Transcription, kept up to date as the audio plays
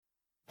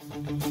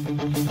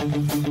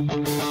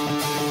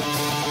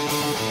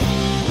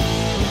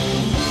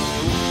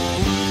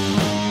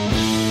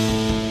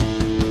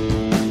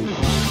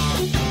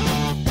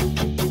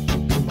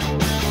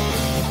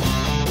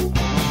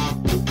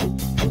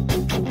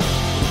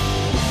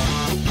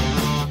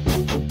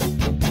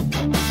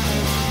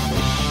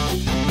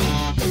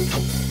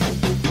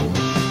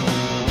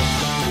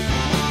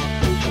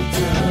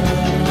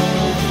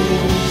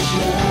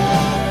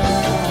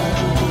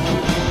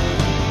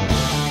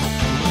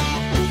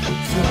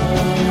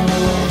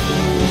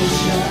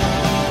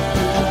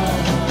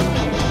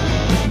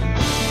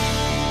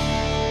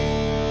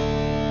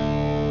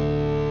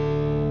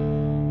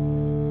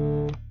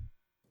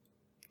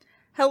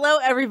Hello,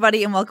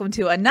 everybody, and welcome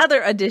to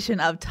another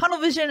edition of Tunnel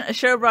Vision, a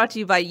show brought to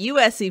you by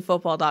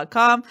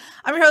USCFootball.com.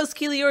 I'm your host,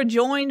 Keely Orr,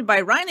 joined by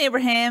Ryan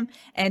Abraham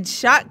and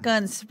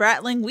Shotgun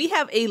Spratling. We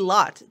have a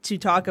lot to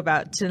talk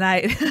about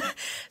tonight.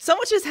 So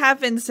much has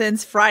happened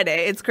since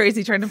Friday. It's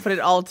crazy trying to put it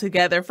all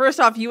together. First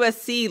off,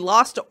 USC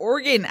lost to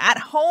Oregon at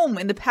home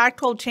in the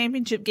Pac-12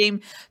 championship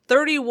game,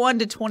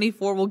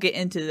 31-24. We'll get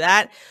into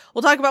that.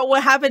 We'll talk about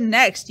what happened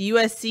next.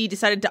 USC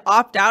decided to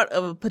opt out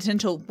of a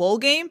potential bowl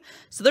game,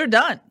 so they're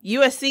done.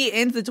 USC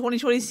ends the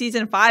 2020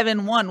 season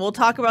 5-1. We'll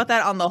talk about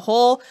that on the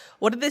whole.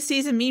 What did this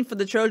season mean for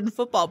the Trojan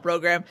football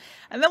program?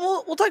 And then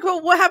we'll talk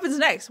about what happens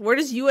next. Where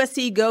does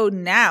USC go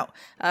now?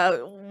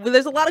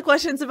 There's a lot of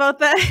questions about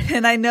that,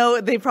 and I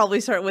know they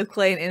probably start with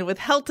Clay and end with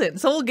Helton,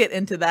 so we'll get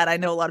into that. I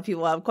know a lot of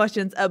people have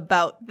questions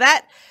about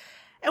that.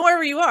 And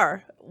wherever you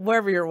are,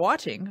 wherever you're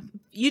watching,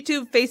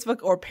 YouTube, Facebook,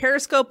 or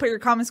Periscope, put your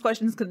comments,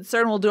 questions,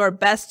 concerns. We'll do our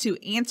best to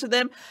answer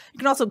them. You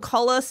can also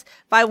call us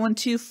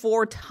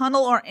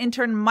 512-4-TUNNEL. Our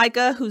intern,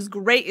 Micah, who's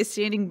great, is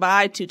standing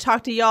by to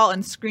talk to y'all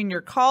and screen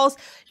your calls.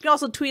 You can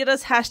also tweet at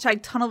us,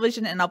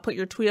 #TunnelVision, and I'll put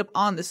your tweet up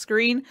on the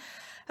screen.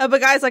 But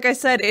guys, like I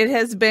said,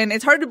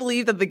 it's hard to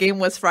believe that the game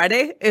was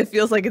Friday. It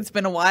feels like it's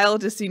been a while,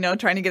 just,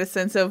 trying to get a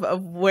sense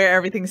of where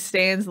everything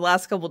stands the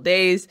last couple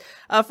days.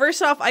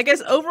 First off, I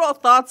guess overall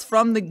thoughts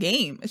from the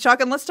game.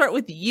 Shotgun, let's start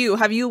with you.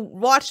 Have you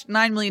watched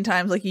 9 million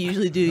times like you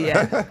usually do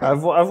yet?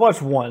 I've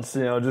watched once,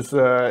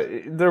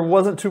 there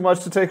wasn't too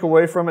much to take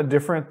away from it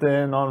different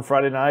than on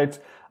Friday night.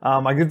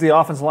 I give the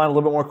offensive line a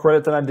little bit more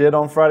credit than I did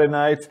on Friday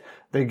night.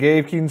 They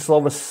gave Kedon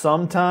Slovis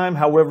some time.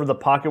 However, the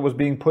pocket was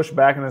being pushed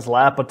back in his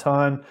lap a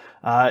ton.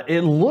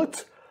 It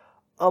looked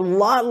a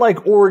lot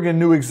like Oregon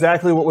knew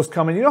exactly what was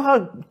coming. You know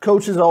how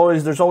coaches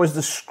there's always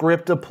the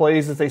script of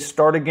plays that they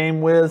start a game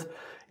with?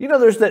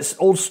 There's that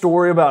old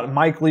story about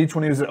Mike Leach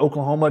when he was at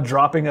Oklahoma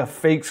dropping a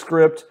fake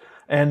script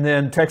and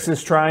then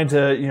Texas trying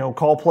to,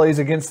 call plays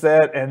against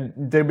that, and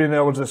they've been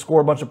able to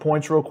score a bunch of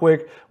points real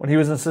quick when he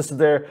was an assistant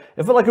there.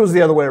 It felt like it was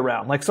the other way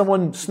around. Like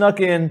someone snuck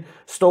in,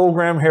 stole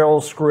Graham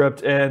Harrell's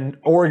script, and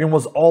Oregon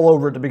was all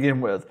over it to begin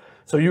with.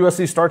 So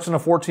USC starts in a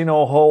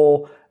 14-0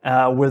 hole,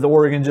 with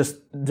Oregon just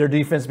their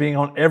defense being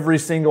on every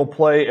single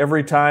play,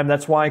 every time.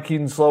 That's why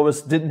Kedon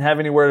Slovis didn't have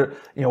anywhere,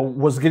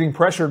 was getting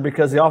pressured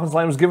because the offensive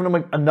line was giving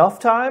him enough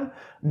time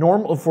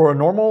for a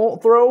normal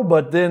throw,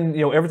 but then,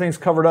 everything's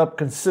covered up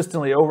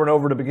consistently over and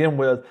over to begin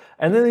with.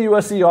 And then the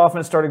USC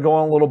offense started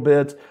going a little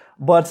bit.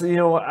 But,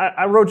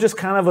 I wrote just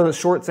kind of a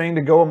short thing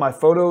to go in my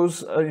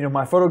photos,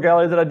 my photo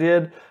gallery that I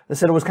did. They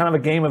said it was kind of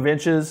a game of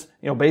inches.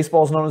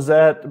 Baseball's known as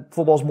that.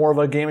 Football's more of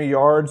a game of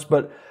yards.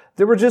 But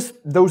there were just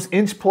those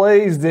inch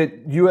plays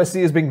that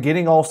USC has been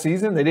getting all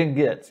season. They didn't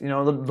get.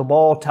 The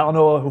ball,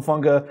 Talanoa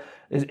Hufanga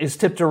is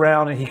tipped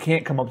around and he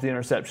can't come up with the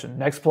interception.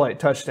 Next play,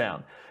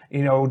 touchdown.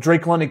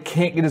 Drake London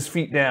can't get his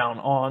feet down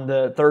on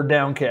the third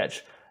down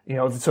catch.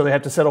 So they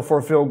have to settle for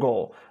a field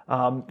goal.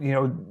 Tyler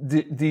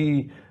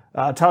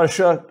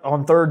Shuck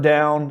on third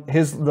down,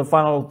 the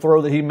final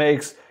throw that he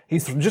makes, he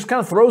just kind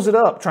of throws it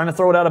up, trying to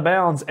throw it out of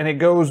bounds, and it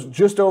goes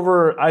just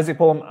over Isaiah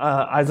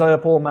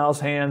Polamalu's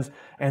hands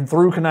and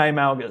through Kanai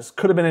Malgas.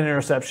 Could have been an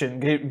interception,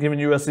 giving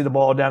USC the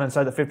ball down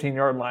inside the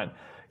 15-yard line.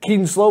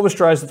 Kedon Slovis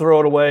tries to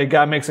throw it away.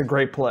 Guy makes a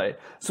great play.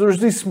 So there's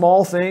these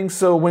small things.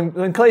 So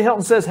when Clay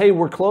Helton says, hey,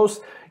 we're close,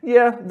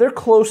 yeah, they're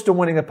close to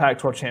winning a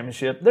Pac-12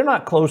 championship. They're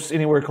not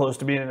anywhere close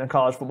to being in a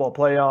college football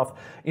playoff.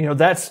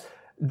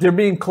 They're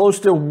being close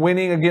to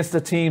winning against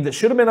a team that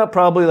should have been up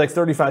probably like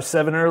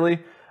 35-7 early,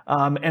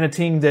 and a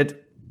team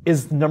that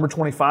is number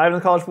 25 in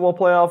the college football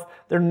playoff.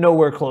 They're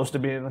nowhere close to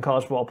being in the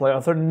college football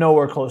playoff. They're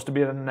nowhere close to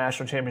being in the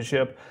national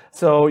championship.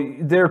 So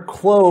they're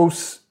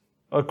close,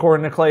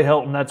 according to Clay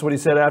Helton. That's what he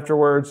said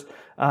afterwards.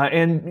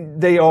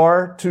 And they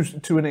are,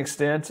 to an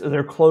extent,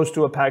 they're close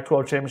to a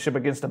Pac-12 championship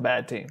against a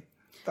bad team.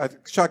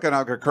 Shotgun,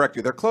 I'm going to correct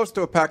you. They're close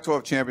to a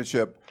Pac-12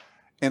 championship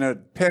in a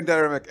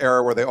pandemic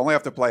era where they only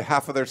have to play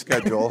half of their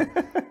schedule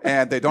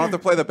and they don't have to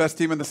play the best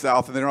team in the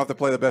South and they don't have to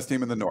play the best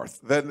team in the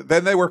North.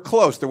 Then they were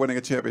close to winning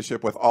a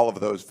championship with all of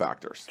those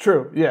factors.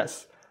 True,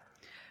 yes.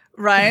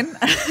 Ryan,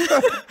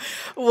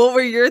 What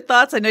were your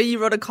thoughts? I know you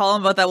wrote a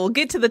column about that. We'll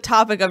get to the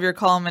topic of your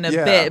column in a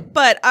bit.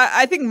 But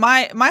I think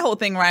my whole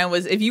thing, Ryan,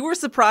 was if you were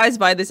surprised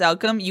by this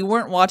outcome, you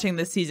weren't watching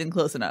this season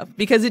close enough.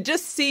 Because it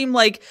just seemed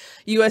like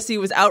USC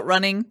was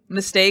outrunning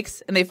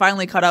mistakes, and they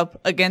finally caught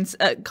up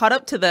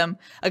to them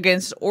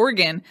against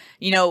Oregon.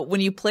 You know,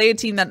 when you play a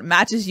team that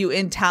matches you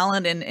in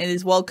talent and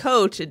is well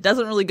coached, it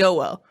doesn't really go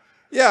well.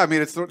 Yeah, I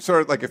mean, it's sort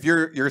of like if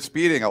you're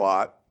speeding a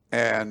lot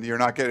and you're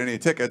not getting any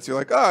tickets, you're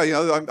like, oh, you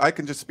know, I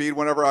can just speed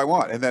whenever I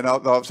want. And then all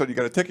of a sudden you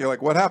get a ticket. You're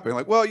like, what happened? You're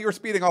like, well, you were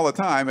speeding all the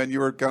time and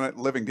you were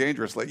living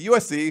dangerously.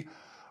 USC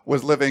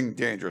was living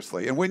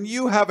dangerously. And when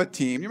you have a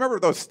team, you remember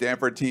those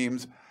Stanford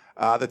teams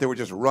that they would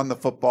just run the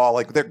football?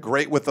 Like they're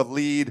great with the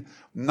lead,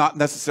 not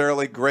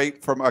necessarily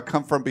great from a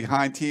come from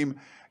behind team.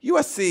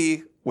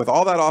 USC, with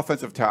all that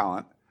offensive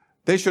talent,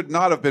 they should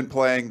not have been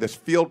playing this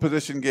field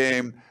position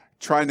game,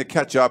 trying to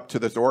catch up to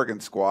this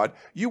Oregon squad.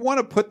 You want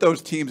to put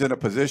those teams in a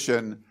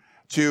position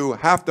to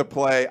have to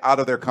play out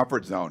of their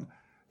comfort zone.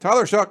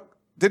 Tyler Shough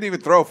didn't even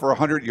throw for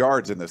 100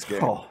 yards in this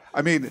game. Oh.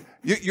 I mean,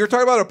 you're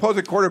talking about an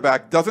opposing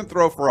quarterback doesn't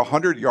throw for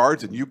 100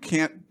 yards and you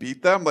can't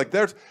beat them. Like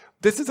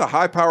this is a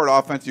high-powered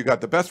offense. You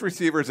got the best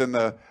receivers in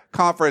the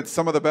conference,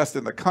 some of the best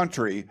in the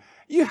country.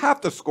 You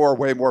have to score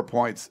way more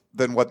points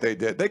than what they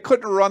did. They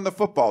couldn't run the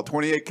football,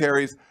 28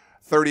 carries,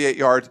 38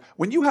 yards.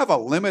 When you have a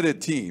limited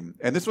team,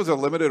 and this was a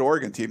limited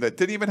Oregon team that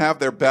didn't even have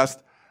their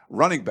best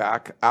running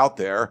back out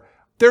there,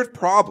 there's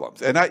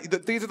problems. And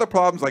these are the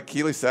problems, like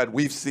Keely said,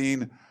 we've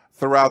seen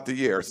throughout the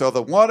year. So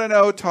the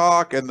 1-0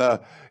 talk and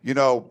the,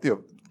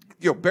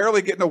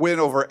 barely getting a win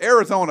over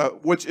Arizona,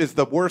 which is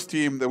the worst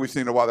team that we've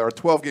seen in a while. They're a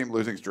 12-game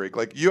losing streak.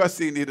 Like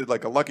USC needed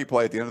like a lucky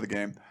play at the end of the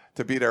game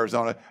to beat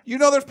Arizona.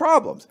 There's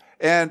problems.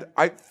 And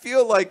I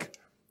feel like,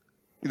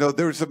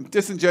 there was some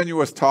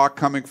disingenuous talk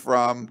coming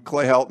from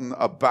Clay Helton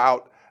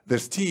about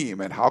this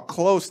team and how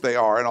close they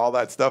are and all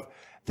that stuff.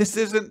 This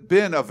hasn't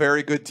been a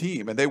very good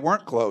team, and they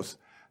weren't close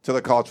to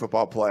the college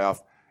football playoff.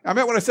 I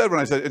meant when I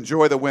said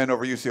enjoy the win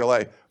over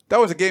UCLA.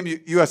 That was a game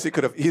USC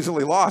could have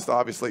easily lost,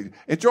 obviously.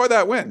 Enjoy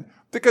that win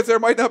because there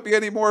might not be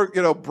any more,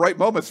 bright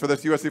moments for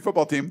this USC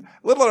football team.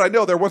 Little did I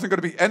know there wasn't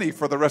going to be any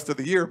for the rest of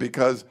the year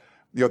because,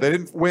 they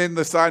didn't win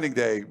the signing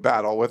day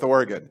battle with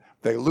Oregon.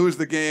 They lose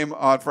the game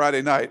on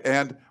Friday night,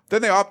 and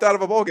then they opt out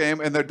of a bowl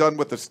game, and they're done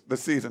with the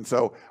season.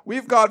 So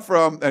we've gone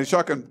from, and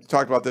Shotgun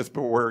talked about this,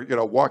 but we're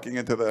walking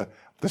into the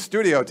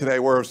studio today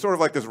where it's sort of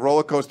like this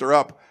roller coaster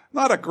up.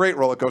 Not a great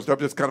roller coaster up,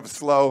 just kind of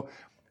slow.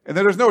 And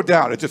then there's no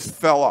down. It just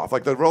fell off.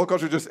 Like the roller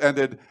coaster just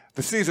ended.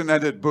 The season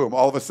ended. Boom.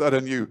 All of a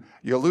sudden you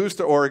lose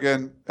to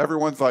Oregon.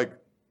 Everyone's like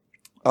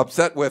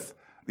upset with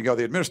the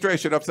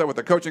administration, upset with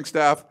the coaching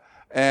staff.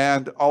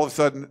 And all of a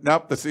sudden,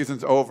 nope, the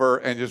season's over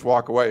and you just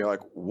walk away. You're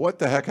like, what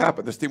the heck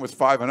happened? This team was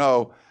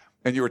 5-0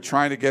 and you were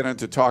trying to get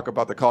into talk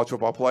about the college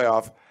football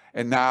playoff.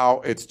 And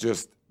now it's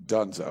just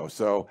donezo.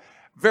 So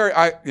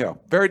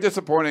very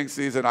disappointing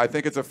season. I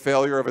think it's a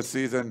failure of a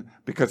season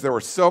because there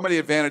were so many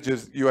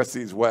advantages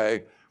USC's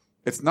way.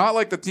 It's not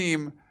like the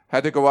team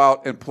had to go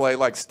out and play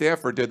like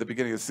Stanford did at the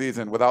beginning of the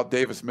season without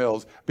Davis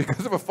Mills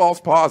because of a false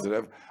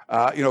positive.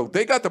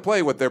 They got to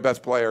play with their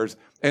best players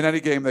in any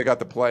game they got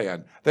to play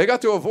in. They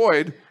got to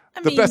avoid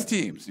the best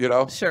teams,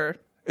 Sure.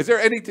 Is there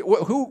any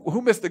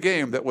who missed the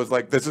game that was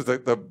like this is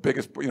the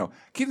biggest?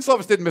 Keaton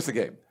Slovis didn't miss a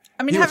game.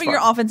 I mean, having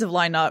your offensive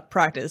line not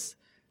practice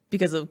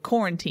because of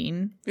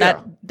quarantine,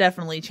 that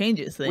definitely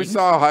changes things. We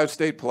saw Ohio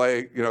State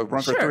play,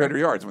 run for 300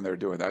 yards when they were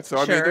doing that. So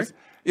I mean,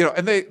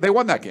 and they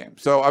won that game.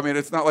 So I mean,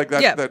 it's not like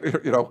that.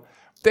 Yeah.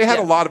 They had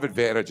a lot of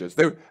advantages.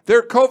 Their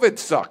COVID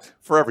sucked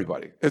for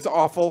everybody. It's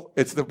awful.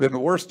 It's been the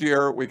worst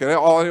year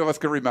all any of us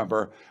can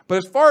remember. But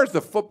as far as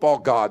the football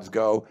gods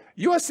go,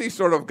 USC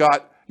sort of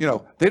got.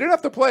 They didn't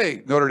have to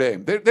play Notre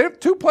Dame. They have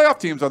two playoff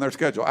teams on their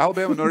schedule,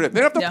 Alabama and Notre Dame.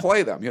 They didn't have to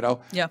play them,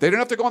 They didn't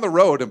have to go on the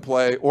road and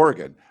play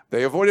Oregon.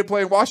 They avoided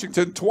playing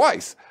Washington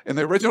twice in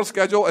the original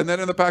schedule and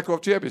then in the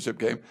Pac-12 championship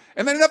game.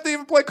 And they didn't have to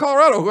even play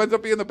Colorado, who ends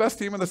up being the best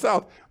team in the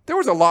South. There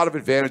was a lot of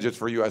advantages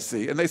for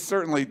USC, and they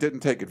certainly didn't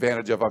take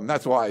advantage of them.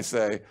 That's why I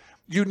say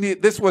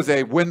this was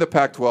a win the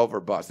Pac-12 or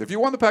bust. If you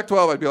won the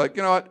Pac-12, I'd be like,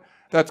 you know what?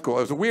 That's cool.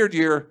 It was a weird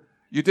year.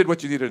 You did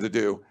what you needed to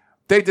do.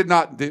 They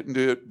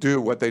didn't do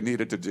what they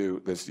needed to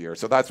do this year.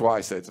 So that's why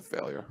I say it's a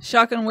failure.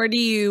 Shotgun, where do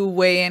you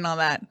weigh in on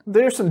that?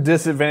 There's some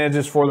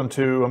disadvantages for them,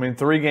 too. I mean,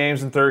 3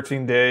 games in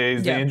 13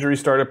 days. The injuries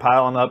started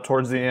piling up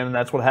towards the end, and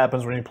that's what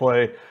happens when you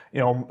play,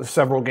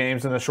 several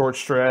games in a short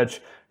stretch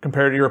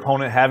compared to your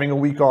opponent having a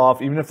week off.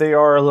 Even if they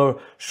are a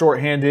little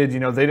shorthanded,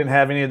 they didn't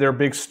have any of their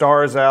big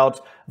stars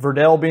out.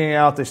 Verdell being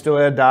out, they still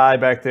had Dye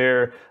back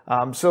there.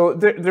 So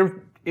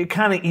it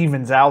kind of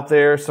evens out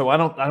there. So I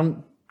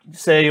don't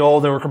say, they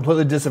were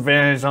completely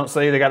disadvantaged. Don't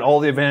say they got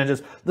all the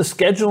advantages. The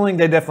scheduling,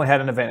 they definitely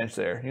had an advantage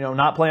there.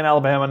 Not playing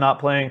Alabama, not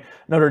playing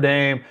Notre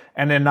Dame,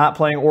 and then not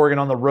playing Oregon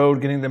on the road,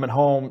 getting them at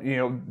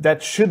home.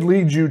 That should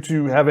lead you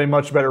to have a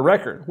much better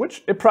record,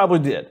 which it probably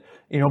did.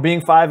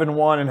 Being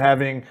 5-1 and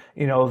having,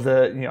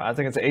 I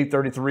think it's an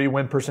 833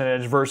 win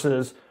percentage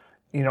versus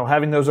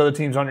having those other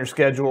teams on your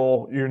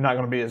schedule, you're not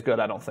going to be as good,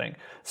 I don't think.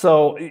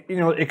 So,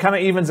 it kind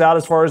of evens out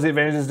as far as the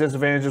advantages,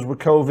 disadvantages with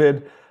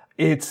COVID.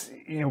 It's,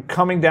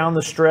 coming down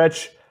the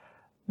stretch,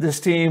 this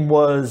team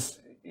was,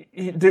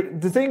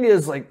 the thing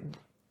is, like,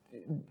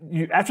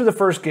 after the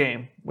first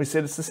game, we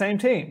said it's the same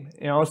team.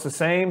 It's the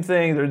same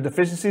thing. Their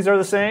deficiencies are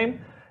the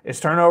same. It's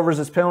turnovers,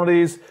 it's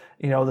penalties.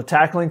 The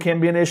tackling can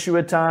be an issue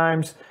at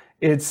times.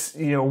 It's,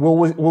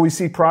 will we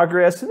see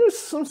progress? And there's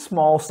some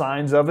small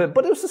signs of it,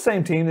 but it was the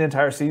same team the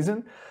entire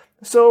season.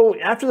 So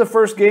after the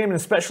first game, and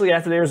especially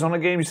after the Arizona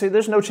game, you say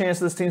there's no chance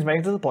this team's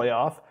making it to the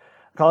playoff.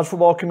 College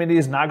Football Committee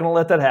is not going to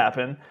let that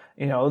happen.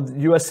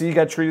 USC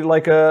got treated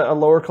like a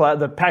lower class.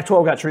 The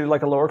Pac-12 got treated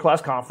like a lower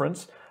class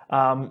conference.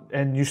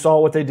 And you saw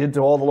what they did to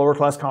all the lower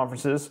class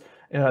conferences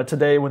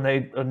today when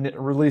they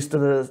released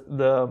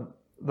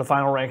the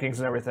final rankings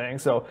and everything.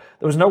 So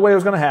there was no way it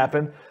was going to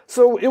happen.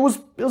 So it was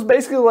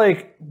basically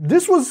like,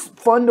 this was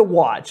fun to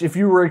watch if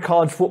you were a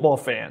college football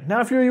fan.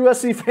 Now, if you're a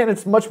USC fan,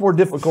 it's much more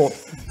difficult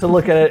to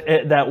look at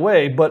it that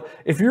way. But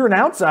if you're an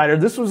outsider,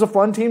 this was a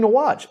fun team to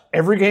watch.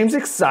 Every game's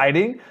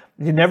exciting.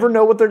 You never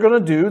know what they're going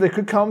to do. They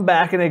could come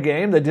back in a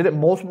game. They did it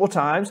multiple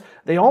times.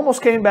 They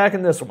almost came back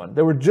in this one.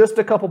 They were just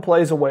a couple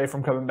plays away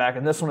from coming back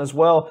in this one as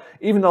well,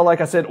 even though, like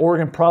I said,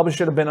 Oregon probably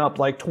should have been up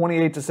like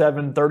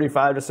 28-7,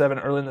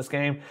 35-7 early in this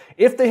game.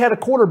 If they had a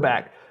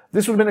quarterback,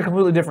 this would have been a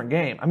completely different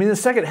game. I mean, in the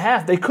second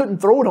half, they couldn't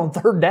throw it on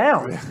third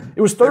down.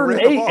 It was 3rd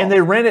and 8, and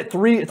they ran it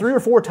three or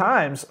four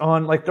times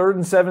on like 3rd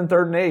and 7,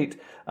 3rd and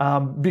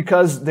 8,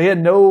 because they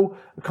had no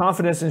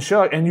confidence in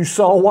Shough, and you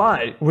saw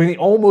why when he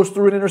almost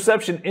threw an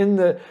interception in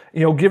the,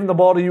 giving the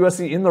ball to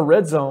USC in the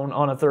red zone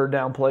on a 3rd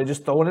down play,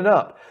 just throwing it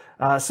up.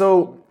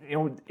 So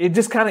it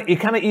just kind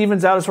of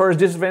evens out as far as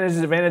disadvantages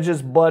and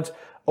advantages. But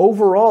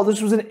overall,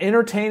 this was an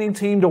entertaining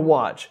team to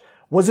watch.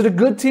 Was it a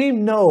good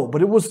team? No,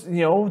 but it was,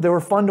 they were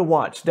fun to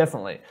watch,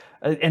 definitely.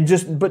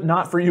 But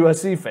not for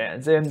USC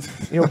fans. And,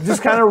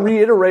 just kind of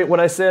reiterate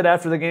what I said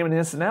after the game in the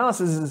instant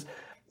analysis is,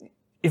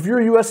 if you're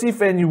a USC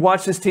fan, you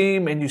watch this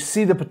team and you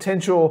see the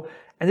potential,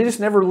 and they just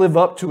never live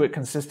up to it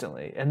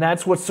consistently. And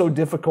that's what's so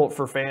difficult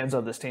for fans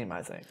of this team,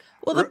 I think.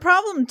 Well, the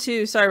problem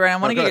too, sorry, Ryan,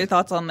 I want to get your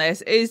thoughts on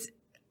this, is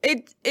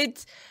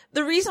it's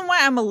the reason why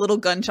I'm a little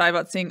gun shy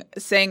about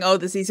saying, oh,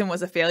 the season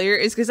was a failure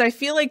is because I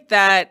feel like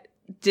that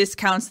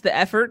discounts the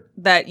effort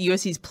that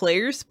USC's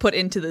players put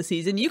into the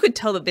season. You could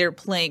tell that they're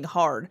playing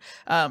hard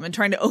and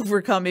trying to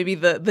overcome maybe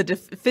the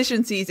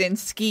deficiencies in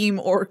scheme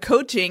or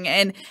coaching.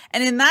 And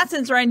in that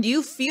sense, Ryan, do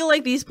you feel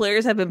like these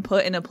players have been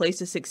put in a place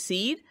to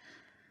succeed?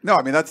 No,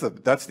 I mean, that's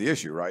the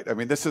issue, right? I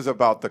mean, this is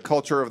about the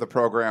culture of the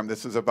program.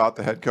 This is about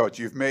the head coach.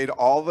 You've made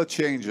all the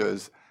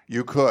changes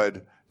you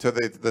could to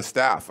the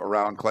staff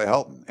around Clay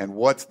Helton. And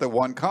what's the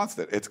one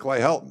constant? It's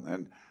Clay Helton.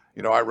 And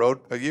I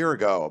wrote a year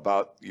ago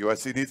about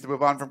USC needs to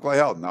move on from Clay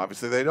Helton.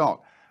 Obviously, they don't.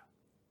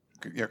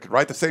 Could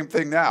write the same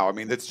thing now. I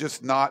mean, it's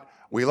just not.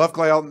 We love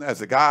Clay Helton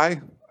as a guy.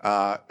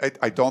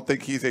 I don't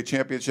think he's a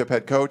championship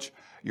head coach.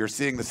 You're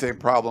seeing the same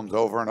problems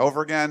over and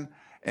over again.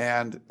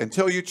 And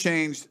until you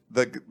change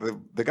the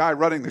guy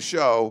running the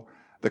show,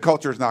 the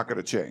culture is not going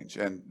to change.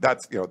 And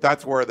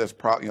that's where this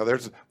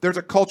there's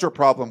a culture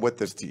problem with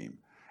this team,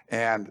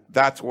 and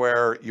that's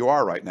where you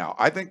are right now.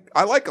 I think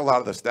I like a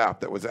lot of the staff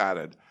that was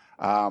added.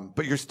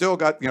 But you still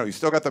got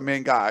the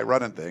main guy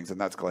running things, and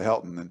that's Clay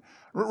Helton. And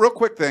real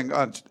quick thing.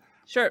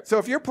 Sure. So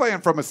if you're playing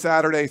from a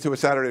Saturday to a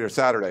Saturday to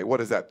Saturday, what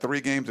is that? 3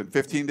 games in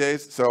 15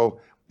 days? So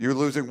you're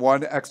losing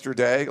 1 extra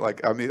day.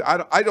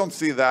 I don't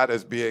see that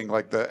as being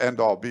like the end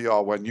all be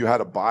all when you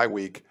had a bye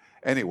week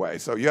anyway.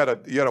 So you had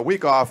a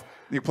week off.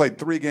 You played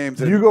 3 games.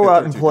 You go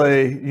out and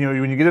play.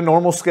 When you get a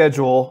normal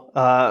schedule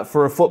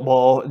for a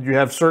football, you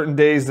have certain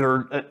days that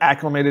are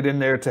acclimated in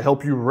there to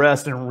help you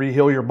rest and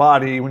re-heal your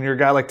body. When you're a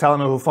guy like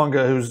Talanoa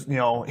Hufanga, who's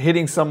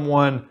hitting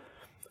someone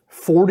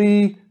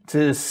 40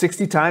 to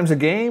 60 times a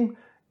game,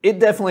 it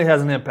definitely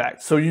has an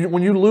impact. So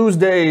when you lose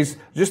days,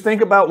 just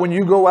think about when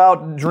you go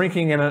out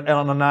drinking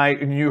on a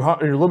night and you're a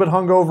little bit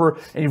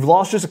hungover and you've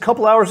lost just a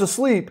couple hours of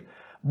sleep,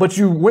 but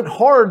you went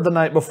hard the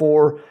night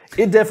before,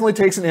 it definitely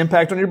takes an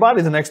impact on your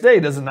body the next day,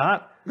 does it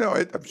not? No,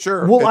 I'm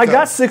sure. Well, I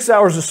got 6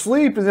 hours of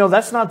sleep, and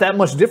that's not that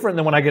much different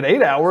than when I get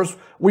 8 hours,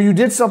 where you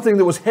did something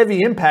that was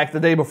heavy impact the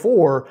day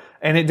before,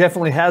 and it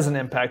definitely has an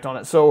impact on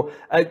it. So,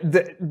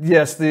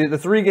 yes, the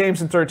 3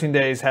 games in 13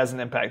 days has an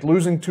impact.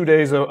 Losing 2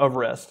 days of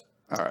rest.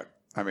 All right.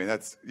 I mean,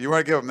 you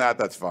want to give them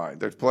that's fine.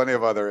 There's plenty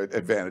of other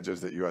advantages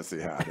that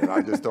USC had, and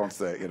I just don't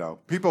say,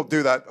 people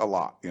do that a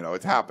lot.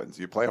 It happens.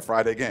 You play a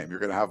Friday game, you're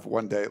going to have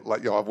one day,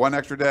 you'll have 1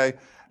 extra day.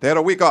 They had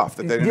a week off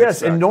that they didn't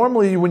expect. And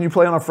normally when you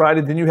play on a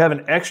Friday, then you have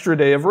an extra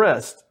day of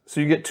rest. So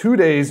you get 2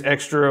 days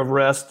extra of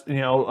rest,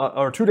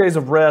 or 2 days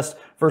of rest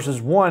versus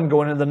 1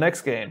 going into the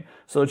next game,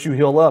 so that you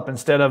heal up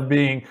instead of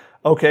being,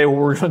 okay, well,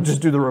 we're going to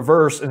just do the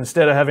reverse.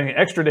 Instead of having an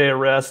extra day of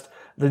rest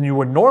than you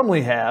would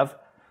normally have.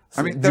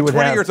 So they're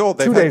 20 years old.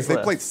 They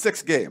played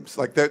 6 games.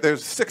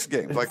 There's 6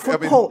 games.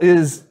 Football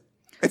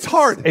it's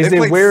hard. It's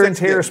a wear and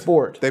tear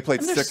sport. They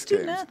played 6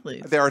 games.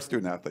 Athletes. They are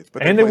student athletes,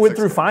 but they went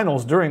through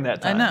finals during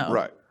that time. I know.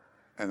 Right.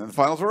 And then the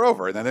finals were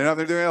over, and then they don't have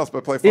to do anything else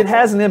but play football. It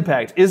has an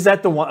impact. Is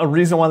that a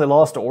reason why they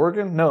lost to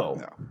Oregon?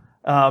 No.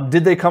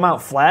 Did they come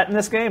out flat in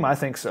this game? I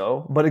think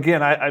so. But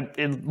again,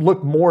 it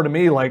looked more to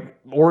me like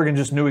Oregon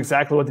just knew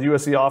exactly what the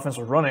USC offense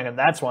was running, and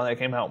that's why they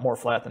came out more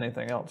flat than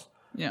anything else.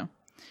 Yeah.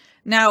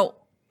 Now,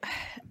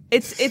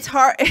 it's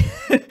hard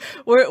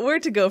where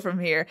to go from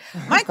here.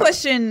 My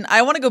question,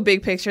 I want to go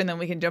big picture, and then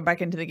we can jump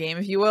back into the game,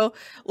 if you will.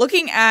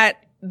 Looking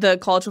at the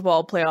college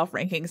football playoff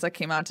rankings that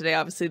came out today,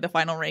 obviously the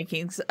final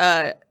rankings,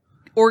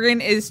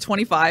 Oregon is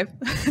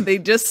 25. They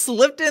just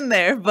slipped in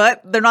there, but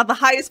they're not the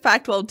highest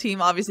Pac-12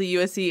 team. Obviously,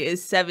 USC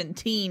is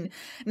 17.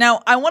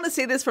 Now, I want to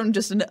say this from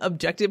just an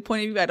objective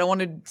point of view. I don't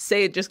want to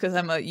say it just because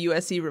I'm a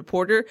USC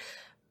reporter.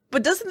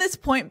 But doesn't this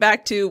point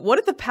back to what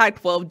if the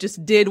Pac-12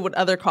 just did what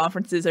other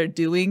conferences are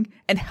doing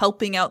and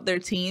helping out their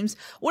teams?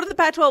 What if the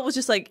Pac-12 was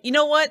just like, you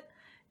know what?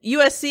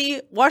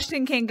 USC,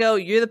 Washington can't go.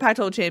 You're the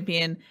Pac-12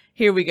 champion.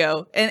 Here we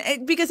go.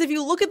 And because if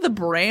you look at the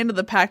brand of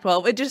the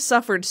Pac-12, it just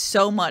suffered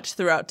so much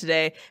throughout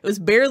today. It was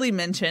barely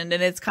mentioned,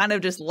 and it's kind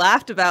of just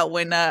laughed about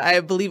when I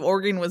believe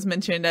Oregon was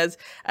mentioned as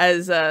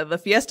the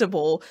Fiesta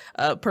Bowl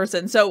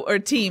person, or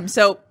team.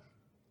 So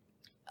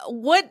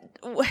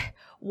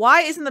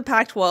why isn't the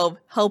Pac-12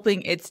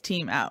 helping its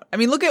team out? I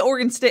mean, look at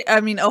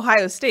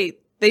Ohio State.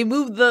 They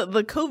moved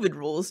the COVID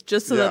rules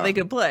just so that they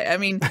could play. I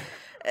mean,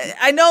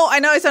 I know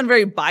I sound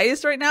very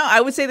biased right now.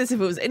 I would say this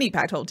if it was any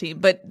Pac-12 team,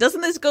 but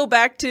doesn't this go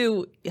back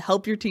to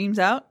help your teams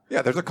out?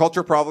 Yeah, there's a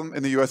culture problem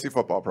in the USC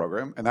football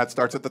program, and that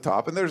starts at the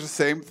top. And there's the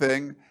same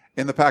thing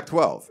in the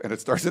Pac-12, and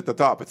it starts at the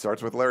top. It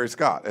starts with Larry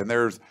Scott. And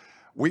if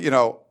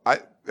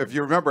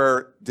you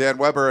remember, Dan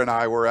Weber and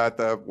I were at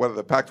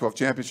the Pac-12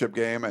 championship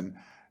game, and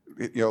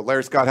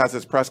Larry Scott has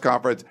his press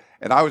conference,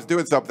 and I was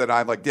doing something.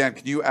 I'm like, Dan,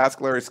 can you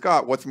ask Larry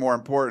Scott what's more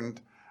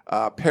important?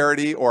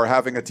 Parity or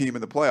having a team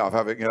in the playoff,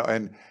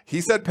 and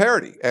he said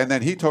parity, and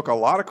then he took a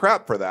lot of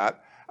crap for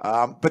that.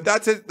 But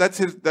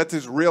that's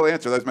his real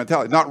answer. That's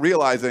mentality, not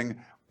realizing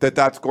that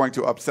that's going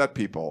to upset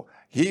people.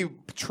 He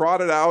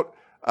trotted out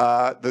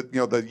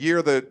the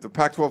year that the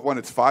Pac-12 won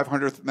its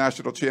 500th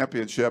national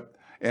championship,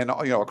 and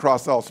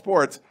across all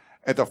sports.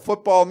 At the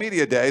football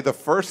media day, the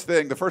first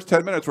 10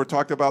 minutes were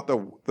talked about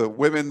the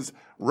women's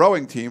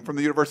rowing team from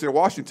the University of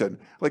Washington.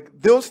 Like,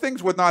 those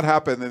things would not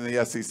happen in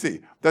the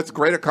SEC. That's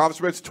great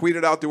accomplishments. Tweet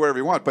it out, do whatever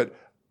you want. But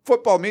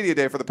football media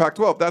day for the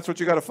Pac-12, that's what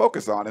you got to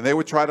focus on. And they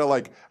would try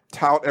to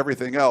tout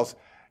everything else.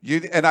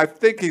 And I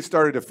think he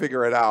started to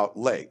figure it out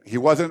late. He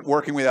wasn't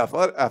working with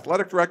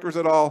athletic directors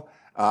at all.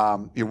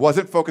 He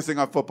wasn't focusing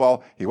on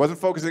football. He wasn't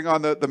focusing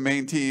on the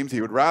main teams. He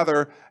would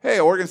rather,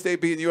 hey, Oregon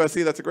State beating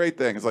USC, that's a great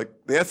thing. It's like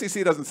the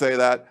SEC doesn't say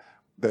that.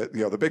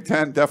 The Big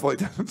Ten definitely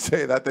doesn't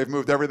say that. They've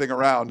moved everything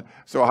around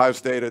so Ohio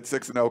State at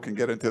 6-0 can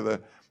get into the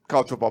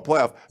college football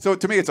playoff. So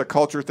to me, it's a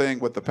culture thing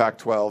with the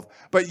Pac-12.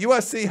 But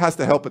USC has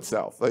to help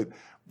itself.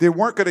 They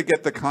weren't going to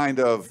get the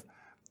kind of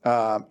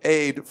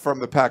aid from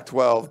the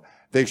Pac-12.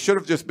 They should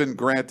have just been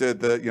granted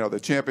the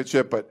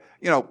championship, but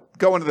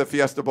going to the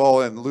Fiesta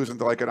Bowl and losing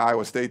to an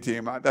Iowa State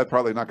team, that's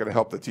probably not going to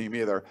help the team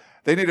either.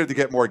 They needed to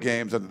get more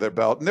games under their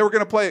belt, and they were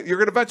going to play. You're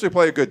going to eventually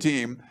play a good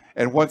team,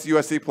 and once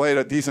USC played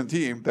a decent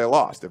team, they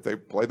lost. If they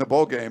played the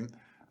bowl game,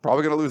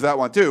 probably going to lose that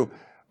one too.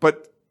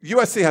 But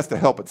USC has to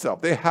help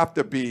itself. They have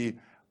to be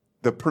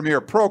the premier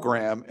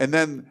program, and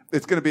then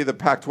it's going to be the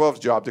Pac-12's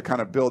job to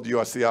kind of build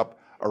USC up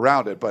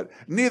around it. But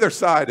neither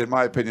side, in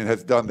my opinion,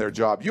 has done their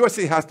job.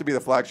 USC has to be the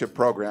flagship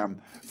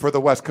program for the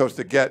West Coast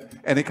to get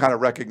any kind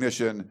of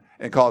recognition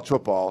in college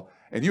football.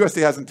 And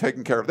USC hasn't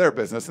taken care of their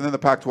business, and then the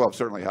Pac-12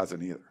 certainly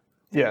hasn't either.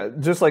 Yeah,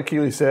 just like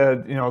Keely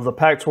said, the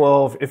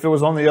Pac-12, if it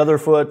was on the other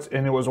foot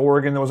and it was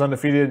Oregon that was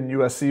undefeated and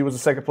USC was the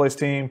second-place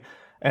team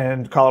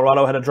and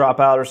Colorado had to drop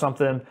out or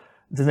something,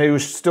 then they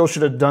still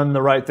should have done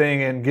the right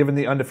thing and given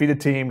the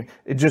undefeated team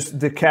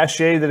the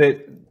cachet that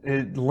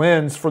it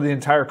lends for the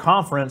entire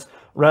conference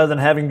rather than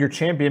having your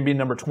champion be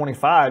number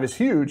 25 is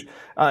huge.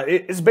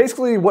 It's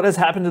basically what has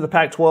happened to the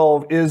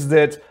Pac-12 is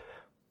that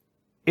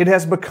it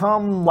has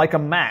become like a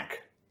MAC.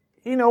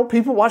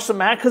 People watch the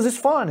MAC because it's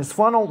fun. It's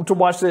fun to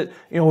watch it.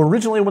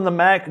 Originally when the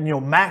MAC,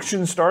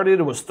 MACtion started,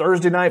 it was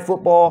Thursday night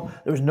football.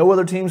 There was no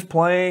other teams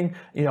playing.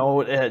 You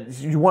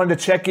wanted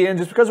to check in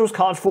just because it was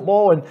college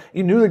football and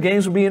you knew the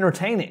games would be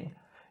entertaining.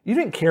 You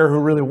didn't care who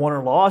really won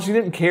or lost. You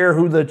didn't care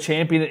who the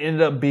champion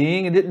ended up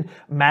being. It didn't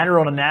matter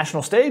on a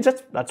national stage.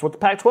 That's what the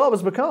Pac-12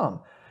 has become.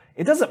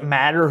 It doesn't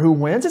matter who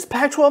wins. It's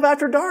Pac-12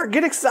 after dark.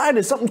 Get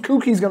excited. Something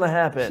kooky is going to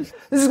happen.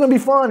 This is going to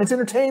be fun. It's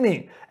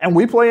entertaining. And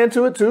we play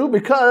into it too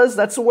because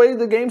that's the way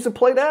the games have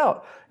played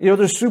out.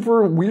 There's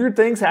super weird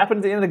things happen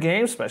at the end of the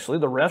game, especially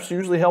the refs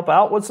usually help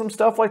out with some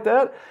stuff like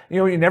that.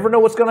 You never know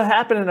what's going to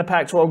happen in a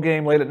Pac-12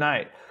 game late at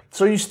night.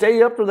 So you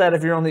stay up for that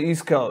if you're on the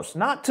East Coast.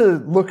 Not to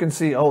look and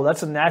see, oh,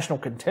 that's a national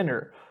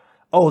contender.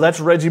 Oh, that's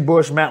Reggie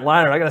Bush, Matt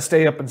Leinart. I got to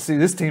stay up and see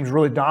this team's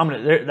really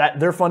dominant.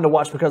 They're fun to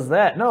watch because of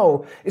that.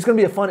 No, it's going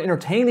to be a fun,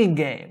 entertaining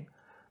game.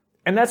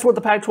 And that's what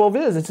the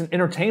Pac-12 is. It's an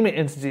entertainment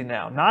entity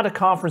now, not a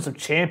conference of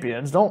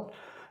champions. Don't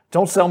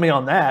sell me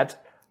on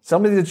that.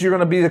 Somebody that you're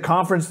going to be the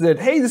conference that,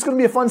 hey, this is going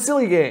to be a fun,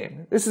 silly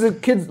game. This is a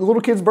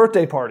little kid's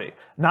birthday party,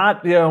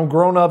 not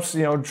grown-ups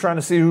trying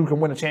to see who can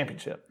win a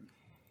championship.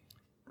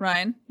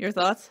 Ryan, your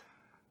thoughts?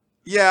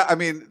 Yeah, I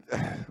mean,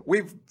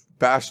 we've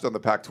bashed on the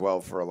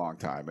Pac-12 for a long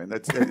time, and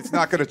it's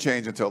not going to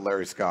change until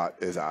Larry Scott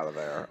is out of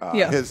there.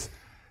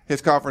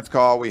 His conference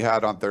call we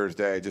had on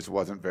Thursday just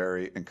wasn't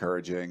very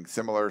encouraging.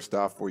 Similar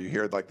stuff where you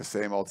hear like the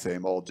same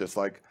old, just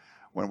like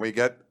when we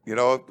get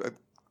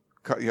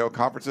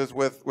conferences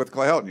with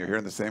Clay Helton, you're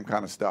hearing the same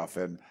kind of stuff.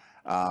 And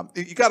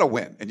you got to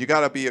win, and you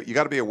got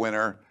to be a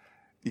winner.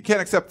 You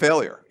can't accept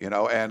failure,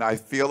 And I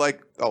feel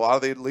like a lot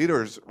of the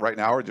leaders right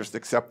now are just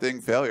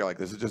accepting failure. Like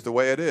this is just the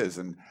way it is,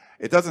 and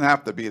it doesn't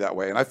have to be that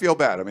way. And I feel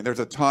bad. I mean, there's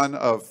a ton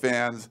of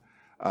fans.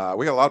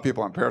 We got a lot of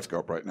people on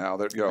Periscope right now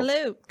that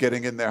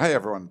getting in there. Hey,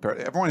 everyone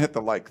hit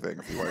the like thing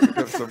if you want.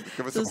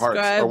 Give us some hearts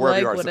or wherever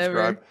you are.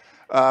 Whatever.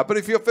 Subscribe. But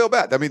if you feel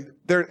bad, I mean,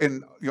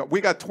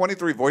 we got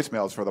 23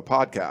 voicemails for the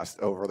podcast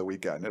over the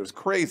weekend. It was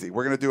crazy.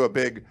 We're going to do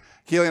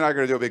Keely and I are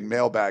going to do a big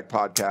mailbag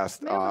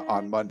podcast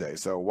on Monday.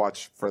 So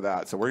watch for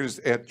that. So we're going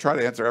to just try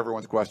to answer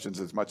everyone's questions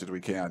as much as we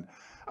can.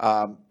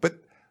 But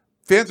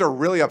fans are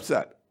really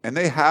upset, and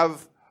they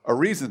have a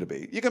reason to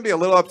be. You can be a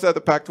little upset at the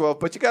Pac-12,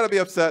 but you got to be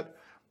upset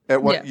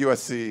at what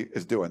USC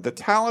is doing. The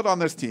talent on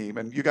this team,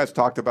 and you guys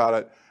talked about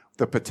it,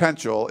 the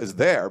potential is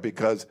there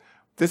because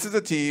this is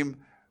a team.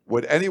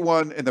 Would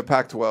anyone in the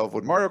Pac-12,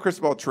 would Mario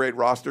Cristobal trade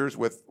rosters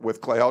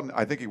with Clay Helton?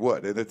 I think he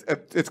would. And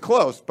it's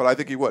close, but I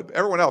think he would.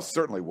 Everyone else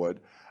certainly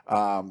would.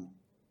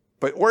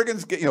 But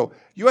Oregon's,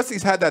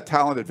 USC's had that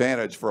talent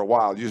advantage for a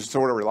while. You just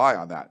sort of rely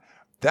on that.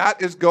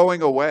 That is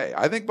going away.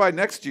 I think by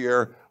next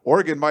year,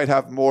 Oregon might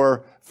have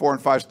more 4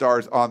 and 5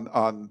 stars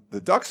on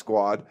the Duck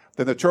squad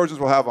than the Trojans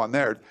will have on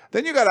theirs.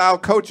 Then you got to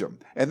out-coach them,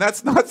 and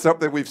that's not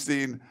something we've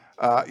seen,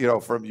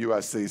 from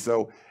USC.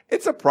 So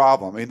it's a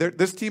problem. I mean,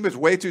 this team is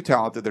way too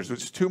talented. There's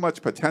just too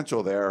much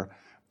potential there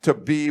to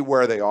be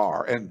where they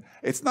are, and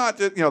it's not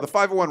just the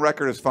 5-1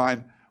 record is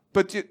fine,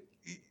 but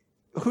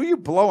who are you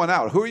blowing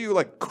out? Who are you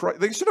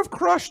they should have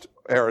crushed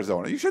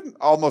Arizona. You shouldn't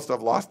almost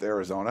have lost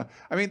Arizona.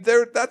 I mean,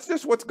 that's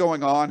just what's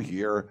going on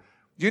here.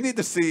 You need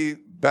to see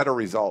better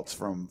results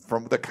from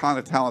the kind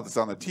of talent that's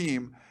on the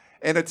team.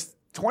 And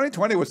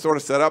 2020 was sort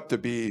of set up to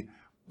be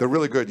the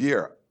really good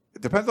year.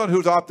 It depends on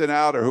who's opting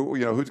out or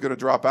who's going to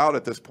drop out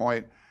at this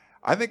point.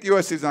 I think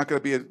USC is not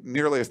going to be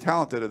nearly as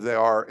talented as they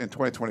are in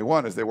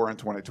 2021 as they were in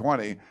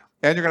 2020. And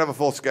you're going to have a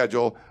full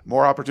schedule,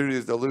 more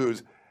opportunities to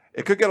lose.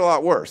 It could get a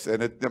lot worse,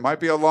 and there might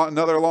be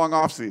another long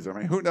offseason. I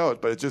mean, who knows?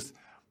 But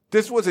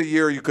this was a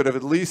year you could have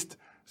at least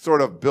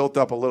sort of built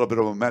up a little bit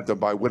of momentum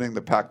by winning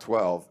the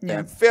Pac-12. Yeah.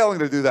 And failing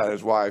to do that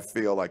is why I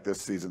feel like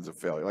this season's a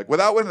failure. Like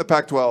without winning the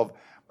Pac-12,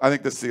 I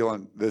think this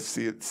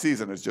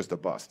season is just a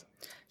bust.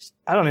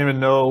 I don't even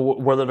know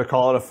whether to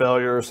call it a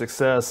failure or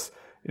success.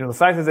 The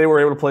fact that they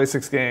were able to play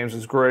 6 games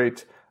is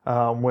great.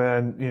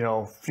 When,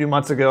 a few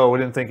months ago, we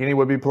didn't think any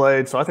would be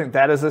played. So I think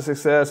that is a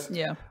success.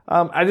 Yeah.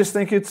 I just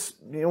think it's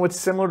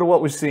similar to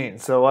what we've seen.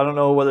 So I don't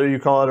know whether you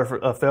call it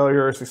a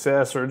failure or a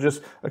success or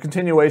just a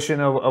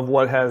continuation of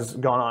what has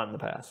gone on in the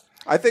past.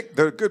 I think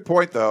the good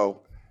point,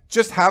 though,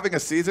 just having a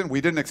season, we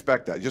didn't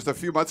expect that. Just a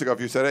few months ago,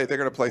 if you said, hey, they're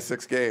going to play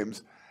 6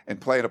 games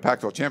and play in a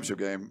Pac-12 championship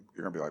game,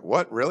 you're going to be like,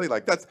 what, really?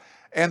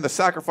 And the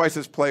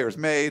sacrifices players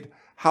made,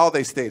 how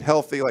they stayed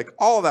healthy,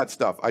 all of that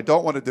stuff. I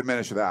don't want to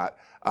diminish that.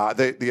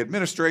 The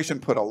administration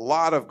put a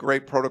lot of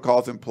great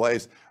protocols in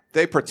place.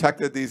 They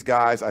protected these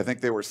guys. I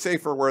think they were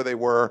safer where they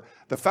were.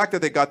 The fact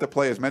that they got to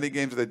play as many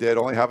games as they did,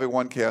 only having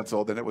one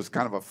canceled, and it was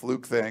kind of a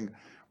fluke thing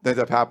that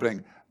ended up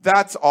happening.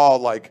 That's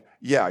all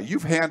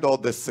you've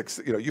handled this.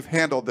 You've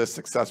handled this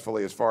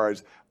successfully as far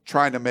as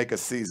trying to make a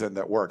season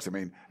that works. I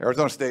mean,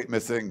 Arizona State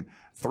missing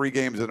 3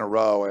 games in a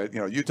row,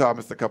 and Utah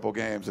missed a couple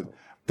games, and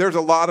there's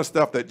a lot of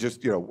stuff that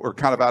just were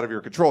kind of out of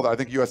your control that I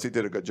think USC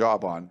did a good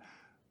job on.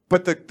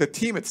 But the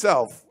team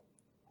itself,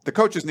 the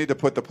coaches need to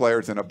put the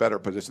players in a better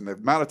position. The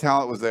amount of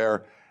talent was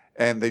there,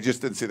 and they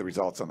just didn't see the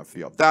results on the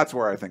field. That's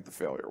where I think the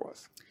failure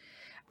was.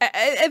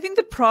 I think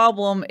the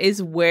problem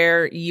is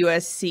where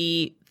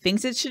USC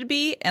thinks it should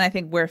be, and I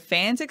think where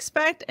fans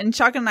expect. And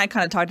Chuck and I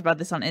kind of talked about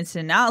this on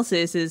Instant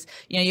Analysis is,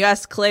 you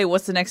ask Clay,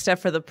 what's the next step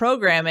for the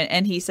program?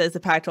 And he says the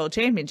Pac-12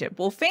 championship.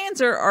 Well,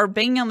 fans are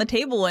banging on the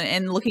table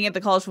and looking at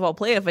the college football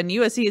playoff, and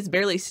USC has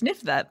barely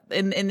sniffed that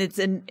in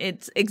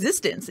its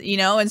existence,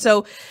 And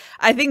so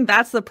I think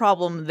that's the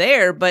problem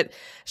there. But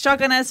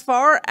Shotgun, as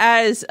far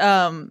as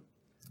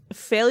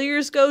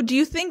failures go, do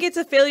you think it's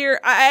a failure?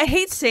 I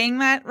hate saying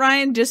that,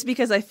 Ryan, just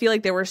because I feel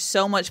like there was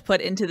so much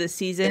put into the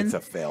season. It's a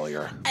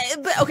failure.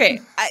 But okay,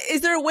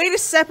 is there a way to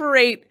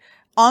separate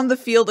on the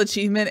field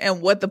achievement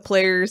and what the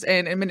players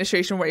and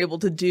administration were able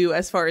to do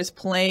as far as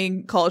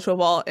playing college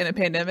football in a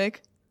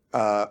pandemic?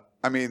 I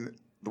mean,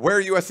 where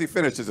USC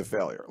finished is a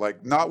failure.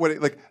 Not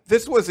winning.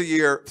 This was a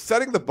year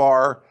setting the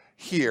bar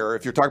here.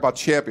 If you're talking about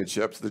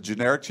championships, the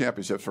generic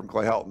championships from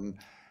Clay Helton.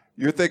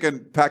 You're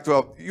thinking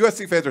Pac-12.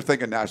 USC fans are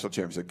thinking national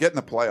championship, getting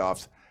the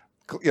playoffs,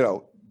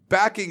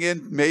 backing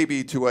in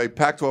maybe to a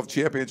Pac-12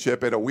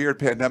 championship in a weird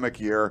pandemic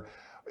year.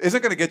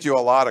 isn't going to get you a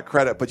lot of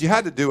credit, but you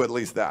had to do at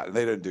least that, and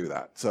they didn't do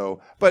that.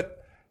 So,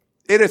 but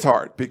it is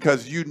hard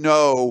because you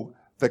know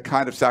the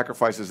kind of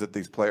sacrifices that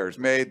these players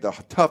made, the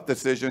tough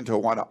decision to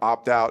want to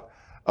opt out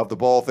of the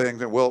bowl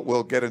things, and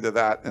we'll get into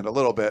that in a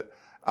little bit.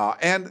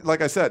 And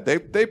like I said,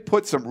 they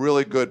put some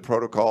really good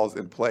protocols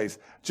in place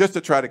just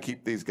to try to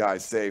keep these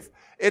guys safe.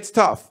 It's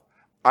tough.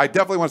 I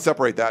definitely want to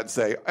separate that and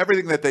say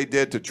everything that they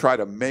did to try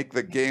to make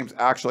the games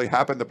actually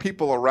happen, the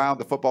people around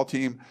the football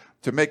team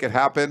to make it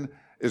happen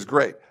is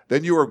great.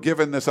 Then you were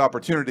given this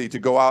opportunity to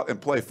go out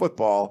and play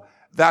football.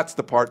 That's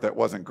the part that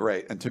wasn't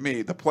great. And to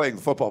me, the playing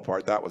football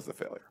part, that was the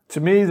failure. To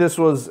me, this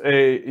was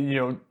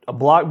a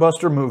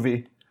blockbuster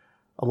movie.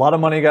 A lot of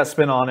money got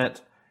spent on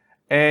it,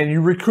 and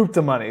you recouped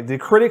the money. The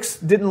critics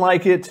didn't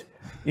like it.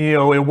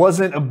 It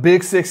wasn't a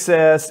big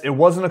success. It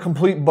wasn't a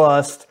complete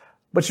bust.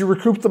 But you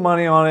recoup the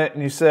money on it,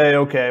 and you say,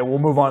 okay, we'll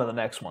move on to the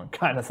next one,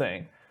 kind of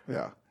thing.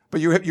 Yeah. But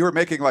you were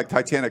making like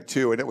Titanic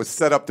 2, and it was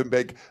set up to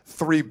make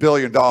 $3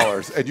 billion,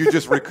 and you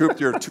just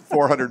recouped your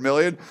 $400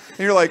 million. And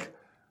you're like,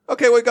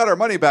 okay, we got our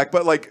money back.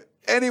 But like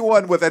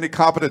anyone with any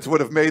competence would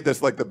have made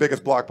this like the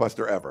biggest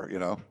blockbuster ever,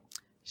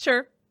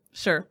 Sure.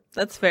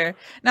 That's fair.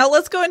 Now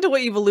let's go into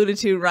what you've alluded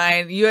to,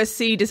 Ryan.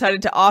 USC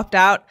decided to opt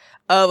out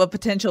of a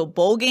potential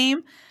bowl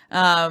game.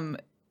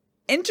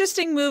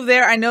 Interesting move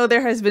there. I know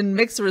there has been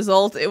mixed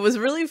results. It was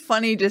really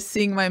funny just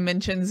seeing my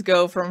mentions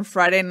go from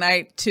Friday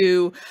night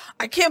to,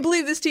 I can't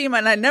believe this team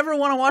and I never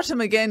want to watch them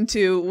again,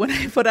 to when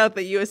I put out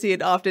that USC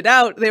had opted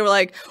out, they were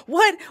like,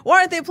 what? Why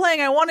aren't they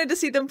playing? I wanted to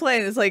see them play.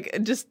 And it's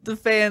like, just the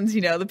fans,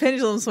 the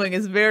pendulum swing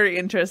is very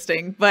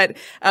interesting. But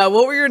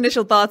what were your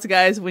initial thoughts,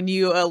 guys, when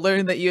you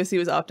learned that USC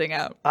was opting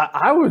out?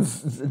 I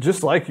was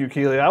just like you,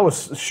 Keely. I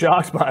was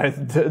shocked by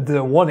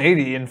the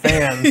 180 in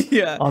fans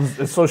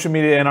on social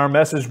media and our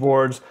message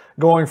boards,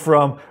 going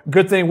from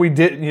good thing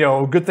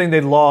they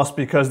lost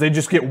because they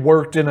just get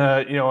worked in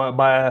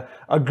by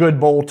a good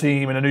bowl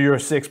team in a New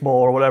Year's Six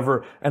bowl or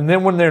whatever, and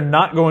then when they're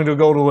not going to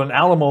go to an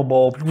Alamo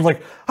Bowl, people are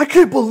like, I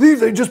can't believe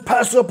they just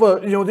passed up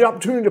the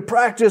opportunity to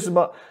practice.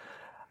 But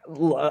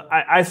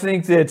I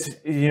think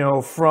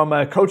that from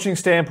a coaching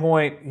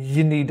standpoint,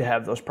 you need to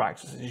have those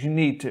practices. You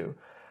need to.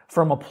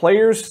 From a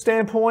player's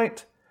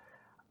standpoint,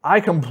 I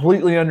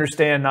completely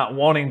understand not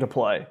wanting to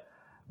play,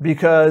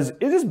 because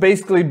it has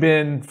basically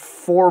been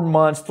 3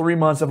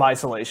 months of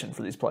isolation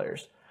for these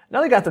players.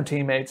 Now they got their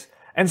teammates,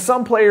 and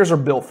some players are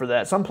built for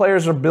that. Some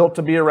players are built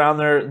to be around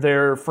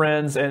their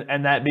friends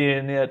and that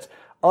being it.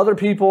 Other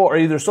people are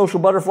either social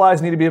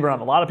butterflies, need to be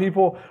around a lot of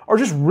people, or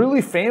just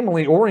really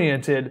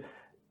family-oriented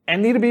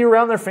and need to be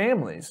around their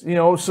families.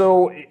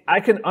 So I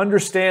can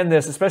understand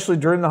this, especially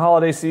during the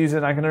holiday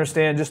season. I can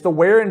understand just the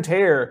wear and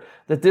tear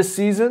that this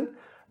season,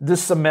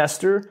 this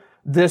semester,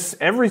 this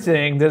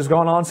everything that has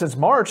gone on since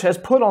March has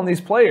put on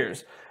these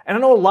players. And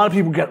I know a lot of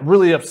people got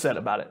really upset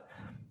about it.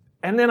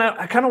 And then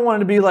I kind of wanted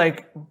to be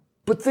like,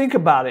 but think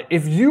about it.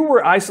 If you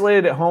were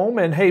isolated at home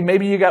and, hey,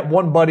 maybe you got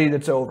one buddy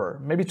that's over,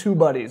 maybe two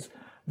buddies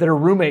that are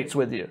roommates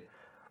with you,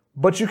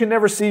 but you can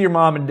never see your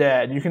mom and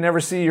dad, you can never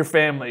see your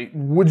family,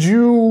 would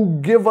you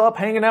give up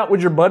hanging out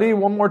with your buddy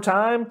one more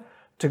time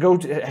to go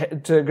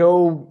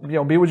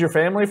be with your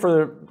family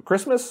for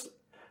Christmas?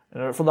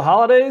 For the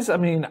holidays? I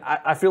mean,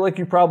 I feel like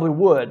you probably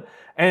would.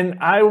 And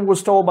I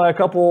was told by a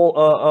couple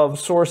of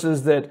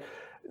sources that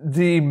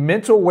the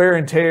mental wear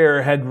and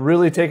tear had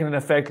really taken an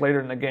effect later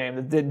in the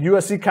game. That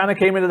USC kind of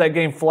came into that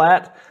game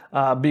flat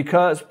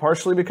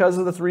partially because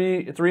of the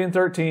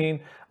 3-13,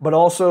 but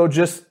also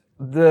just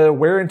the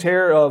wear and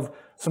tear of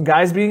some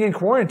guys being in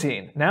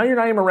quarantine. Now you're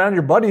not even around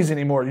your buddies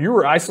anymore. You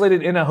were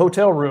isolated in a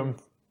hotel room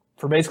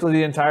for basically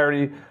the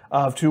entirety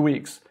of 2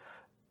 weeks.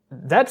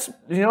 That's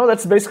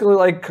basically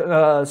like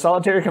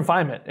solitary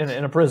confinement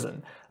in a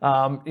prison. It's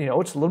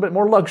a little bit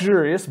more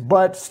luxurious,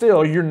 but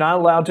still, you're not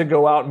allowed to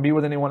go out and be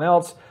with anyone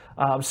else.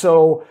 I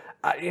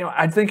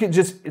think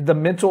the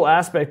mental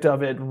aspect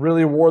of it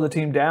really wore the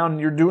team down.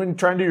 You're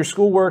trying to do your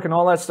schoolwork and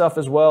all that stuff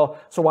as well.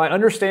 So I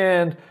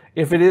understand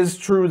if it is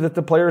true that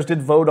the players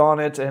did vote on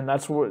it, and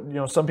that's what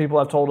some people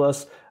have told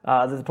us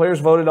that the players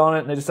voted on it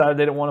and they decided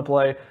they didn't want to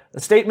play.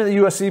 The statement that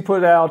USC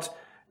put out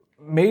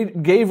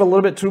gave a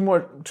little bit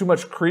too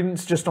much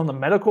credence just on the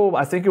medical.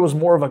 I think it was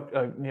more of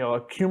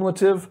a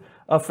cumulative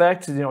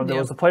effect.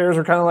 The players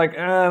are kind of like,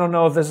 I don't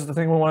know if this is the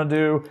thing we want to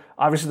do.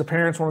 Obviously, the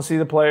parents want to see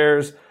the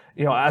players.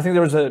 I think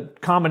there was a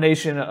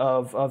combination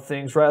of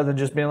things rather than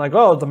just being like,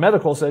 oh, the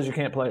medical says you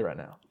can't play right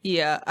now.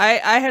 Yeah,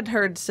 I had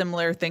heard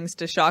similar things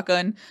to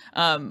Shotgun.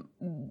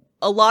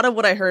 A lot of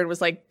what I heard was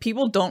like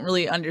people don't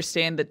really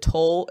understand the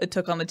toll it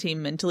took on the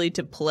team mentally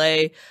to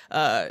play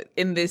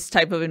in this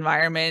type of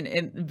environment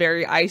and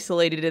very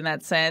isolated in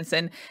that sense.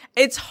 And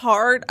it's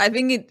hard. I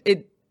think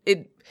it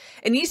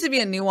needs to be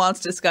a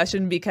nuanced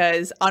discussion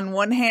because on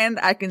one hand,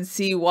 I can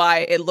see why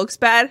it looks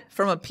bad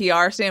from a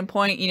PR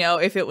standpoint.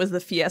 If it was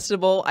the Fiesta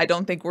Bowl, I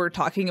don't think we're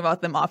talking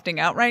about them opting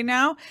out right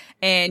now.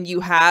 And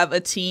you have a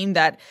team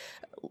that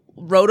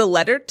wrote a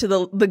letter to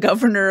the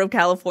governor of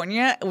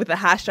California with the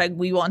hashtag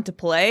 "We Want to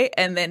Play,"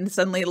 and then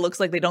suddenly it looks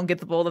like they don't get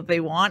the bowl that they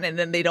want, and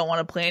then they don't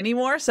want to play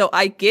anymore. So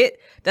I get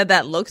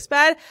that looks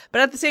bad,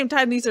 but at the same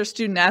time, these are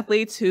student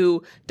athletes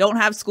who don't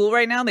have school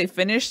right now. They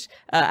finished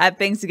at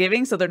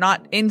Thanksgiving, so they're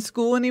not in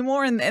school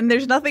anymore, and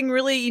there's nothing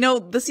really,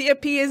 the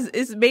CFP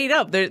is made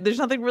up. There's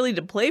nothing really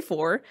to play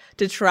for,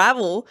 to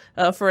travel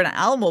for an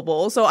Alamo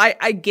Bowl. So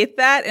I get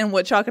that, and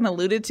what Chalkin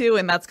alluded to,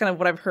 and that's kind of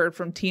what I've heard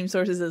from team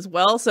sources as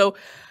well. So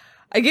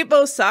I get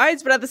both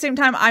sides, but at the same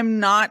time, I'm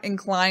not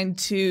inclined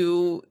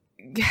to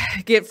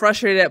get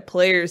frustrated at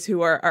players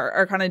who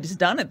are kind of just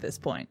done at this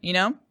point,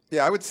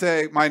 Yeah, I would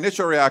say my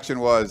initial reaction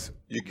was,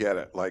 you get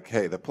it. Like,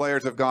 hey, the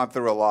players have gone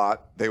through a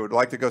lot. They would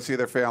like to go see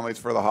their families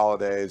for the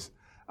holidays.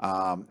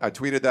 I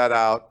tweeted that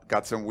out,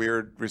 got some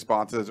weird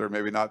responses or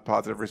maybe not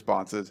positive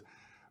responses.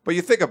 But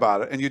you think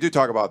about it, and you do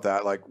talk about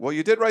that. Like, well,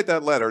 you did write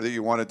that letter that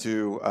you wanted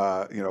to,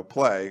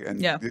 play. And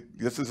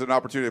this is an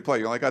opportunity to play.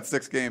 You only got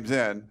 6 games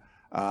in.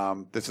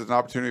 This is an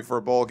opportunity for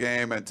a bowl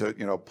game and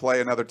to,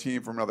 play another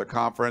team from another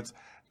conference,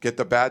 get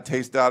the bad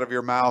taste out of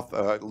your mouth,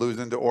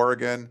 losing to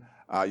Oregon.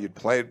 You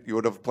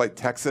would have played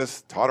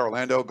Texas, Todd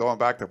Orlando going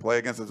back to play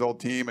against his old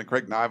team, and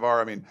Craig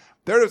Naivar. I mean,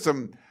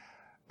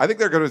 I think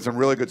there are going to be some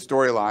really good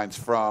storylines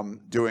from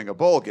doing a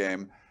bowl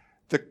game.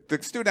 The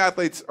student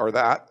athletes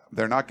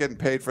they're not getting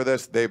paid for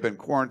this. They've been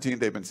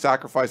quarantined. They've been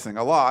sacrificing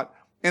a lot.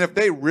 And if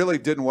they really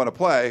didn't want to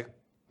play,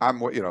 I'm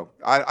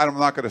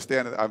not going to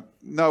stand it.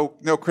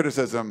 No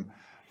criticism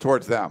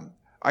towards them.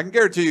 I can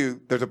guarantee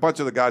you there's a bunch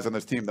of the guys on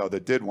this team, though,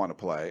 that did want to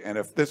play. And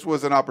if this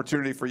was an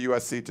opportunity for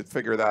USC to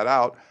figure that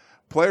out,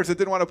 players that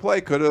didn't want to play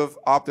could have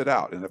opted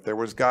out. And if there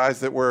was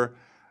guys that were,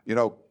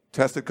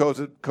 tested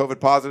COVID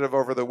positive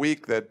over the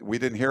week that we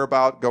didn't hear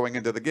about going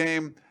into the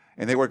game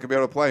and they weren't going to be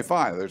able to play,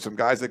 fine. There's some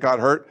guys that got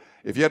hurt.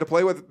 If you had to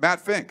play with Matt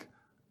Fink,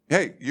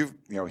 hey,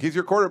 he's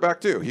your quarterback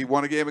too. He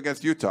won a game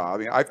against Utah. I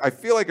mean, I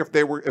feel like if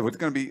it was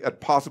going to be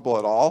possible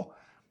at all,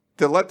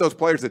 to let those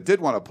players that did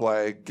want to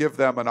play, give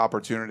them an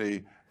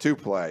opportunity to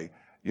play.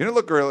 You didn't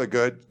look really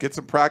good. Get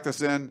some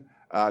practice in.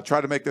 Try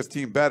to make this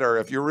team better.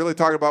 If you're really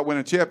talking about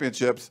winning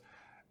championships,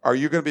 are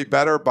you going to be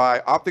better by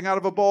opting out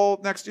of a bowl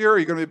next year? Or are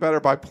you going to be better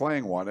by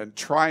playing one and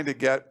trying to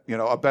get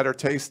a better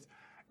taste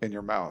in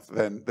your mouth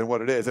than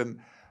what it is? And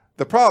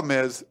the problem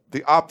is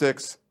the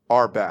optics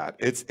are bad.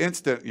 It's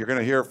instant. You're going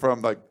to hear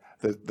from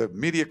the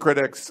media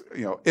critics,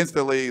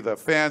 instantly, the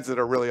fans that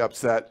are really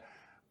upset.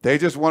 They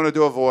just wanted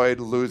to avoid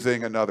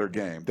losing another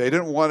game. They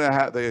didn't want to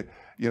have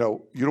you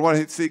don't want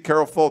to see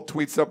Carol Folt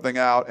tweet something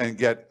out and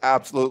get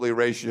absolutely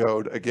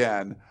ratioed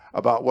again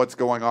about what's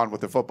going on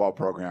with the football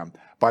program.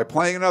 By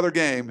playing another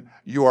game,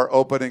 you are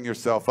opening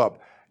yourself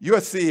up.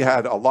 USC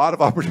had a lot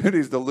of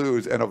opportunities to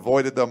lose and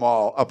avoided them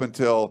all up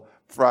until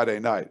Friday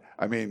night.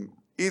 I mean,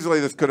 easily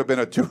this could have been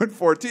a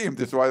 2-4 team,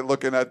 just by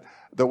looking at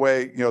the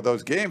way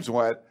those games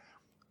went.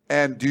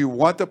 And do you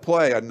want to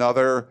play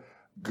another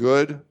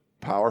good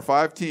Power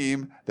 5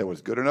 team that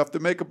was good enough to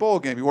make a bowl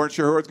game? You weren't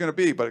sure who it was going to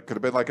be, but it could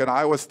have been like an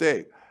Iowa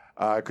State.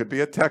 It could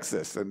be a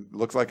Texas, and it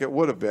looks like it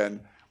would have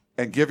been.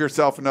 And give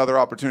yourself another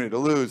opportunity to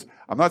lose.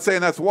 I'm not saying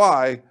that's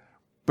why,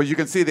 but you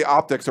can see the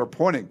optics are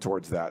pointing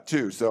towards that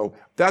too. So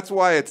that's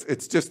why it's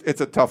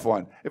a tough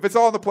one. If it's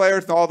all the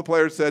players and all the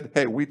players said,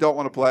 hey, we don't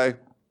want to play,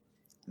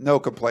 no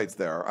complaints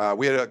there.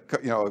 We had a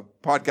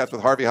podcast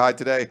with Harvey Hyde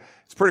today.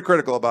 It's pretty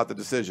critical about the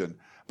decision.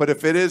 But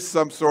if it is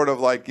some sort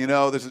of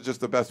this is just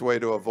the best way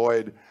to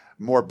avoid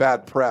more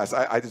bad press,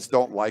 I just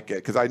don't like it,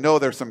 because I know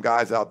there's some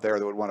guys out there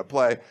that would want to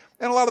play,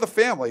 and a lot of the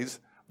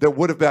families that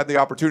would have had the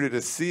opportunity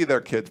to see their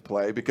kids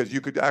play, because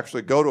you could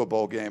actually go to a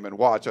bowl game and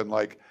watch,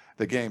 unlike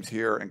the games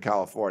here in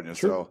California.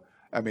 Sure. So,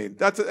 I mean,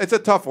 it's a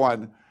tough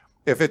one.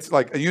 If it's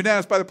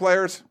unanimous by the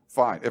players,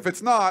 fine. If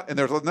it's not, and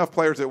there's enough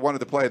players that wanted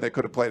to play and they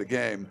could have played a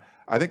game,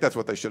 I think that's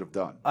what they should have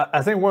done.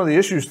 I think one of the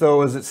issues,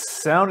 though, is it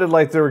sounded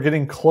like they were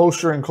getting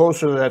closer and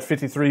closer to that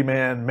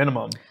 53-man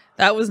minimum.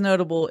 That was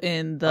notable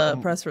in the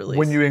press release.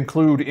 When you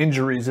include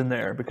injuries in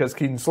there, because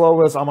Keaton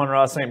Slovis,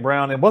 Amon-Ra St.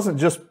 Brown, it wasn't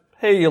just,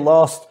 hey, you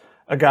lost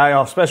a guy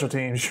off special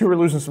teams. You were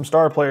losing some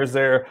star players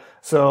there.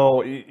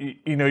 So,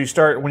 you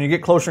start, when you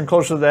get closer and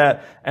closer to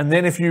that, and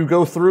then if you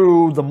go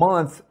through the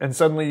month and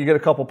suddenly you get a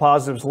couple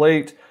positives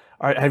late,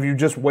 have you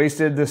just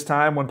wasted this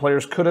time when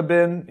players could have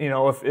been?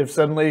 If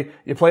suddenly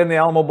you play in the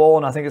Alamo Bowl,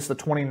 and I think it's the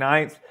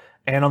 29th,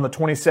 and on the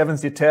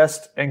 27th you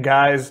test, and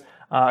guys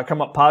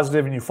come up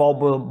positive and you fall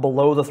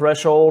below the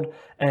threshold,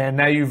 and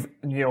now you've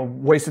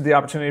wasted the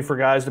opportunity for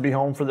guys to be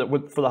home for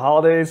the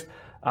holidays.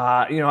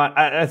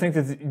 I think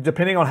that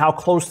depending on how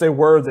close they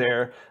were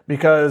there,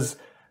 because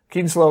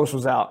Keaton Slovis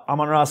was out,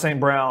 Amon-Ra St.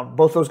 Brown,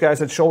 both those guys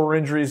had shoulder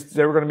injuries.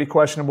 They were going to be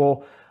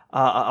questionable.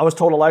 I was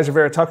told Elijah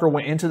Vera Tucker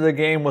went into the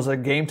game, was a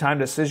game time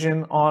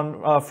decision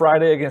on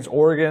Friday against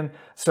Oregon.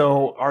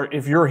 So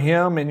if you're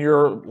him and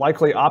you're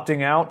likely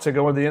opting out to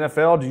go to the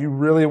NFL, do you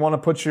really want to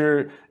put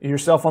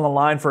yourself on the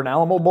line for an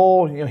Alamo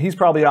Bowl? He's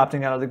probably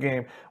opting out of the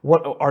game.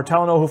 What are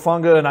Talanoa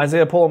Hufanga and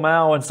Isaiah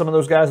Polomau and some of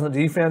those guys in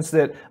the defense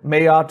that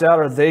may opt out?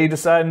 Are they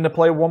deciding to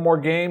play one more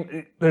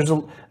game?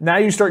 Now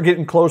you start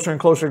getting closer and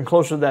closer and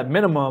closer to that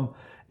minimum.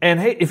 And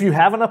hey, if you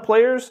have enough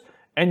players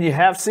and you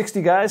have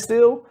 60 guys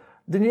still,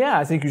 then yeah,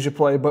 I think you should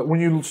play. But when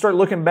you start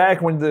looking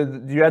back,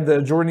 when you had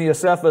the Jordan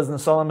Iosefas and the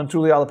Solomon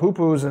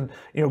Tulialapupus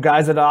and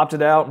guys that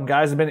opted out and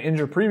guys that have been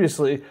injured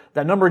previously,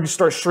 that number just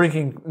starts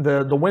shrinking.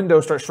 The window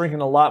starts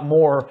shrinking a lot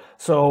more.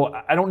 So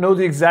I don't know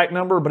the exact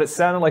number, but it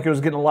sounded like it was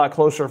getting a lot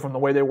closer from the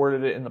way they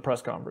worded it in the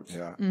press conference.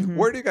 Yeah.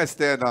 Where do you guys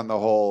stand on the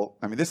whole?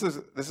 I mean, this is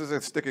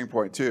a sticking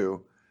point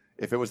too.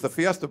 If it was the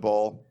Fiesta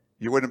Bowl,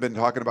 you wouldn't have been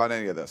talking about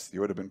any of this. You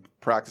would have been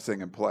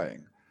practicing and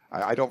playing.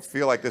 I don't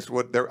feel like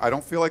I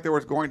don't feel like there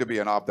was going to be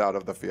an opt-out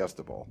of the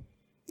Fiesta Bowl.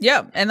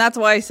 Yeah, and that's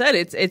why I said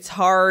it's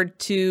hard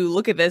to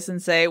look at this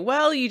and say,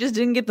 well, you just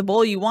didn't get the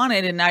bowl you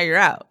wanted and now you're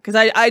out. Because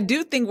I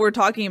do think we're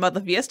talking about the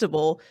Fiesta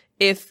Bowl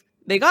if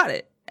they got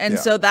it. And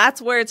so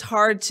that's where it's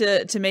hard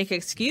to make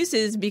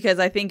excuses, because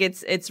I think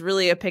it's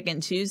really a pick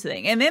and choose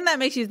thing. And then that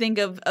makes you think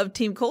of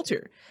team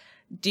culture.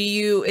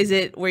 Is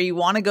it where you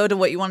want to go to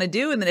what you want to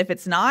do, and then if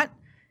it's not,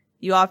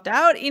 you opt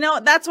out?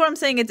 That's what I'm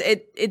saying.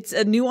 It's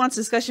a nuanced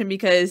discussion,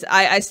 because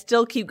I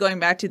still keep going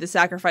back to the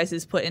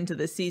sacrifices put into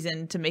the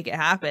season to make it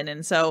happen.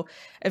 And so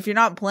if you're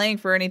not playing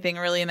for anything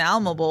really in the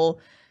Alamo Bowl,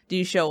 do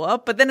you show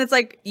up? But then it's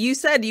like you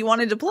said, you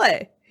wanted to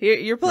play.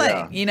 You're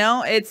playing.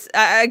 It's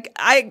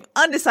I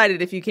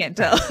undecided, if you can't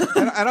tell.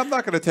 and I'm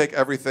not going to take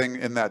everything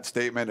in that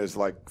statement as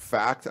like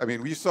fact. I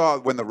mean, we saw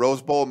when the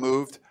Rose Bowl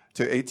moved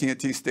to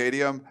AT&T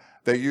Stadium,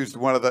 they used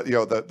one of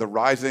the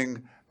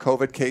rising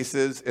COVID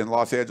cases in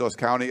Los Angeles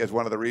County as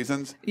one of the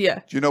reasons. Yeah.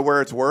 Do you know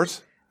where it's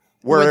worse?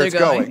 Where it's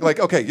going? Like,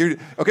 okay,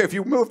 if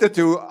you moved it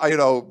to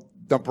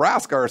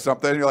Nebraska or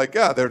something, you're like,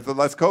 yeah, there's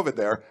less COVID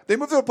there. They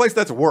moved to a place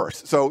that's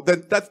worse. So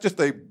then that's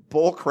just a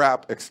bull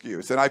crap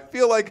excuse. And I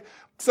feel like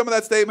some of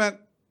that statement,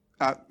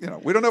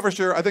 we don't know for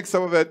sure. I think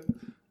some of it.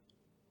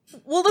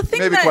 Well, the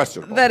thing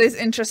that is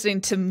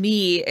interesting to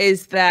me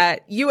is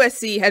that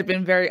USC had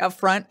been very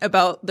upfront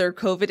about their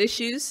COVID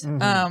issues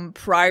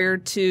prior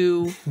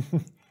to.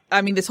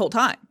 This whole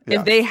time. Yeah.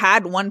 If they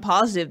had one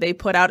positive, they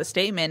put out a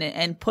statement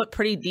and put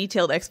pretty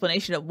detailed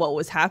explanation of what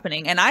was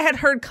happening. And I had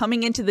heard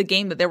coming into the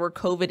game that there were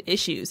COVID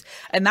issues.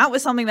 And that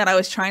was something that I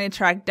was trying to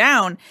track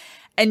down.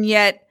 And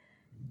yet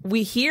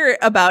we hear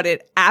about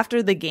it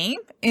after the game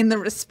in the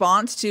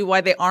response to why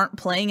they aren't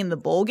playing in the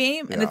bowl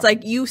game. And it's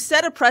like, you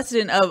set a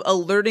precedent of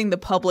alerting the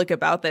public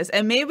about this.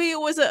 And maybe it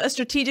was a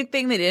strategic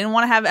thing. They didn't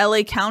want to have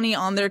LA County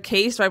on their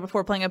case right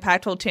before playing a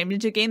Pac-12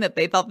 championship game that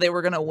they thought they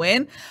were going to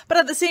win. But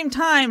at the same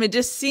time, it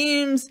just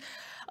seems,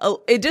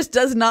 it just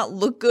does not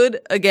look good,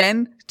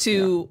 again,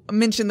 to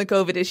mention the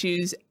COVID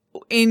issues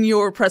in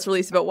your press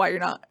release about why you're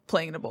not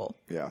playing in a bowl.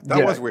 Yeah,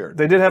 that was weird.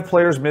 They did have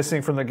players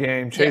missing from the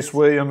game. Chase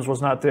Williams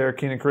was not there.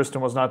 Keenan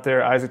Kristen was not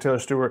there. Isaac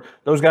Taylor-Stewart.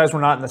 Those guys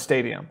were not in the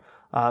stadium.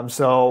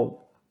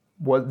 So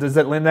what does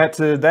that lend that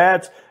to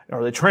that?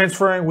 Are they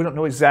transferring? We don't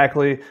know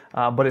exactly,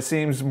 but it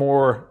seems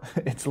more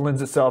it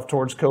lends itself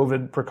towards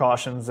COVID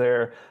precautions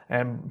there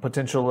and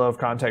potential of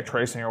contact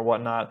tracing or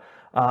whatnot.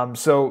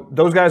 So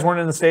those guys weren't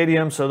in the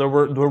stadium, so there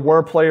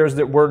were players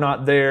that were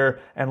not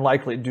there, and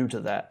likely due to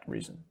that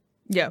reason.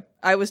 Yeah,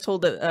 I was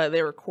told that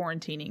they were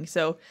quarantining,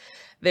 so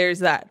there's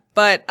that.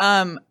 But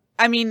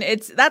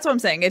that's what I'm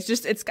saying.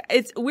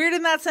 It's weird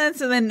in that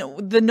sense. And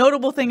then the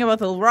notable thing about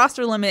the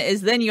roster limit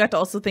is then you have to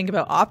also think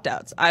about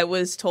opt-outs. I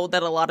was told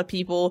that a lot of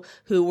people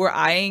who were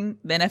eyeing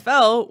the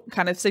NFL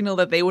kind of signaled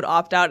that they would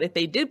opt out if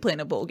they did play in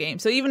a bowl game.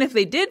 So even if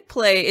they did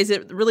play, is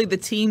it really the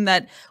team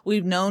that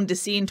we've known to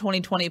see in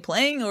 2020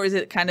 playing, or is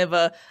it kind of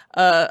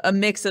a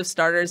mix of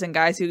starters and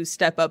guys who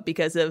step up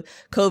because of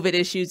COVID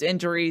issues,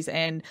 injuries,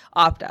 and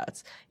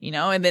opt-outs?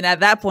 And then at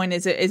that point,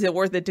 is it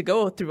worth it to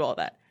go through all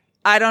that?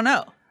 I don't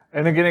know.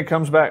 And again,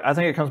 I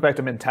think it comes back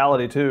to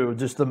mentality too,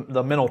 just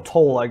the mental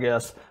toll, I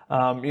guess.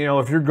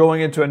 If you're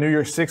going into a New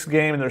Year's Six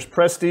game and there's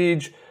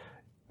prestige,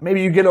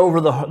 maybe you get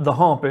over the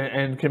hump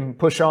and can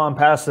push on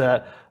past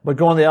that. But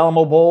going to the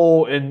Alamo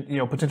Bowl and,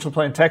 potentially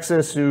playing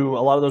Texas, who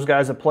a lot of those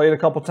guys have played a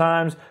couple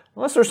times,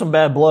 unless there's some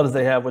bad blood that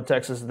they have with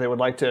Texas that they would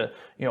like to,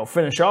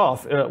 finish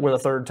off with a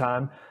third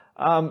time.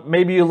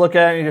 Maybe you look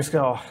at it and you just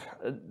go,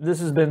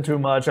 this has been too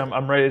much.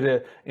 I'm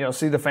ready to,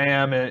 see the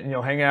fam and,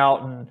 hang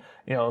out and,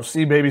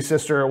 see baby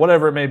sister or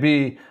whatever it may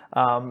be.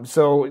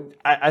 So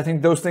I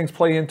think those things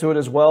play into it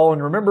as well.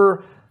 And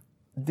remember,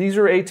 these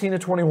are 18 to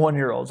 21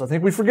 year olds. I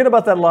think we forget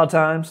about that a lot of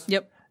times.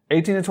 Yep.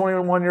 18 to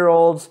 21 year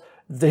olds,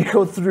 they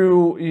go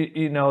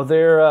through,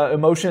 their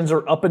emotions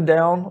are up and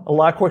down a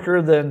lot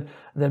quicker than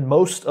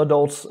most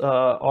adults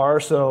are.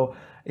 So,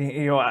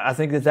 I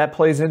think that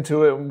plays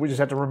into it. We just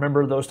have to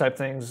remember those type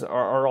things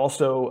are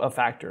also a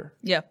factor.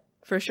 Yeah,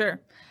 for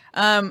sure.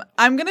 I'm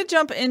going to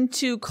jump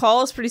into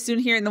calls pretty soon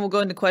here, and then we'll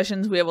go into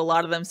questions. We have a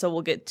lot of them, so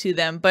we'll get to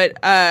them. But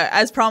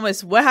as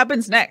promised, what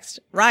happens next?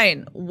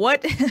 Ryan, where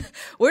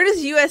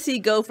does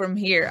USC go from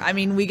here?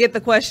 We get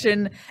the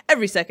question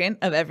every second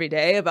of every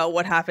day about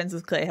what happens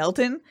with Clay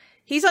Helton.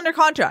 He's under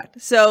contract,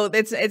 so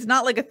it's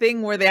not like a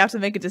thing where they have to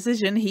make a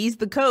decision. He's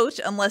the coach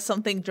unless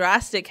something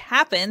drastic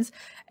happens,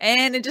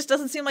 and it just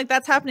doesn't seem like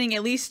that's happening,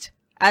 at least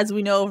as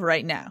we know of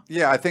right now?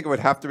 Yeah, I think it would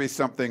have to be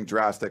something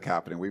drastic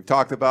happening. We've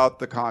talked about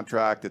the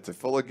contract. It's a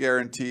fully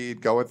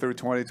guaranteed going through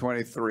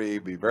 2023,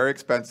 be very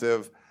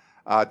expensive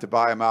to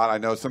buy him out. I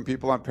know some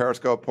people on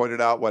Periscope pointed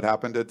out what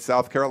happened at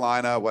South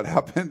Carolina, what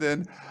happened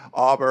in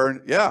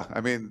Auburn. Yeah,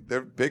 I mean,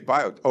 they're big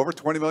buyout, over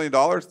 $20 million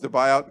to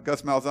buy out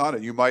Gus Malzahn,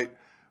 and you might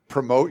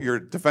promote your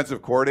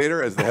defensive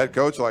coordinator as the head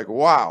coach. Like,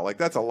 wow, like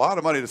that's a lot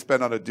of money to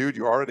spend on a dude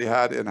you already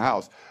had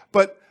in-house.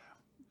 But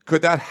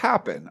could that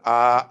happen?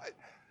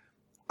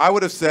 I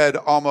would have said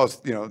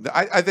almost,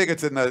 I think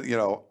it's in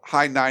the,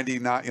 high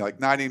 99, like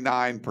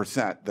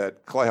 99%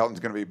 that Clay Helton's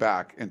going to be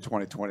back in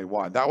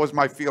 2021. That was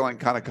my feeling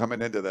kind of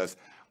coming into this.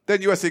 Then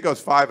USC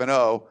goes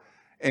 5-0,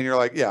 and you're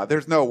like, yeah,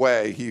 there's no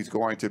way he's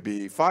going to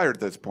be fired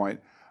at this point.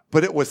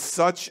 But it was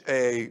such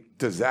a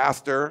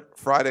disaster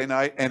Friday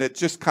night, and it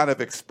just kind of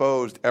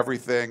exposed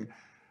everything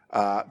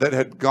that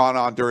had gone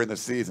on during the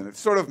season. It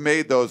sort of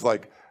made those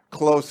like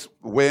close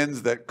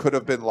wins that could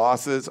have been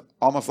losses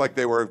almost like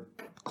they were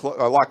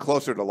a lot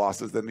closer to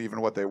losses than even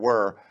what they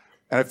were.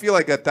 And I feel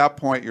like at that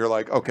point, you're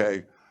like,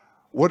 okay,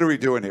 what are we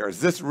doing here?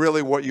 Is this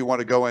really what you want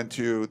to go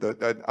into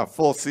a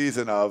full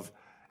season of?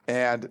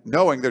 And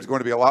knowing there's going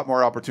to be a lot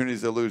more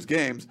opportunities to lose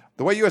games,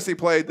 the way USC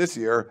played this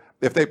year,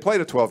 if they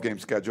played a 12-game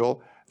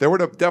schedule, there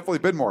would have definitely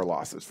been more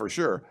losses for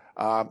sure.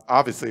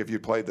 Obviously, if you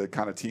played the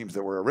kind of teams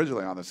that were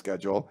originally on the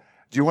schedule,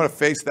 do you want to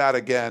face that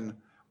again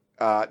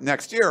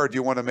next year, or do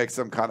you want to make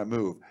some kind of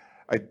move?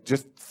 I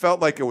just felt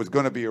like it was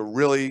going to be a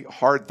really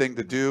hard thing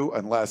to do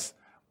unless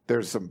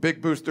there's some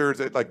big boosters.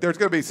 Like there's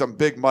going to be some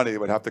big money that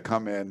would have to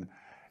come in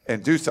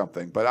and do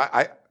something.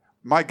 But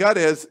my gut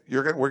is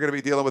we're going to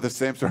be dealing with the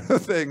same sort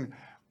of thing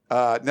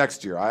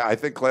next year. I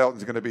think Clay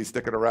Helton's going to be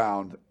sticking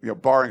around,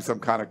 barring some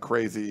kind of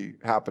crazy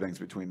happenings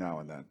between now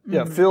and then.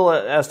 Yeah, Phil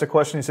asked a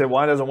question. He said,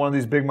 why doesn't one of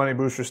these big money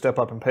boosters step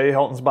up and pay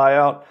Helton's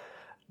buyout?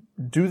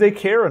 Do they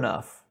care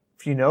enough?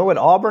 At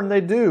Auburn they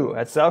do.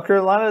 At South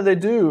Carolina they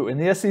do. In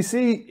the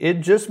SEC,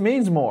 it just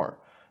means more.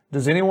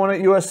 Does anyone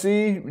at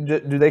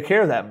USC, do they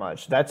care that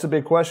much? That's a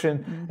big question,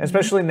 mm-hmm.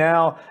 Especially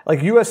now. Like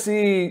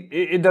USC,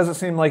 it doesn't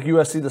seem like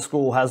USC, the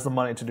school, has the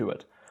money to do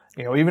it.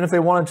 Even if they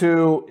wanted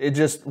to, it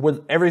just,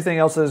 with everything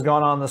else that has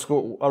gone on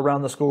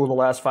around the school the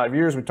last 5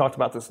 years, we talked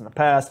about this in the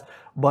past,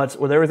 but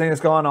with everything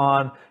that's gone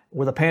on,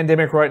 with a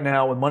pandemic right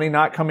now, with money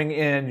not coming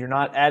in, you're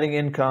not adding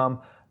income,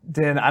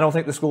 then I don't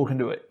think the school can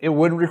do it. It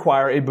would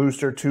require a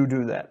booster to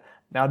do that.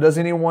 Now, does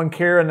anyone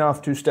care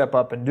enough to step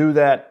up and do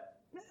that?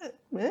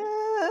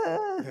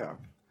 Yeah.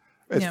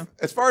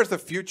 As far as the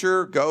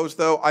future goes,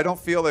 though, I don't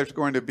feel there's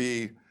going to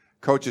be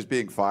coaches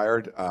being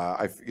fired.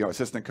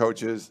 Assistant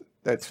coaches,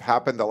 that's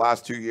happened the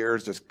last 2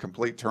 years, just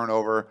complete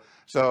turnover.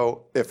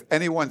 So if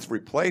anyone's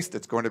replaced,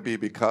 it's going to be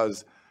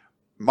because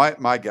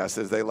my guess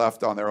is they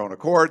left on their own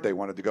accord. They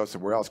wanted to go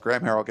somewhere else.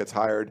 Graham Harrell gets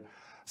hired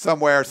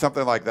somewhere,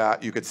 something like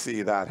that. You could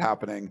see that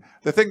happening.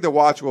 The thing to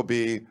watch will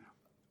be,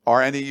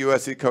 are any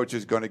USC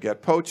coaches going to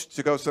get poached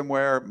to go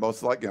somewhere?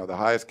 Most likely, the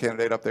highest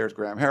candidate up there is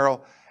Graham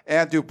Harrell.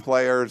 And do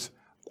players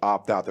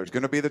opt out? There's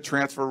going to be the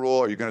transfer rule.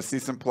 Are you going to see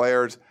some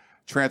players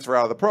transfer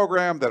out of the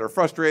program that are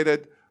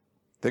frustrated?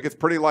 I think it's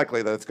pretty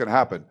likely that it's going to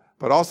happen.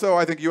 But also,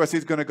 I think USC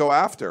is going to go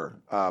after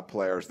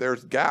players.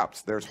 There's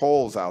gaps. There's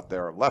holes out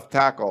there. Left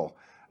tackle.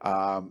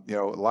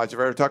 Elijah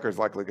Vera Tucker is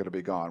likely going to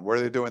be gone. What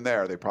are they doing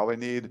there? They probably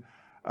need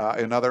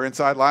another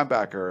inside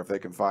linebacker if they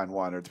can find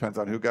one. It depends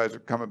on who guys are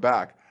coming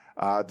back.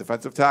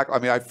 Defensive tackle. I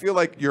mean, I feel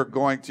like you're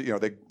going to,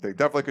 they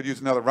definitely could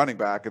use another running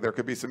back, and there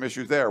could be some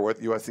issues there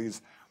with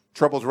USC's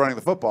troubles running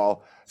the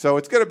football. So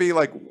it's going to be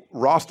like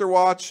roster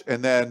watch,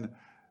 and then,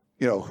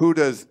 who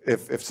does,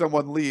 if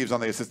someone leaves on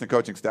the assistant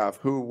coaching staff,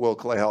 who will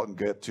Clay Helton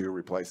get to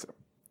replace him?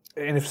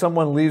 And if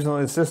someone leaves on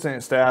the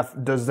assistant staff,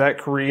 does that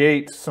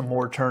create some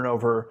more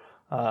turnover?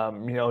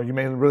 You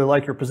may really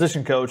like your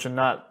position coach and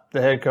not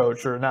the head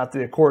coach or not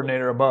the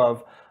coordinator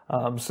above.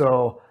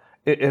 So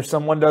if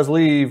someone does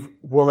leave,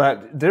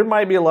 there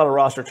might be a lot of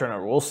roster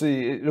turnover. We'll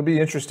see. It'll be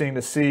interesting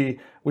to see.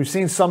 We've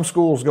seen some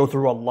schools go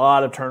through a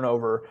lot of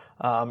turnover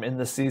in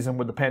this season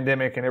with the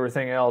pandemic and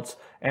everything else.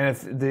 And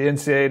if the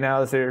NCAA, now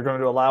that they're going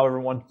to allow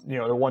everyone,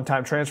 the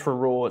one-time transfer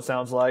rule, it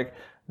sounds like,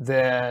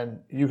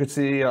 then you could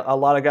see a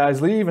lot of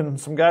guys leave and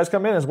some guys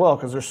come in as well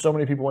because there's so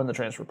many people in the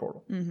transfer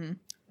portal. Mm-hmm.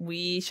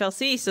 We shall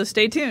see. So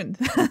stay tuned.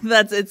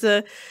 It's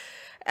a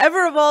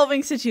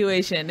ever-evolving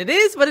situation. It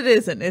is, but it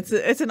isn't.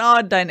 It's an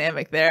odd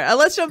dynamic there.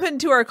 Let's jump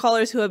into our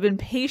callers who have been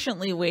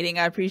patiently waiting.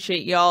 I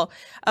appreciate y'all.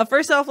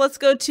 First off, let's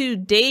go to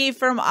Dave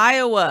from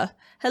Iowa.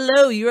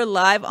 Hello, you're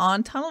live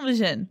on Tunnel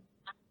Vision.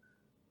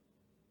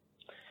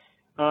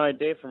 Hi,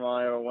 Dave from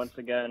Iowa once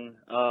again.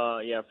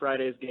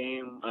 Friday's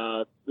game,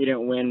 we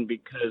didn't win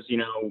because,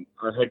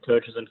 our head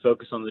coach isn't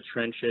focused on the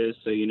trenches,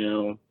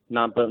 so,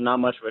 not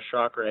much of a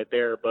shock right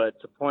there. But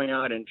to point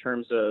out in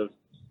terms of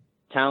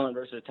talent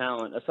versus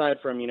talent, aside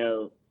from,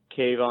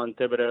 Kayvon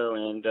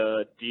Thibodeau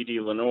and D.D.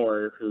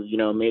 Lenore, who,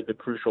 made the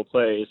crucial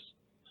plays,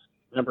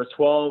 number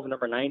 12,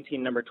 number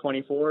 19, number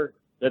 24,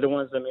 they're the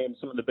ones that made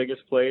some of the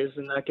biggest plays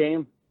in that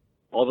game.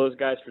 All those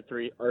guys were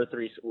three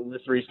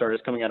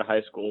starters coming out of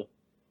high school.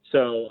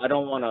 So I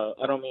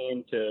don't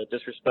mean to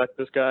disrespect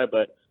this guy,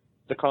 but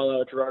to call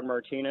out Gerard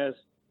Martinez,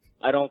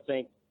 I don't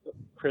think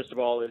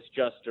Cristobal is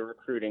just a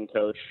recruiting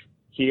coach.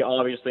 He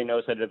obviously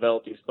knows how to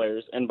develop these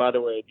players. And by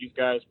the way, these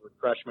guys were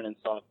freshmen and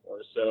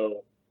sophomores.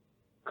 So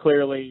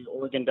clearly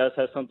Oregon does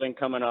have something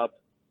coming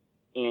up.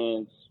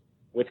 And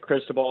with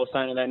Cristobal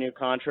signing that new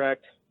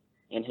contract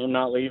and him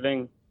not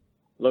leaving,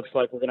 looks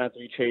like we're going to have to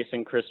be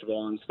chasing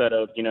Cristobal instead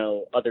of,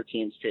 other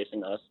teams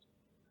chasing us.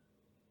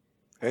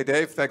 Hey,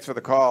 Dave, thanks for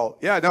the call.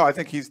 Yeah, no, I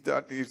think he's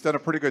done a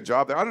pretty good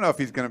job there. I don't know if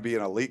he's going to be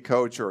an elite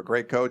coach or a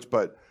great coach,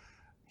 but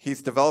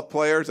he's developed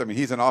players. I mean,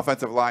 he's an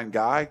offensive line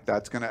guy.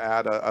 That's going to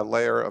add a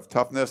layer of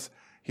toughness.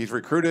 He's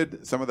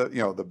recruited some of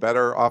the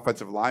better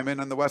offensive linemen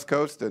on the West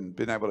Coast and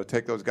been able to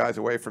take those guys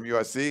away from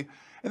USC.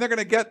 And they're going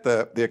to get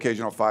the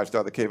occasional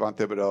five-star, the Kayvon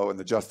Thibodeau and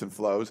the Justin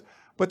Flows.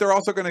 But they're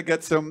also going to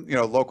get some,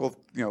 local,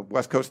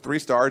 West Coast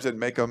 3-stars and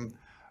make them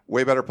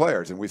way better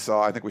players. And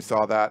I think we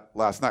saw that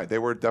last night. They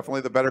were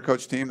definitely the better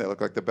coach team. They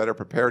looked like the better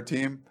prepared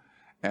team.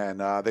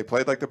 And they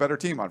played like the better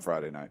team on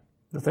Friday night.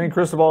 The thing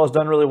Cristobal has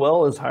done really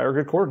well is hire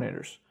good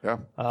coordinators. Yeah.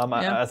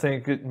 I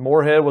think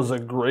Moorhead was a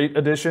great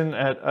addition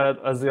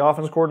as the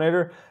offense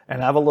coordinator,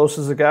 and Avalos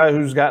is a guy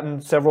who's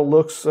gotten several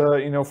looks,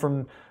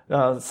 from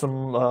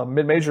some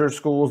mid-major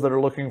schools that are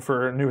looking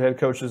for new head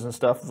coaches and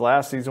stuff.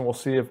 Last season, we'll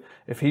see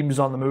if he's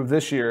on the move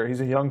this year.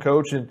 He's a young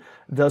coach and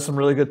does some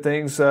really good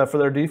things for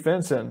their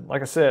defense. And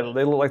like I said,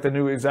 they look like they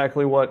knew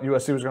exactly what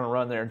USC was going to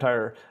run their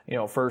entire,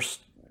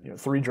 first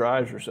 3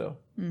 drives or so.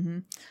 Mm-hmm.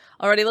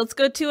 Alrighty, let's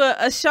go to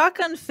a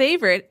shotgun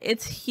favorite.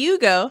 It's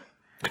Hugo.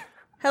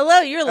 Hello,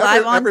 you're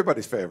live on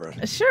everybody's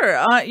favorite.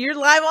 Sure, you're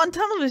live on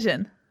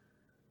television.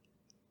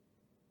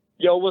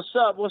 Yo, what's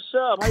up?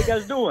 How you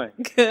guys doing?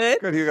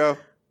 Good, Hugo.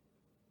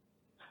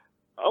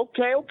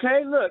 Okay.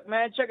 Look,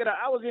 man, check it out.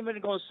 I wasn't even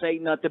going to say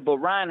nothing, but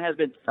Ryan has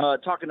been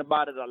talking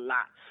about it a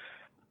lot,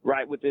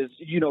 right? With this,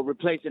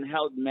 replacing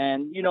Helton,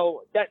 man.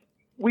 That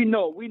we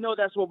know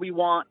that's what we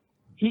want.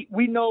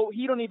 We know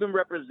he don't even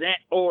represent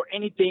or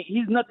anything.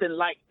 He's nothing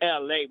like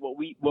LA.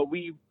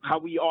 How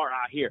we are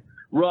out here,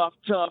 rough,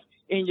 tough,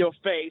 in your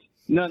face,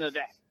 none of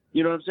that.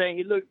 You know what I'm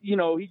saying?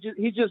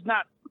 He's just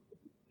not.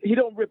 He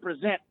don't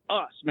represent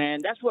us, man.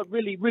 That's what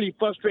really, really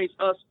frustrates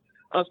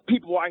us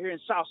people out here in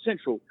South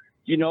Central.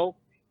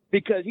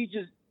 Because he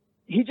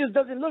just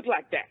doesn't look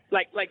like that,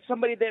 like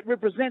somebody that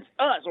represents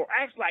us or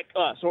acts like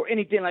us or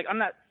anything like. I'm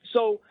not.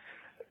 So,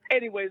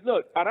 anyways,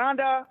 look,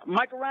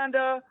 Mike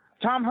Aranda,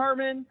 Tom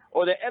Herman,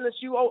 or the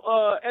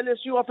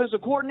LSU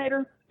offensive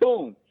coordinator,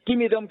 boom, give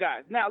me them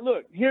guys. Now,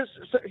 look, here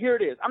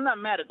it is. I'm not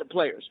mad at the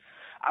players.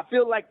 I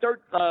feel like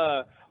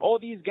all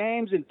these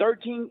games in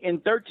 13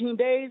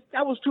 days,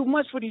 that was too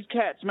much for these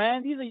cats,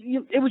 man.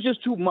 It was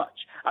just too much.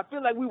 I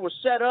feel like we were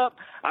set up.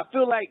 I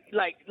feel like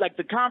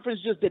the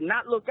conference just did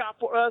not look out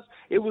for us.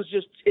 It was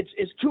just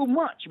it's too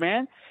much,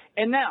 man.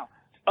 And now,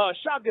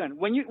 Shotgun,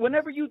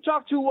 whenever you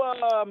talk to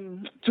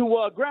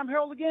Graham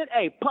Harrell again,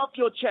 hey, puff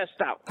your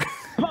chest out.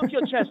 Puff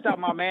your chest out,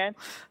 my man.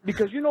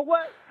 Because you know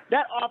what?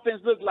 That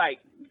offense looked like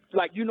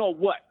you know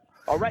what.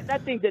 All right?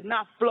 That thing did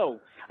not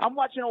flow. I'm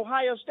watching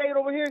Ohio State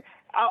over here.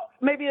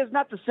 Maybe it's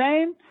not the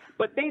same,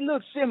 but they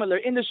look similar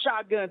in the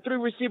shotgun, 3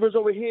 receivers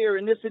over here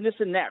and this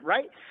and that,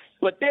 right?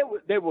 But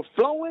they were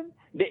flowing.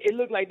 It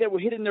looked like they were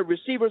hitting the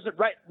receivers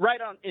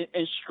right on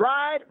in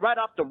stride, right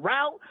off the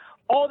route.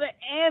 All that,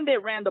 and they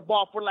ran the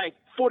ball for like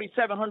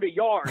 4,700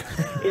 yards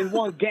in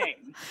one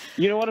game.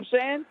 You know what I'm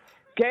saying?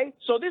 Okay,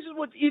 so this is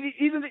what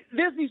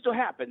this needs to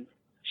happen.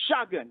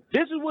 Shotgun.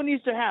 This is what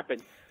needs to happen.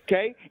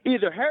 Okay,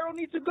 either Harrell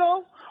needs to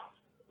go,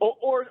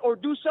 or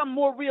do something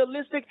more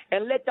realistic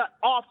and let the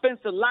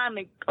offensive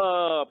lineman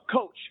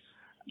coach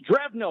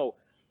Drevno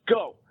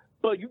go.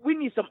 But we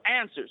need some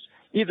answers.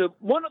 Either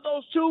one of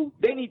those two,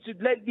 they need to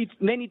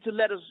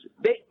let us.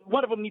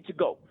 One of them needs to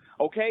go.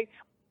 Okay.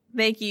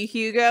 Thank you,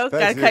 Hugo.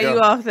 Thanks, Gotta cut you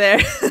off there.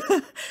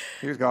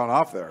 He was going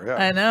off there. Yeah,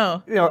 I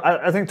know.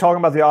 I think talking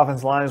about the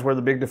offense line is where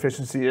the big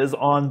deficiency is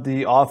on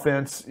the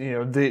offense.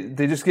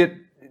 They just get,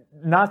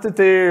 not that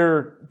they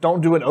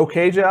don't do an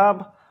okay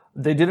job.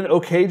 They did an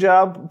okay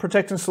job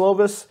protecting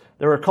Slovis.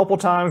 There were a couple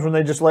times when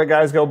they just let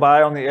guys go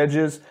by on the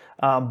edges,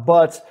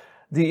 but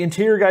the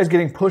interior guys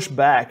getting pushed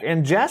back.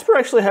 And Jasper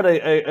actually had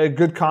a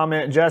good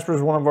comment. Jasper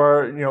is one of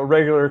our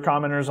regular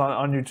commenters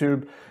on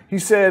YouTube. He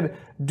said,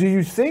 do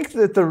you think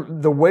that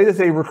the way that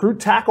they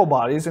recruit tackle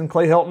bodies, and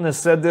Clay Helton has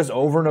said this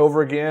over and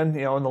over again,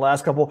 in the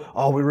last couple,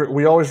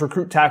 we always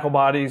recruit tackle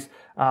bodies,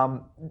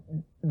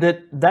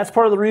 that's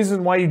part of the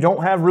reason why you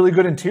don't have really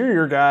good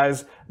interior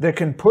guys that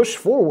can push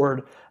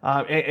forward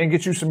and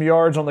get you some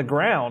yards on the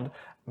ground.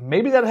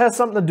 Maybe that has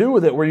something to do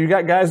with it, where you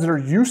got guys that are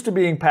used to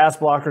being pass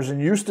blockers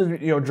and used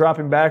to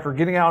dropping back or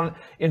getting out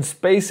in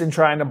space and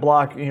trying to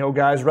block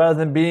guys, rather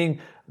than being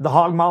the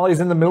hog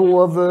mollies in the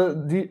middle of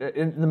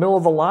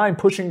the line,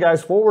 pushing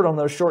guys forward on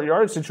those short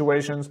yard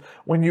situations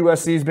when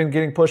USC's been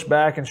getting pushed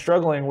back and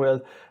struggling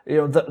with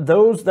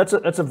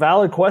that's a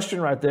valid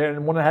question right there,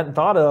 and one I hadn't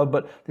thought of.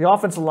 But the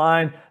offensive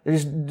line, they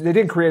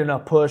didn't create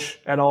enough push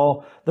at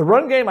all. The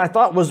run game I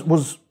thought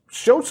was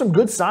showed some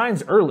good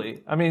signs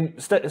early. I mean,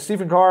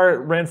 Stephen Carr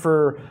ran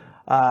for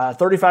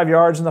 35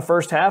 yards in the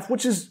first half,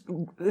 which is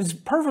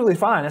perfectly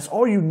fine. That's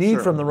all you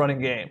need from the running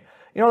game.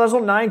 Those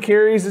little 9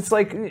 carries, it's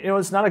like,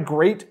 it's not a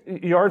great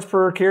yards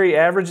per carry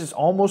average. It's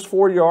almost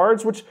 4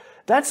 yards, which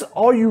that's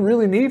all you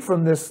really need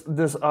from this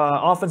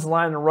offensive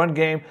line and run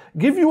game.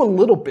 Give you a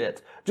little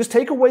bit. Just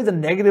take away the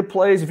negative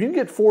plays. If you can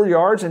get 4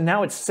 yards and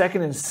now it's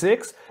 2nd and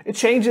 6, it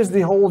changes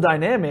the whole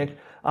dynamic.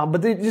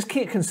 But they just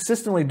can't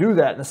consistently do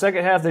that. In the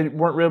second half, they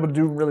weren't able to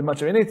do really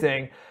much of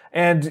anything.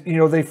 And,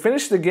 they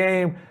finished the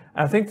game.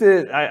 I think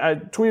that I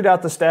tweeted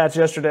out the stats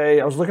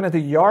yesterday. I was looking at the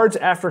yards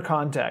after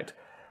contact.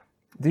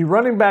 The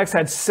running backs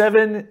had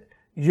 7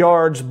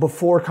 yards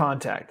before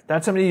contact.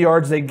 That's how many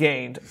yards they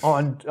gained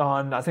on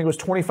I think it was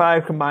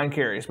 25 combined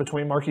carries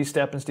between Marquise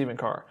Stepp and Stephen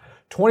Carr.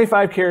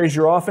 25 carries,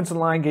 your offensive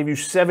line gave you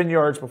 7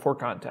 yards before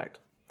contact.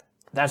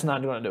 That's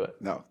not going to do it.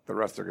 No, the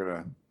rest are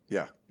going to,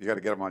 you got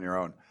to get them on your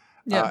own.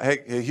 Yeah.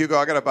 Hey, Hugo,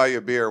 I got to buy you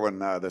a beer when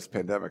this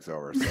pandemic's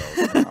over. So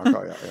I'll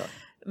call you. Yeah.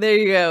 There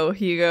you go,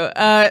 Hugo.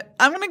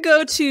 I'm going to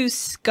go to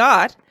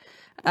Scott.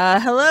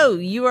 Hello,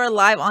 you are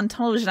live on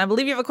Tunnel Vision. I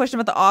believe you have a question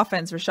about the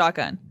offense for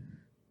Shotgun.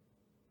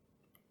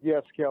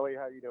 Yes, Kelly,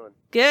 how you doing?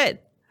 Good.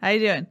 How you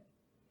doing?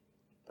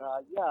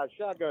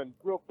 Shotgun,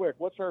 real quick,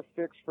 what's our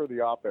fix for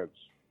the offense?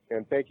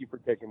 And thank you for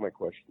taking my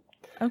question.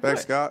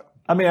 Thanks, Scott.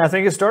 I mean, I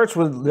think it starts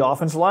with the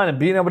offensive line and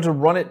being able to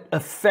run it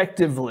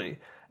effectively.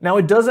 Now,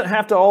 it doesn't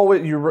have to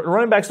always, your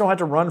running backs don't have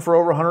to run for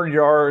over 100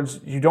 yards.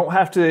 You don't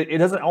have to, it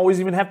doesn't always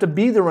even have to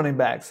be the running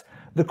backs.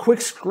 The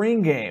quick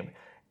screen game,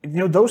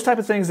 those type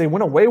of things they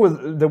went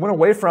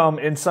away from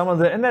in some of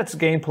the, and that's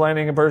game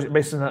planning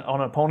based on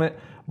an opponent,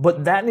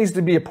 but that needs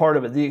to be a part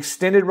of it. The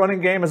extended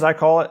running game, as I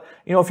call it,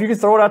 if you can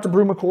throw it out to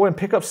Brew McCoy and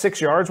pick up 6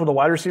 yards with a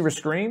wide receiver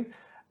screen,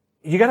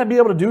 you got to be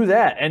able to do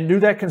that and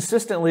do that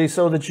consistently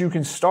so that you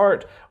can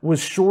start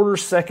with shorter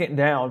second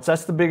downs.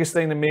 That's the biggest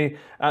thing to me.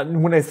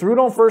 When they threw it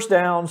on first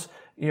downs,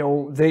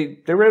 they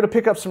were able to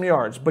pick up some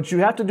yards, but you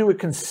have to do it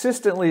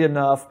consistently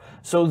enough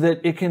so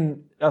that it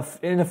can,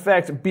 in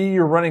effect, be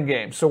your running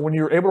game. So when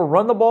you're able to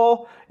run the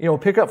ball,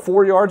 pick up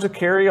 4 yards of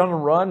carry on the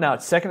run, now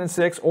it's 2nd and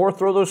 6, or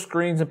throw those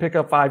screens and pick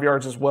up 5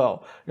 yards as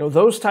well.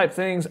 Those type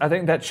things, I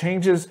think that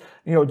changes,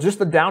 just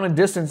the down and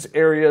distance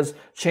areas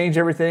change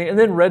everything. And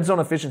then red zone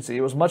efficiency.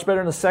 It was much better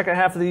in the second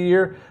half of the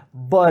year,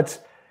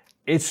 but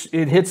it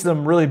hits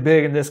them really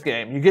big in this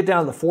game. You get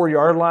down to the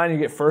 4-yard line, you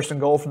get 1st and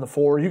goal from the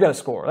 4, you got to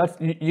score.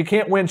 You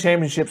can't win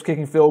championships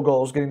kicking field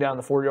goals, getting down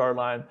the 4-yard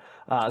line.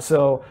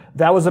 So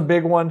that was a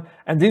big one.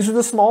 And these are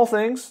the small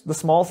things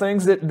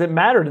that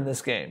mattered in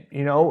this game.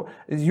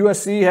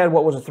 USC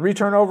had, 3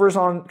 turnovers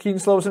on Keaton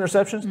Slovis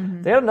interceptions?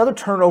 Mm-hmm. They had another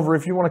turnover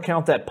if you want to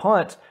count that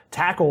punt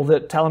tackle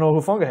that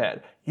Talanoa Hufanga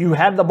had. You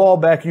had the ball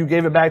back, you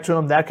gave it back to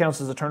them, that counts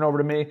as a turnover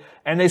to me,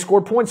 and they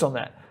scored points on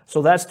that.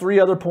 So that's 3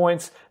 other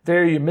points.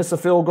 There you miss a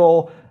field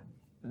goal.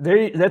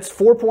 That's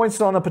 4 points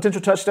on a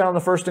potential touchdown on the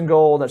 1st and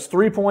goal. That's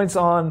 3 points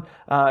on,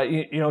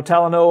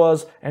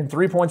 Talanoa's and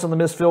 3 points on the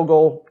missed field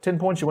goal. 10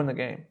 points, you win the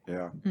game.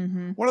 Yeah.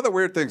 Mm-hmm. One of the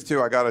weird things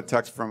too, I got a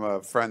text from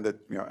a friend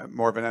that,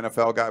 more of an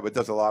NFL guy, but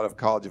does a lot of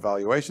college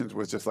evaluations,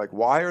 was just like,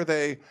 why are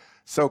they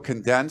so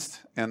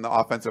condensed in the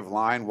offensive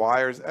line?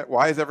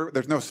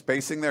 There's no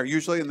spacing there?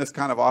 Usually in this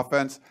kind of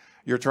offense,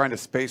 you're trying to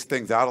space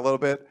things out a little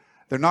bit.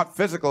 They're not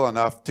physical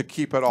enough to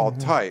keep it all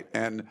tight.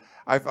 And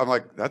I'm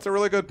like, that's a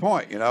really good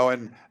point,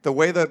 and the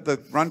way that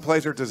the run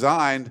plays are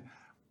designed,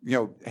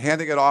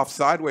 handing it off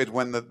sideways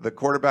when the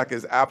quarterback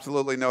is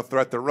absolutely no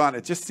threat to run,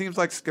 it just seems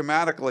like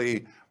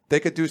schematically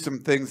they could do some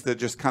things that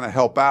just kind of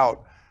help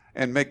out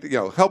and make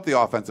help the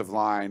offensive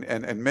line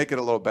and make it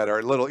a little better,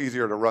 a little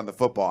easier to run the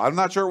football. I'm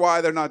not sure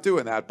why they're not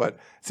doing that, but it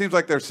seems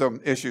like there's some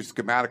issues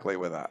schematically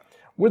with that.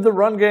 With the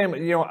run game,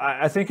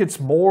 I think it's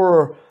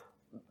more,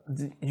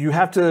 you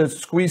have to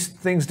squeeze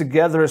things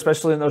together,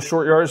 especially in those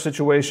short yardage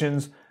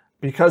situations,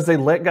 because they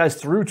let guys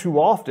through too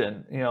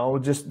often.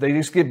 They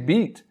just get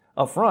beat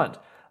up front.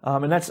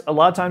 And that's a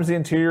lot of times the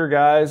interior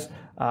guys.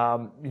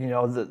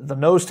 The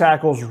nose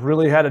tackles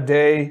really had a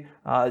day,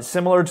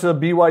 similar to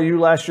BYU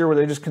last year, where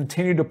they just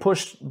continued to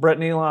push Brett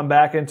Nealon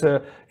back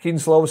into Keaton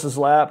Slovis's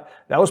lap.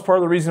 That was part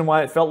of the reason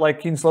why it felt like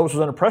Keaton Slovis was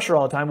under pressure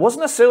all the time. It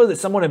wasn't necessarily that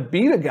someone had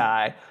beat a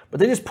guy,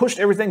 but they just pushed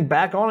everything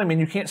back on him, and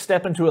you can't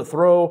step into a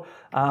throw.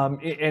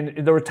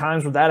 And there were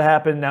times where that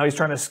happened. Now he's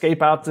trying to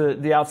escape out to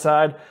the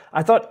outside.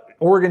 I thought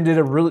Oregon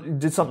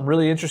did something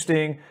really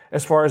interesting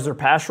as far as their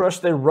pass rush.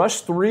 They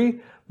rushed 3,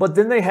 but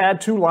then they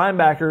had 2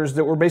 linebackers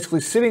that were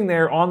basically sitting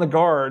there on the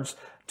guards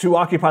to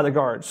occupy the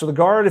guards. So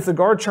if the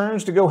guard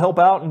turns to go help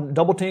out and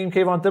double team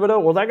Kayvon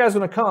Thibodeau, well, that guy's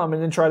going to come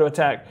and then try to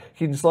attack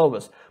Keaton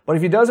Slovis. But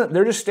if he doesn't,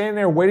 they're just standing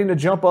there waiting to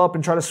jump up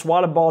and try to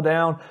swat a ball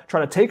down,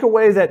 try to take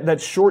away that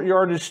short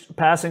yardage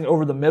passing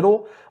over the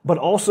middle, but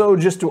also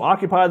just to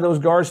occupy those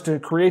guards to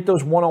create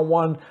those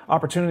one-on-one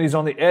opportunities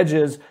on the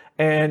edges.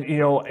 And,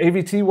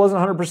 AVT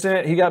wasn't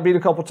 100%. He got beat a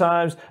couple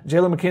times.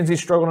 Jalen McKenzie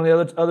struggled on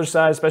the other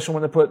side, especially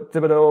when they put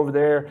Thibodeau over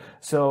there.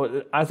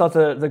 So I thought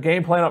the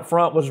game plan up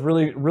front was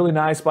really, really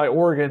nice by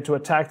Oregon to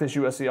attack this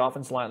USC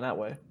offense line that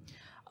way.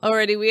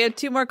 Alrighty, we have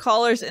 2 more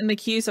callers in the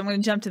queue, so I'm going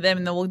to jump to them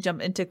and then we'll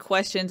jump into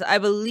questions. I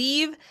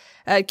believe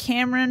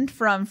Cameron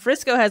from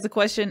Frisco has a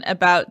question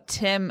about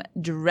Tim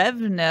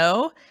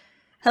Drevno.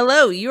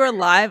 Hello, you are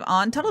live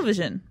on Tunnel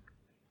Vision.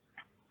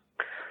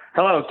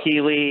 Hello,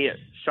 Keely,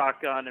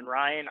 Shotgun, and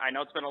Ryan. I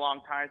know it's been a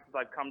long time since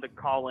I've come to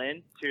call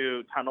in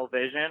to Tunnel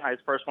Vision. I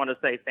first want to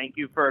say thank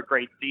you for a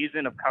great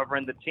season of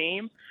covering the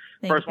team.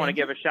 First, want to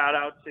give a shout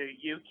out to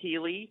you,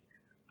 Keely,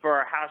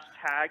 for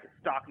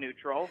 #stock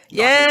neutral.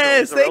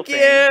 Yes, thank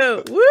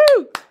you.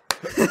 Woo!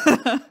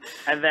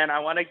 And then I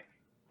want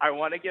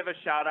to give a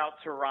shout out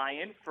to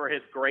Ryan for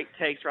his great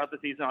takes throughout the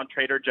season on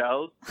Trader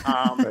Joe's.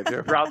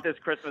 Throughout this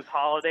Christmas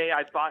holiday,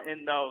 I bought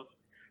in those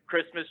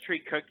Christmas tree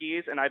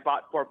cookies, and I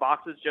bought 4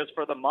 boxes just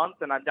for the month,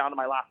 and I'm down to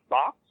my last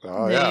box.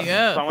 Oh, there you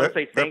go. So I want to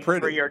say thanks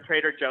for your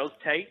Trader Joe's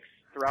takes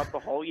throughout the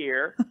whole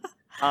year.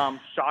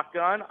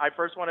 Shotgun, I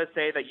first want to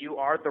say that you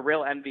are the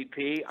real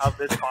MVP of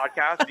this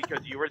podcast because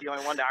you were the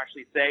only one to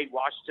actually say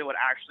Washington would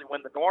actually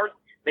win the North.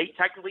 They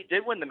technically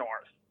did win the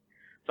North.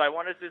 So I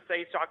wanted to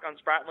say Shotgun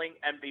Spratling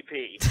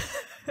MVP.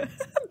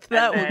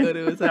 That will go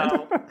to his head.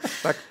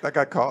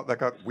 That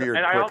got weird.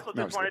 And I quick. also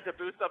just wanted to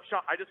boost up.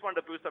 I just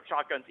wanted to boost up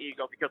Shotgun's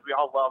ego because we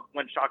all love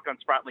when Shotgun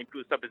Spratling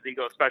boosts up his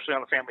ego, especially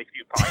on the Family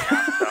Feud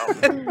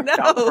podcast. So No.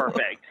 that was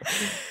perfect.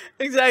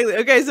 Exactly.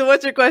 Okay, so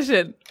what's your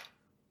question?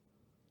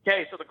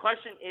 Okay, so the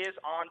question is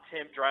on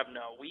Tim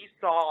Drevno. We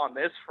saw on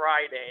this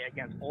Friday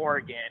against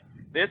Oregon,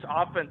 this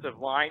offensive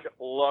line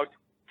looked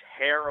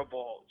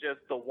terrible.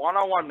 Just the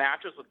one-on-one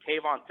matches with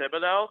Kayvon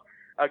Thibodeau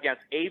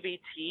against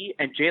AVT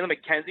and Jalen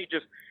McKenzie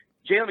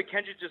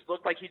just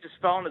looked like he just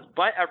fell on his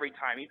butt every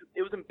time.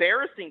 It was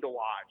embarrassing to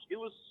watch. It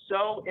was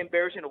so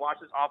embarrassing to watch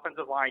this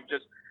offensive line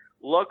just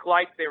look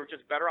like they were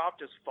just better off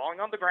just falling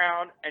on the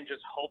ground and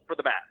just hope for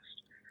the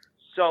best.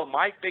 So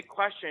my big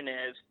question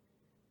is,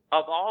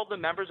 of all the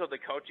members of the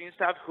coaching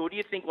staff, who do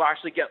you think will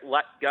actually get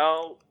let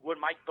go? Would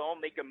Mike Bohm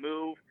make a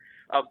move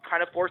of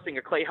kind of forcing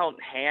a Clay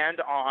Helton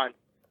hand on,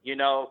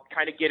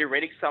 kind of getting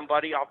rid of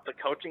somebody off the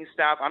coaching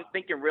staff? I'm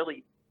thinking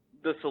really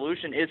the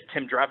solution is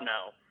Tim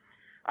Drevno.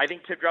 I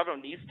think Tim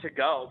Drevno needs to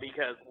go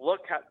because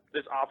look at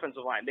this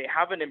offensive line. They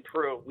haven't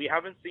improved. We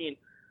haven't seen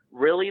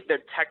really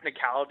their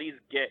technicalities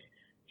get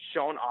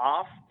shown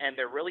off, and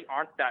they really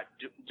aren't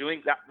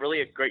doing that really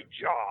a great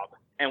job.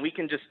 And we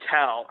can just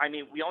tell. I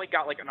mean, we only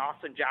got like an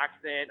Austin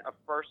Jackson, a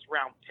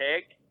first-round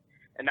pick,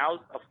 and that was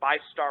a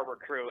 5-star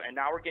recruit. And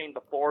now we're getting the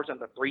 4s and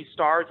the 3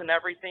 stars and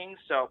everything.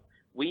 So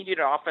we need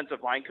an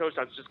offensive line coach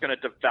that's just going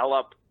to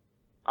develop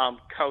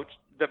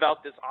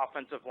this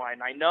offensive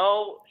line. I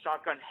know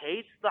Shotgun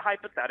hates the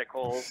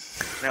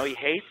hypotheticals. He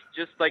hates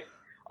just like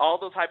all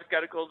those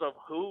hypotheticals of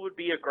who would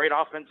be a great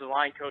offensive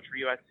line coach for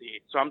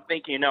USC. So I'm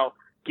thinking,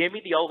 give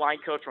me the O-line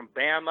coach from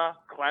Bama,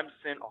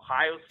 Clemson,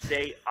 Ohio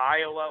State,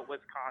 Iowa,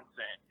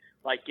 Wisconsin.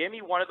 Like, give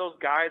me one of those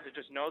guys that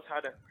just knows how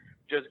to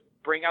just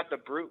bring out the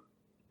brute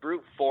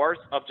force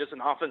of just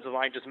an offensive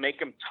line, just make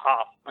them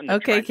tough.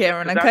 Okay,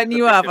 Cameron, I'm cutting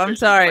you off. I'm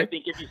sorry. I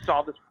think if you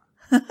saw this.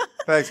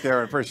 Thanks,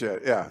 Cameron. Appreciate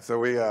it. Yeah. So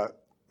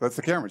that's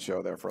the Cameron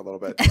show there for a little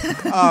bit.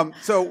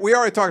 So we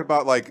already talked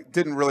about,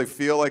 didn't really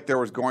feel like there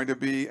was going to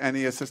be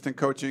any assistant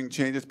coaching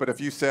changes. But if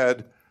you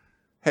said,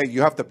 hey,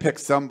 you have to pick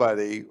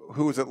somebody,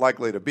 who is it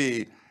likely to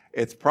be?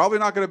 It's probably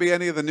not going to be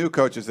any of the new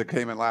coaches that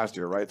came in last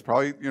year, right?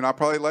 You're not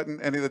probably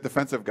letting any of the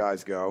defensive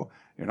guys go.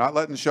 You're not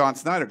letting Sean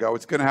Snyder go.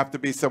 It's going to have to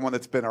be someone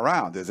that's been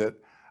around. Is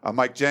it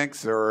Mike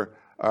Jenks or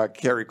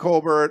Kerry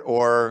Colbert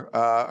or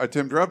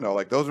Tim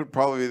Drevno? Those would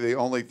probably be the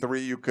only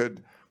 3 you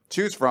could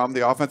choose from.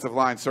 The offensive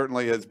line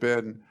certainly has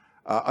been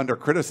under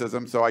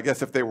criticism. So I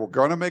guess if they were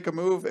going to make a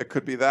move, it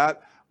could be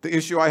that. The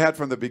issue I had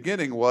from the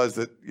beginning was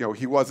that,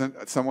 he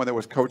wasn't someone that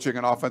was coaching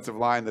an offensive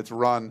line that's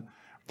run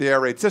the air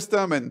raid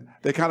system, and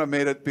they kind of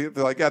made it be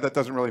like, yeah, that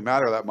doesn't really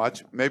matter that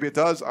much. Maybe it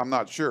does. I'm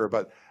not sure.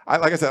 But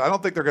like I said, I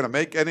don't think they're going to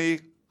make any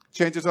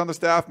changes on the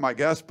staff, my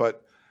guess.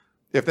 But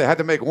if they had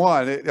to make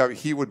one,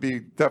 he would be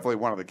definitely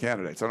one of the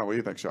candidates. I don't know what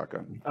you think,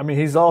 Shotgun. I mean,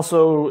 his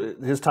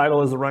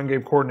title is the run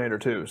game coordinator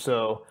too.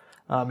 So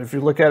if you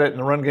look at it and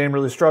the run game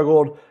really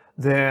struggled,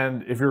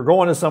 then if you're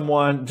going to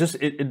someone, just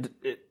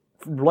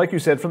like you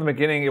said from the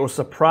beginning, it was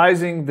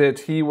surprising that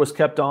he was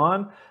kept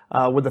on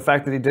with the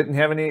fact that he didn't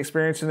have any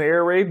experience in the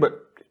air raid.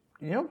 But,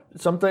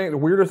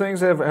 weirder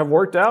things have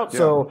worked out. Yeah.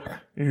 So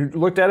you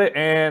looked at it,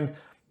 and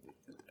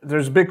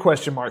there's big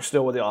question marks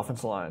still with the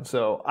offensive line.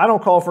 So I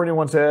don't call for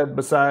anyone's head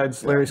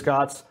besides Larry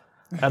Scott's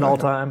at all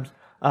times.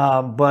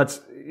 But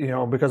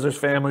because there's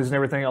families and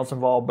everything else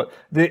involved. But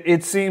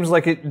it seems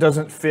like it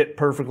doesn't fit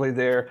perfectly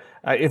there.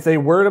 If they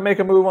were to make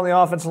a move on the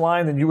offensive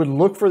line, then you would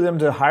look for them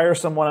to hire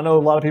someone. I know a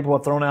lot of people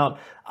have thrown out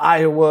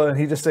Iowa, and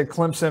he just said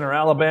Clemson or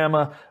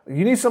Alabama.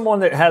 You need someone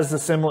that has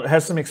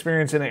some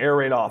experience in an air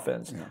raid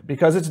offense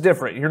because it's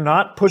different. You're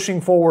not pushing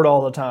forward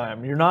all the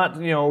time. You're not,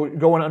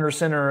 going under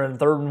center and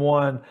 3rd and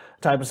 1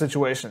 type of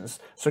situations.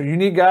 So you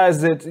need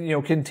guys that,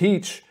 can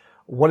teach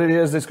what it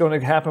is that's going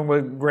to happen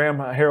with Graham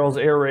Harrell's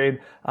air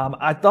raid.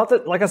 I thought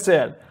that, like I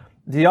said,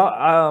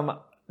 the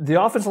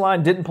offensive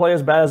line didn't play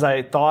as bad as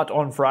I thought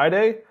on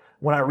Friday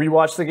when I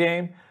rewatched the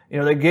game.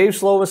 they gave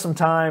Slovis some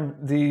time.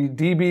 The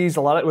DBs,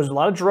 it was a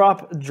lot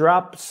of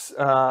drops,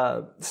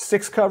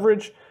 6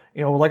 coverage.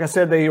 Like I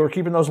said, they were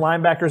keeping those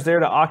linebackers there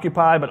to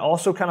occupy, but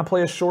also kind of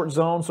play a short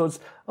zone. So it's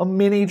a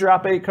mini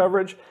drop 8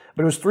 coverage.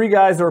 But it was 3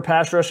 guys that were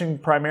pass rushing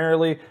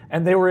primarily,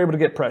 and they were able to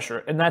get pressure,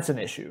 and that's an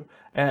issue.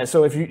 And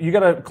so if you got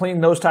to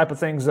clean those type of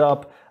things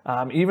up,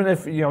 even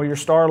if your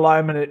star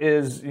lineman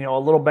is a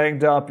little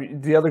banged up,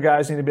 the other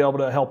guys need to be able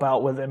to help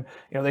out with him.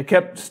 They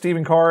kept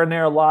Stephen Carr in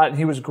there a lot, and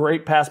he was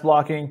great pass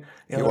blocking.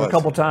 There were a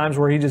couple times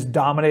where he just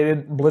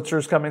dominated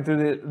blitzers coming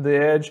through the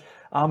edge.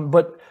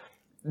 But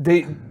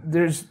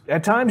there's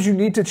at times you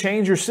need to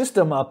change your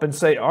system up and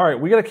say, all right,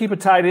 we got to keep a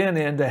tight end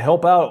in to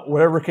help out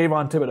whatever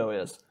Kayvon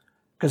Thibodeau is,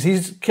 because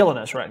he's killing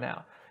us right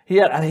now.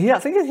 I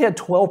think he had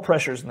 12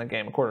 pressures in the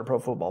game according to Pro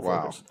Football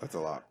Focus. Wow, that's a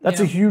lot. That's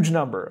a huge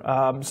number.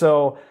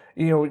 So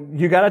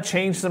you got to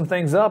change some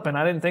things up, and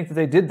I didn't think that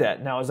they did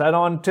that. Now, is that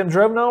on Tim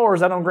Drevno or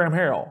is that on Graham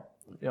Harrell?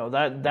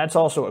 That's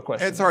also a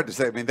question. It's hard to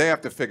say. I mean, they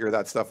have to figure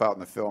that stuff out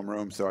in the film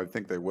room, so I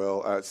think they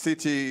will.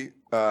 CT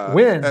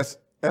when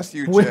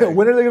SUJ.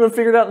 When are they going to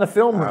figure it out in the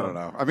film room? I don't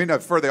know. I mean,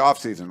 for the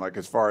offseason,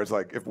 as far as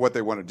if what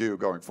they want to do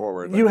going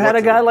forward. You had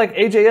a guy like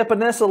AJ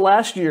Epinesa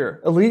last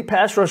year, elite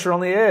pass rusher on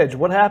the edge.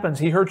 What happens?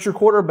 He hurts your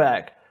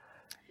quarterback.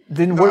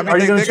 Then are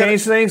you going to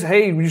change things?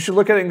 Hey, you should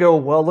look at it and go,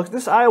 well, look at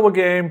this Iowa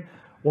game.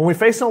 When we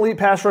face an elite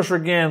pass rusher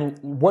again,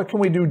 what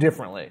can we do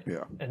differently?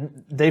 Yeah.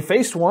 And they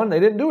faced one. They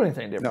didn't do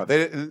anything different. No, they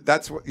didn't.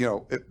 That's what,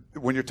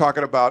 when you're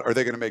talking about, are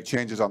they going to make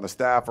changes on the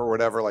staff or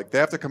whatever, they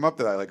have to come up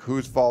to that.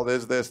 Whose fault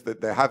is this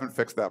that they haven't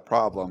fixed that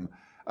problem?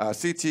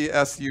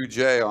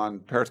 CTSUJ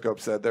on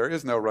Periscope said there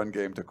is no run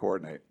game to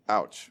coordinate.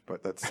 Ouch.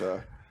 But that's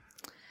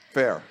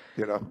fair.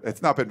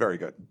 It's not been very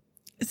good.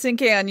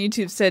 Sinke on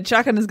YouTube said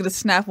Shotgun is going to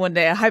snap one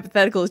day. A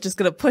hypothetical is just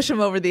going to push him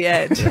over the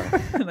edge.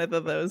 And I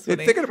thought that was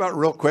funny. Thinking about it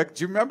real quick,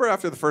 do you remember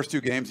after the first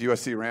 2 games,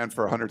 USC ran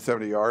for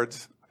 170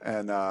 yards?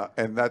 And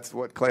that's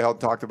what Clay Helton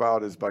talked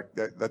about is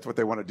that's what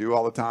they want to do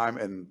all the time.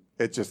 And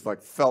it just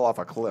fell off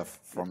a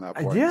cliff from that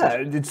point. Yeah,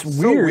 it's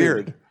so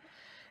weird.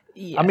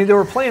 Yeah. I mean, they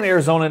were playing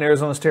Arizona, and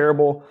Arizona's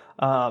terrible.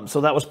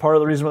 So that was part of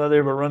the reason why they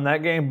were able to run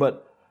that game.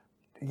 But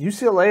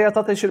UCLA, I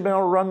thought they should have been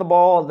able to run the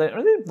ball. They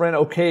ran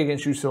okay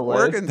against UCLA.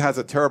 Oregon has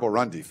a terrible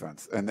run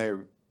defense, and they,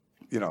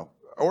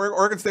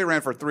 Oregon State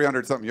ran for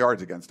 300-something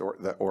yards against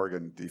the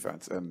Oregon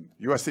defense, and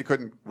USC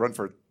couldn't run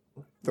for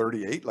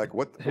 38.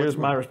 Here's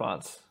my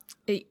response.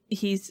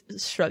 He's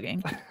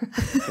shrugging.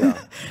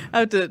 I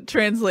have to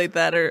translate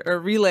that or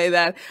relay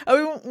that.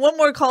 One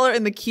more caller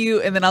in the queue,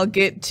 and then I'll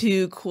get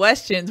to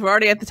questions. We're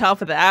already at the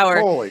top of the hour.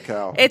 Holy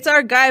cow. It's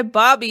our guy,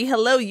 Bobby.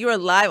 Hello, you are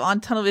live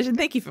on Tunnel Vision.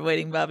 Thank you for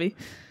waiting, Bobby.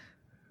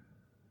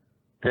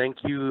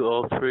 Thank you,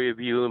 all 3 of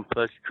you, and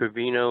plus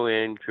Trevino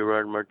and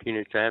Gerard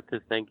Martinez. I have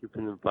to thank you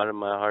from the bottom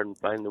of my heart and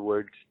find the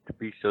words to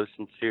be so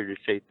sincere to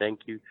say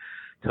thank you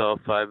to all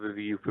 5 of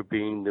you for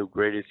being the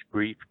greatest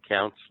grief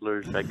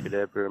counselors I could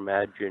ever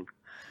imagine.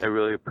 I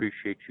really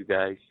appreciate you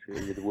guys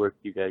and the work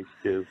you guys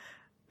do.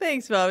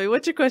 Thanks, Bobby.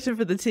 What's your question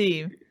for the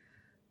team?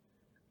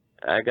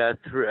 I got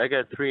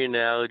 3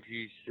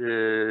 analogies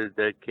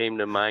that came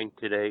to mind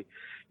today.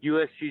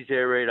 USC's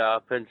air raid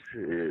offense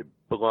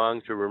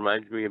belongs or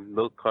reminds me of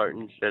milk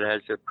cartons that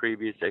has a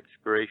previous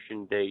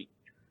expiration date.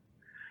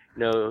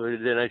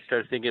 Then I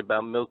started thinking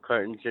about milk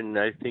cartons, and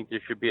I think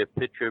there should be a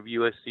picture of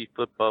USC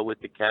football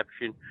with the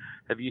caption,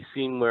 "Have you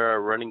seen where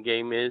our running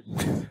game is?"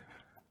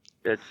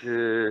 That's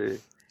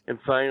and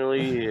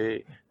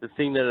finally, the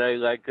thing that I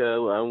like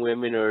on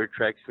women or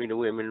attracts me to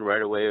women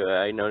right away,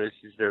 I notice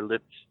is their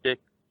lipstick.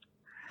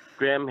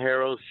 Graham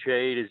Harrell's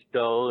shade is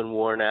dull and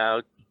worn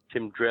out.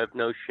 Tim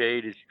Drevno's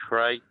shade is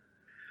trite.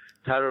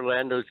 Todd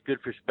Orlando's good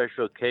for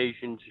special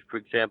occasions, for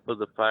example,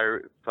 the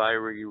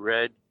fiery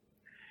red.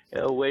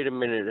 Oh, wait a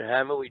minute,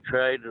 haven't we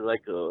tried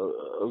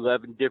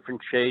 11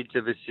 different shades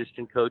of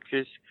assistant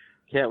coaches?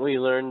 Can't we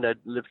learn that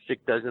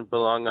lipstick doesn't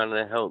belong on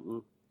a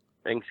Helton?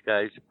 Thanks,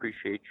 guys.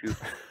 Appreciate you.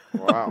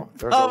 Wow.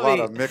 There's a lot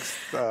of mixed...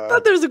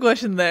 thought there was a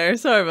question there.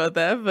 Sorry about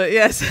that. But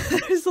yes,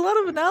 there's a lot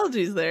of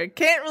analogies there.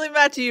 Can't really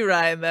match you,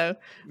 Ryan, though.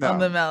 No. On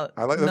the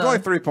there's only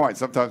 3 points.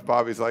 Sometimes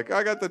Bobby's like,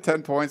 I got the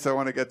 10 points I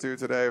want to get to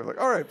today. I'm like,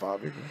 all right,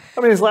 Bobby.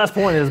 I mean, his last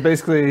point is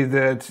basically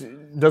that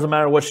it doesn't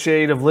matter what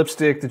shade of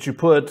lipstick that you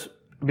put,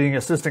 being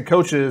assistant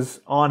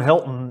coaches on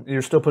Helton,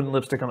 you're still putting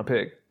lipstick on a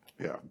pig.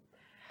 Yeah.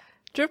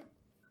 True.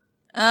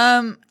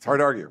 It's hard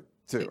to argue,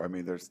 too. I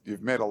mean,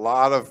 you've made a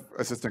lot of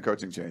assistant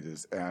coaching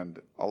changes, and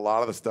a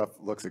lot of the stuff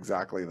looks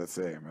exactly the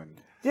same. And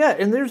yeah,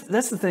 and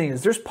that's the thing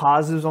is there's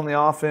positives on the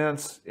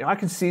offense. I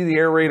can see the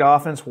air raid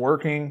offense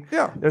working.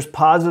 Yeah. There's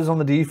positives on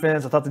the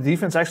defense. I thought the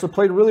defense actually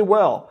played really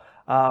well.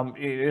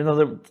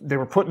 They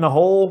were put in a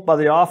hole by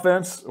the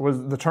offense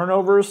with the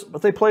turnovers,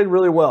 but they played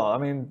really well. I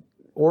mean,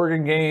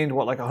 Oregon gained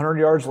 100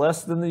 yards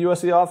less than the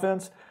USC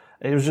offense.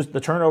 It was just the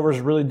turnovers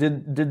really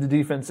did the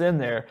defense in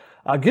there.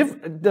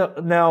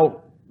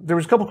 Now there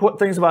was a couple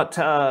things about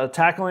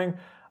tackling.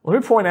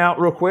 Let me point out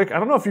real quick. I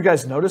don't know if you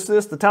guys noticed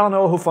this. The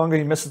Talanoa Hufanga,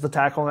 he misses the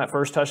tackle on that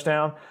first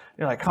touchdown.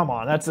 You're like, come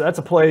on, that's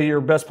a play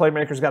your best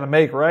playmaker's got to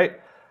make, right?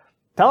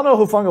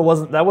 Talanoa Hufanga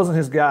wasn't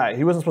his guy.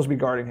 He wasn't supposed to be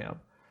guarding him.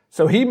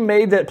 So he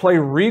made that play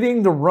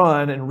reading the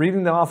run and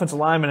reading the offensive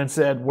lineman and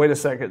said, wait a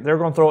second, they're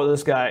going to throw it to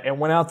this guy, and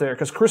went out there.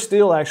 Because Chris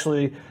Steele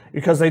actually,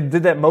 because they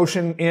did that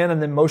motion in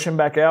and then motion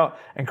back out,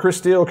 and Chris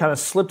Steele kind of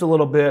slipped a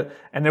little bit,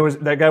 and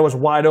that guy was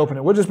wide open.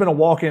 It would have just been a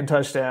walk-in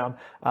touchdown.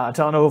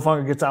 Talanoa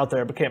Hufanga gets out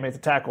there but can't make the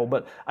tackle.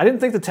 But I didn't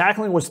think the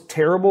tackling was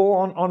terrible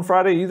on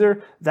Friday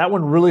either. That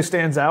one really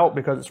stands out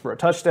because it's for a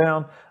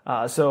touchdown.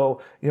 But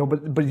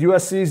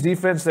USC's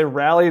defense, they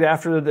rallied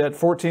after that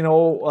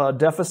 14-0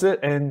 deficit,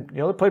 and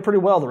they played pretty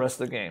well the rest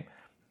of the game.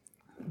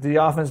 The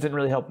offense didn't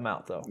really help them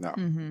out, though. No.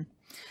 Mm-hmm.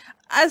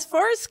 As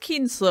far as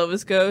Kedon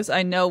Slovis goes,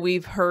 I know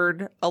we've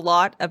heard a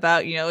lot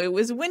about, it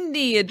was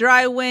windy, a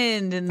dry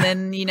wind, and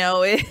then,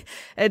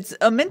 it's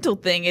a mental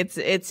thing.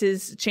 It's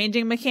his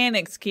changing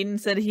mechanics. Kedon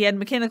said he had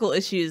mechanical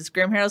issues.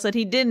 Graham Harrell said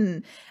he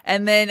didn't.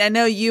 And then I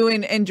know you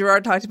and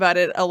Gerard talked about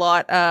it a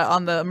lot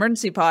on the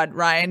emergency pod,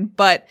 Ryan.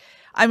 But,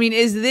 I mean,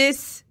 is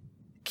this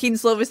Kedon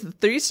Slovis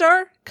the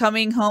 3-star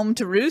coming home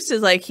to roost?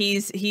 Is like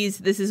this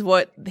is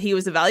what he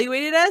was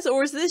evaluated as,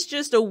 or is this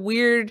just a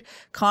weird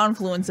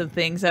confluence of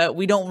things that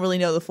we don't really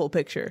know the full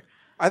picture?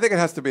 I think it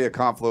has to be a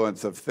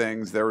confluence of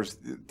things.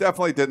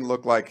 Definitely didn't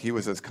look like he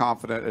was as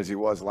confident as he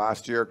was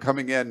last year,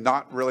 coming in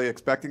not really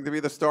expecting to be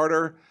the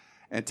starter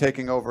and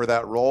taking over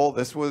that role.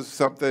 This was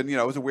something,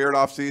 it was a weird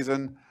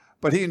offseason,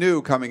 but he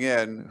knew coming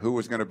in who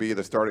was going to be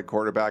the starting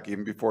quarterback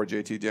even before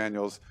JT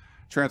Daniels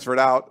transferred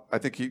out. I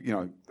think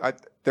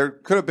there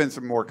could have been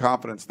some more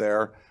confidence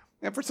there,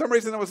 and for some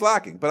reason it was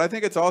lacking. But I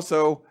think it's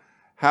also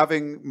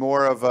having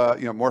more of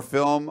more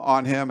film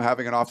on him,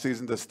 having an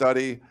offseason to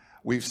study.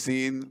 We've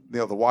seen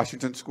the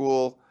Washington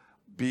school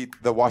beat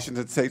the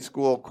Washington State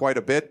school quite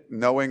a bit,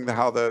 knowing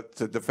how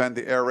to defend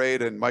the air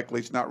raid, and Mike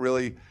Leach not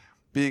really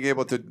being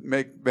able to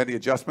make many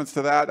adjustments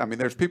to that. I mean,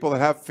 there's people that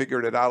have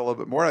figured it out a little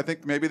bit more. I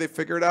think maybe they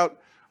figured out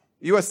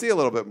USC a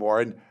little bit more,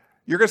 and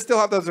you're going to still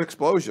have those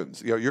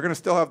explosions. You're going to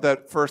still have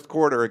that first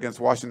quarter against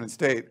Washington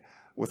State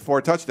with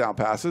 4 touchdown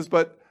passes,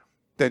 but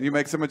then you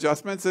make some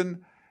adjustments,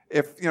 and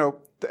if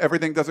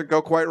everything doesn't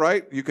go quite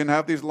right, you can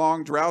have these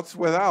long droughts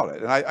without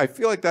it. And I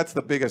feel like that's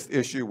the biggest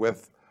issue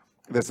with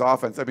this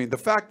offense. I mean, the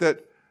fact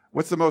that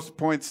what's the most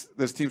points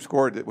this team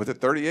scored? Was it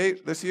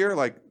 38 this year?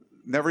 Like,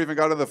 never even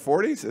got to the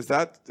 40s? Is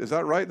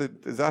that right?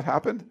 Has that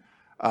happened?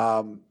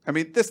 I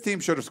mean, this team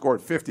should have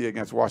scored 50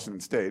 against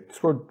Washington State.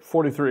 Scored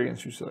 43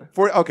 against UCLA.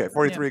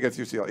 43 against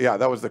UCLA. Yeah,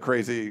 that was the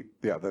crazy,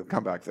 the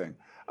comeback thing.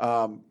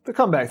 The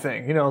comeback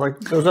thing, like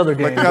those other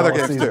games. Like the other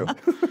games too.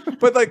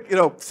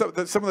 But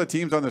some of the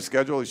teams on the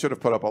schedule, you should have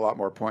put up a lot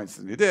more points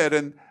than you did.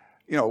 And,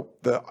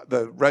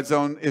 the red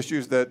zone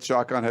issues that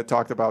Shotgun had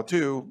talked about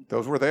too,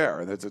 those were there.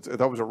 And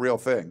that was a real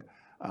thing.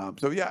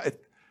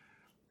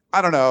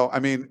 I don't know. I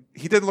mean,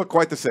 he didn't look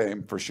quite the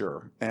same for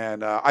sure.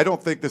 And I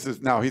don't think he's a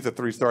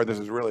 3-star. This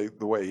is really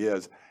the way he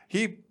is.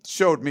 He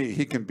showed me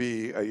he can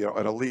be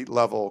an elite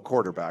level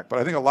quarterback. But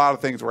I think a lot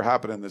of things were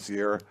happening this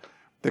year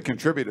that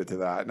contributed to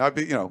that. And I'd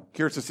be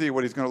curious to see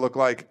what he's going to look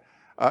like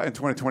in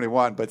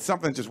 2021. But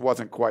something just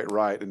wasn't quite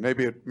right. And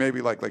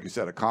maybe like you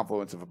said, a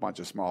confluence of a bunch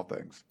of small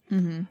things.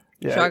 Mm-hmm.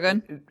 Yeah,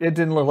 Shotgun? It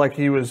didn't look like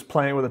he was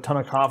playing with a ton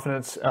of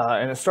confidence.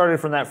 And it started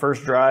from that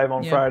first drive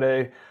on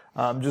Friday.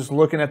 Just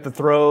looking at the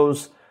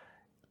throws,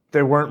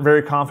 they weren't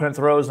very confident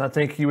throws. And I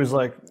think he was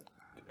like,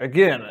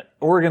 again,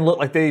 Oregon looked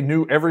like they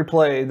knew every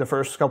play the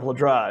first couple of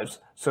drives.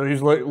 So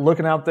he's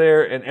looking out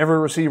there, and every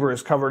receiver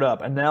is covered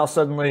up. And now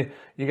suddenly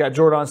you got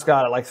Jordan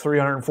Scott at like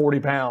 340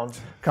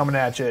 pounds coming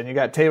at you, and you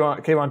got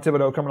Kayvon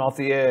Thibodeau coming off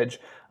the edge.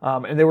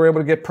 And they were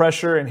able to get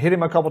pressure and hit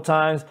him a couple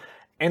times.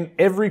 And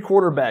every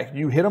quarterback,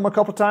 you hit him a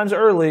couple times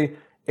early,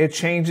 it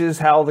changes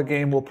how the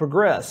game will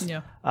progress.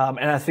 Yeah.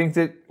 And I think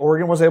that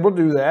Oregon was able to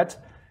do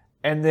that.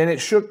 And then it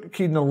shook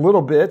Kedon a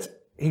little bit.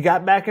 He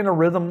got back in a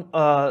rhythm,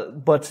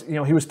 but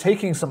he was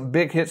taking some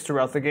big hits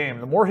throughout the game.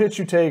 The more hits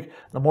you take,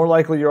 the more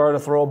likely you are to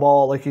throw a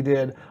ball like he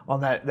did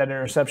on that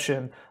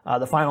interception,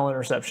 the final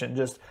interception.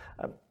 Just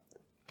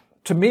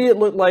to me, it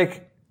looked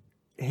like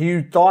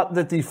he thought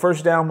that the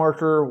first down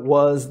marker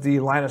was the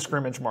line of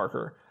scrimmage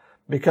marker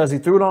because he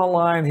threw it on a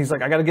line. He's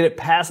like, I got to get it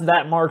past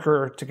that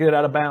marker to get it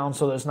out of bounds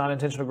so that it's not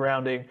intentional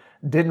grounding.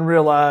 Didn't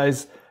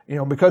realize.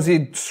 Because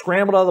he'd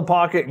scrambled out of the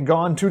pocket and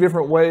gone 2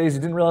 different ways, he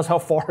didn't realize how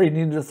far he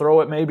needed to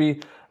throw it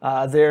maybe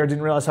there.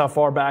 Didn't realize how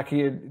far back he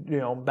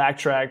had,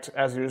 backtracked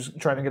as he was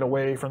trying to get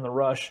away from the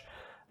rush.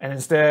 And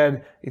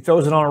instead, he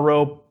throws it on a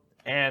rope,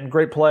 and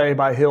great play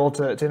by Hill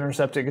to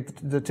intercept it,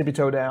 get the tippy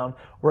toe down.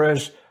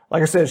 Whereas,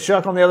 like I said,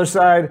 Shuck on the other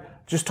side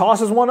just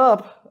tosses one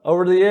up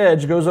over to the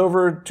edge, goes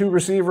over 2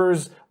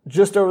 receivers,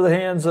 just over the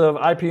hands of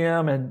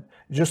IPM and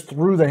just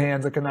through the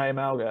hands of Kanai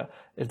Mauga.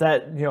 If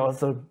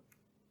the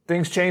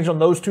things changed on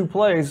those 2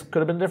 plays, could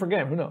have been a different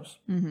game. Who knows?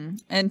 Mm-hmm.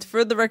 And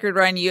for the record,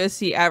 Ryan,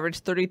 USC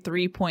averaged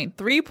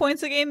 33.3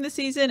 points a game this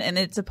season, and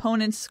its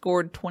opponents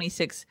scored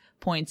 26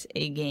 points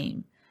a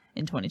game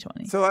in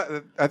 2020.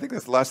 So I think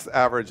that's less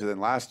average than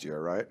last year,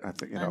 right? I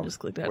think I just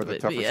clicked out with of a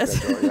it, tougher yes.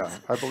 schedule. Yeah,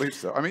 I believe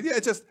so. I mean,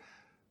 it's just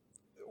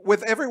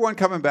with everyone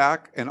coming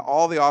back and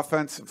all the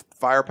offensive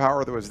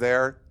firepower that was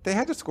there, they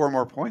had to score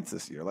more points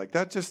this year. Like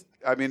that just,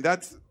 I mean,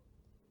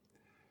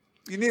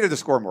 you needed to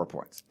score more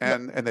points,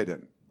 and they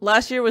didn't.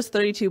 Last year was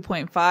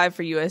 32.5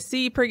 for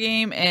USC per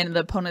game, and the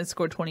opponent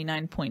scored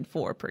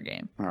 29.4 per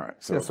game. All right.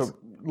 So a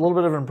little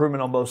bit of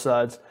improvement on both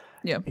sides.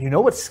 Yeah. You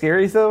know what's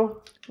scary,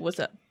 though? What's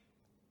up?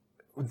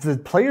 The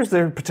players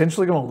they're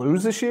potentially going to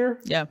lose this year.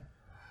 Yeah.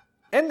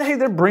 And, hey,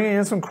 they're bringing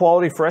in some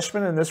quality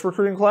freshmen in this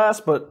recruiting class,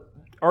 but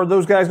are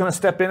those guys going to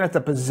step in at the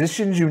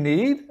positions you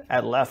need?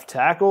 At left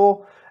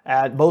tackle?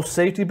 At both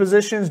safety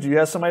positions? Do you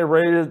have somebody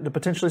ready to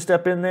potentially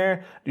step in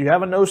there? Do you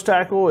have a nose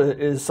tackle?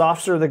 Is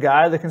Sofster the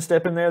guy that can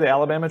step in there, the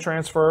Alabama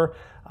transfer?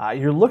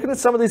 You're looking at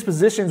some of these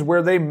positions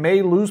where they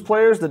may lose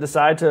players that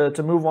decide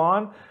to move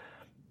on,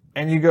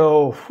 and you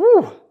go,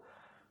 whew,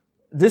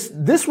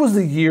 this was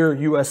the year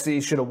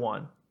USC should have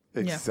won.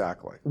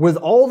 Exactly. With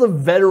all the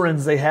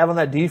veterans they have on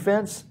that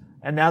defense,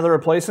 and now they're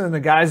replacing the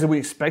guys that we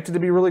expected to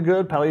be really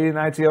good, Pali and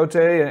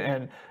Itiote,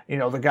 and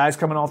the guys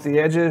coming off the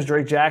edges,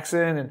 Drake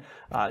Jackson,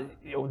 and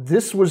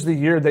this was the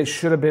year they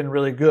should have been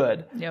really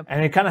good. Yep.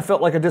 And it kind of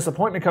felt like a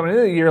disappointment coming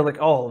into the year, like,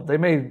 oh, they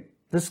made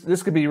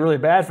this could be really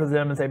bad for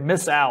them if they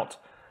miss out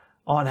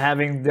on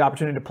having the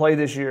opportunity to play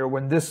this year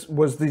when this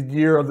was the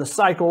year of the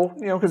cycle,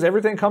 because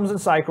everything comes in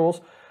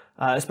cycles.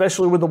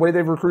 Especially with the way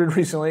they've recruited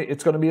recently,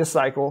 it's going to be a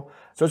cycle.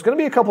 So it's going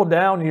to be a couple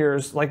down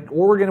years, like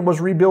Oregon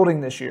was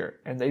rebuilding this year,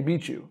 and they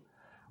beat you.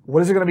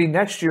 What is it going to be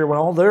next year when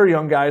all their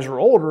young guys are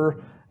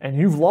older, and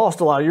you've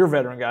lost a lot of your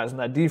veteran guys in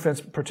that defense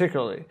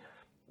particularly?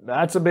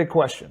 That's a big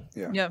question.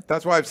 Yeah.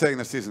 That's why I'm saying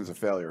this season's a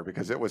failure,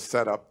 because it was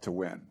set up to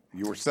win.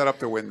 You were set up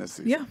to win this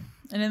season. Yeah.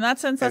 And in that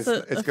sense, it's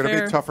going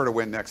to be tougher to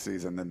win next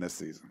season than this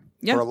season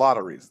for a lot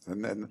of reasons.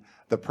 And then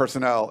the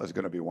personnel is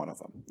going to be one of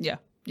them. Yeah.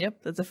 Yep,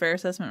 that's a fair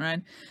assessment,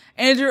 Ryan.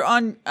 Andrew,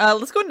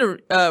 let's go into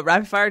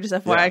rapid fire, just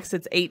FYI, because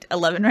it's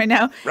 8:11 right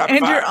now.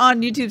 Andrew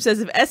on YouTube says,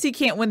 if SC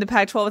can't win the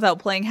Pac-12 without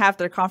playing half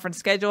their conference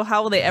schedule,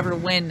 how will they ever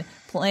win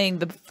playing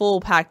the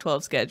full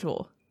Pac-12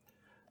 schedule?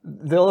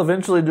 They'll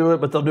eventually do it,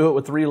 but they'll do it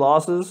with 3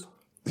 losses.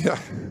 Yeah.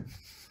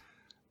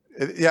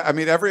 I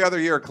mean, every other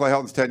year, Clay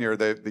Helton's tenure,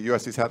 the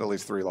USC's had at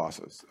least 3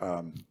 losses.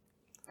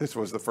 This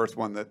was the first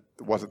one that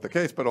wasn't the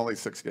case, but only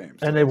 6 games.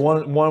 And they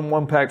won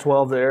one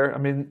Pac-12 there. I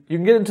mean, you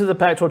can get into the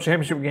Pac-12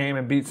 championship game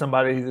and beat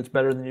somebody that's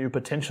better than you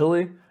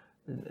potentially.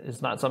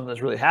 It's not something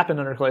that's really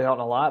happened under Clay Helton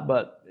a lot,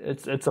 but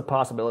it's a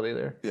possibility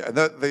there. Yeah, and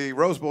the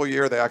Rose Bowl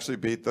year, they actually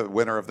beat the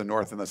winner of the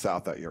North and the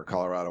South that year,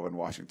 Colorado and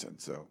Washington.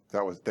 So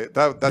that was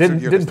that's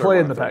didn't play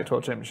in the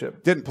Pac-12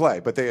 championship. Didn't play,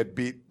 but they had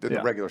beat in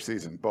the regular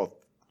season both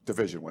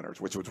division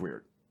winners, which was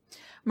weird.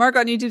 Mark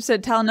on YouTube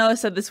said, Talanoa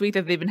said this week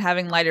that they've been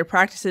having lighter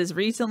practices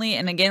recently,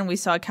 and again, we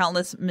saw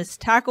countless missed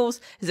tackles.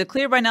 Is it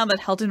clear by now that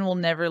Helton will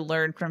never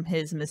learn from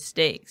his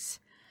mistakes?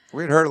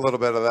 We'd heard a little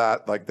bit of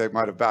that, like they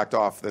might have backed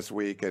off this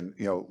week, and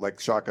like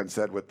Shotgun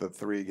said, with the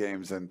 3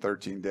 games in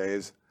 13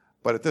 days.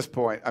 But at this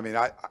point, I mean,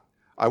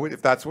 I would,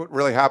 if that's what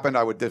really happened,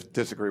 I would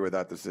disagree with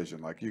that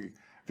decision. Like if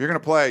you're going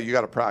to play, you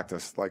got to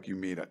practice like you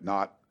mean it,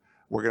 not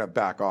we're going to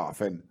back off.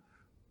 And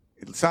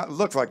it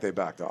looks like they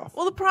backed off.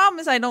 Well, the problem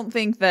is I don't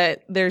think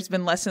that there's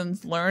been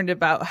lessons learned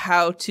about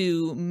how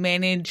to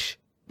manage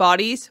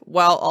bodies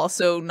while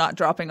also not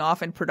dropping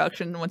off in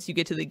production once you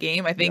get to the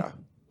game. I think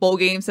bowl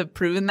games have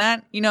proven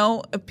that,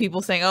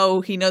 people saying,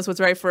 oh, he knows what's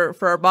right for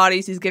our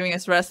bodies, he's giving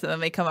us rest, and then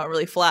they come out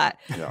really flat.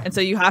 Yeah. And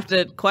so you have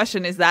to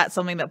question, is that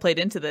something that played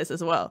into this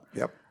as well?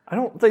 Yep. I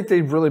don't think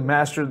they've really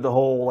mastered the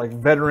whole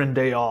veteran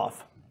day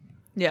off.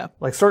 Yeah.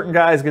 Like certain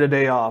guys get a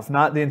day off,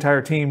 not the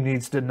entire team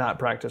needs to not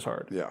practice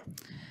hard. Yeah.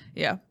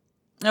 Yeah.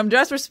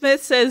 Jasper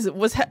Smith says,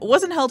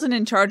 wasn't Helton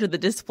in charge of the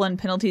discipline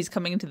penalties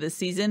coming into this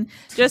season?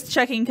 Just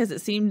checking because it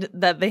seemed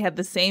that they had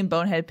the same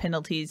bonehead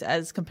penalties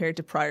as compared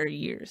to prior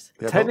years.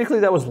 Yeah,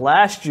 technically, that was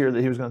last year that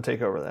he was going to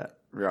take over that.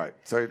 Right.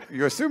 So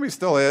you assume he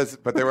still is,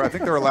 but I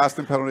think they were last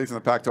in penalties in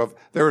the Pac-12.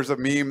 There was a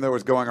meme that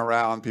was going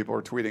around. People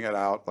were tweeting it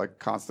out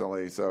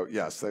constantly. So,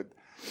 yes,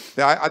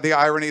 the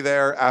irony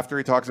there after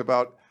he talks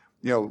about,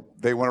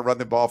 they want to run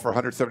the ball for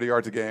 170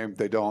 yards a game.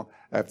 They don't.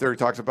 After he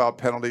talks about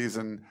penalties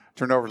and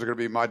turnovers are going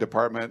to be my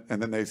department,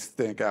 and then they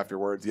stink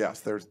afterwards.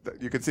 Yes,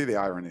 you can see the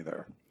irony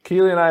there.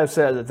 Keely and I have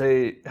said that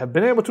they have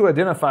been able to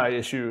identify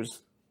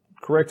issues.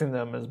 Correcting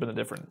them has been a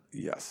different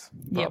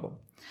problem.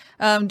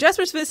 Yep.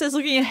 Jasper Smith says,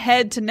 looking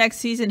ahead to next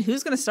season,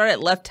 who's going to start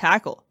at left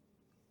tackle?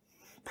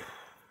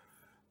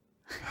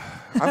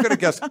 I'm going to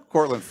guess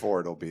Cortland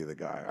Ford will be the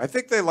guy. I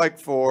think they like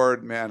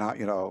Ford,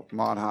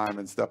 Monheim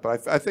and stuff,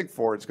 but I think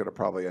Ford's going to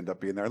probably end up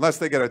being there unless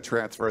they get a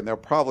transfer, and they'll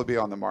probably be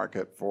on the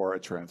market for a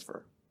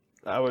transfer.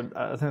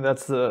 I think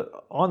that's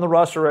on the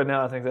roster right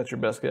now. I think that's your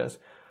best guess.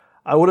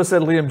 I would have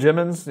said Liam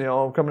Jimmons.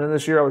 Coming in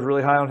this year, I was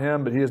really high on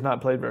him, but he has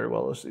not played very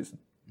well this season.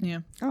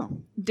 Yeah.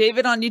 Oh.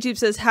 David on YouTube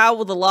says, how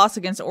will the loss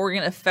against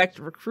Oregon affect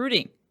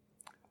recruiting?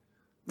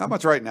 Not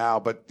much right now,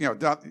 but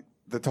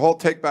the whole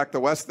take back the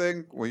West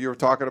thing, when you were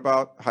talking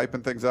about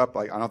hyping things up,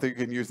 I don't think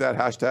you can use that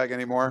hashtag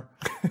anymore.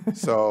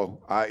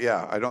 So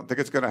I don't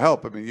think it's going to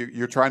help. I mean,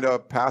 you're trying to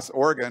pass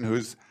Oregon,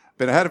 who's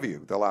been ahead of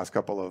you the last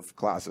couple of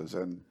classes,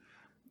 and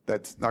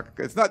That's not.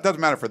 It's not.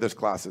 Doesn't matter for this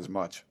class as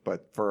much,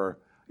 but for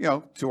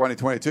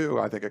 2022,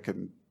 I think it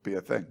can be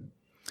a thing.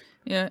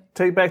 Yeah.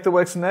 Take back the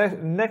Wex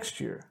next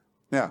year.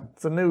 Yeah.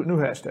 It's a new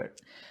hashtag.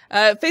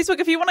 Facebook,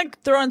 if you want to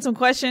throw in some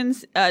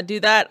questions, do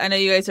that. I know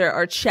you guys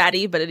are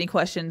chatty, but any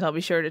questions, I'll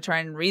be sure to try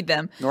and read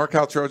them.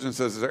 NorCal Trojan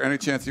says, is there any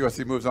chance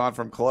USC moves on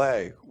from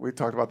Clay? We've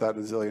talked about that a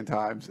zillion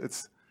times.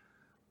 It's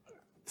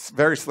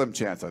very slim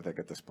chance, I think,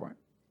 at this point.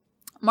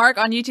 Mark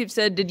on YouTube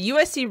said, did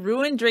USC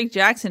ruin Drake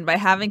Jackson by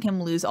having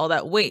him lose all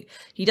that weight?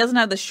 He doesn't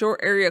have the short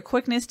area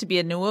quickness to be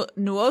a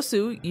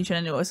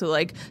Nuosu,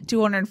 like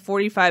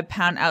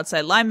 245-pound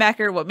outside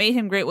linebacker. What made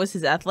him great was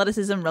his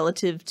athleticism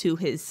relative to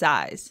his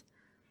size.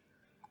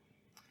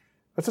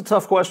 That's a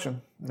tough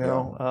question.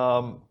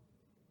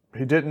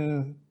 He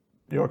didn't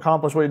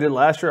accomplish what he did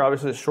last year.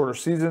 Obviously, it's a shorter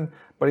season,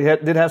 but he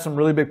did have some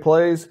really big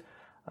plays.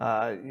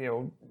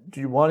 Do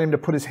you want him to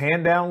put his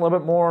hand down a little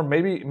bit more?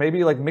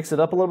 Maybe like mix it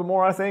up a little bit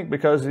more, I think,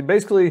 because he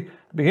basically,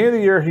 at the beginning of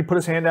the year, he put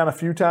his hand down a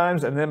few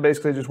times and then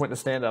basically just went to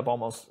stand up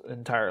almost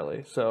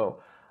entirely.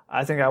 So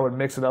I think I would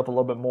mix it up a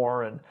little bit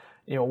more. And,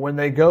 when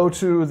they go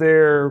to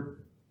their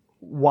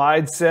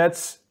wide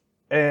sets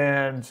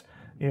and,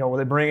 when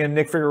they bring in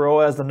Nick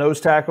Figueroa as the nose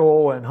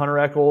tackle and Hunter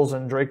Echols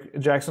and Drake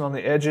Jackson on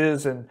the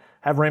edges and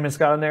have Raymond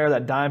Scott in there,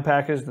 that dime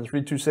package, the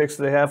 3-2-6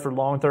 they have for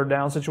long third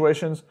down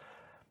situations,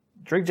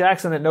 Drake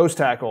Jackson at nose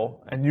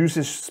tackle and use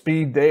his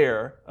speed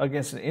there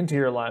against an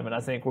interior lineman, I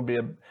think would be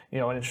an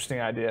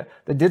interesting idea.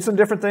 They did some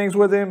different things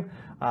with him.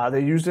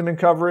 They used him in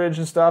coverage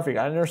and stuff. He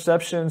got an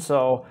interception,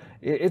 so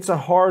it's a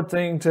hard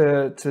thing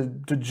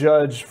to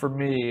judge for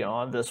me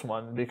on this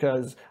one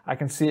because I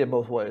can see it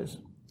both ways.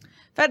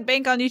 Fat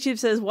Bank on YouTube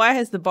says, why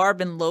has the bar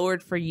been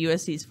lowered for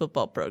USC's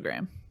football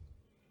program?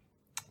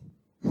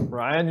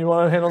 Ryan, you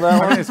want to handle that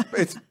one?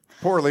 It's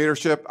poor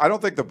leadership. I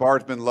don't think the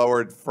bar's been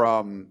lowered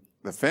from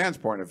the fans'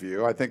 point of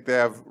view. I think they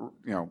have,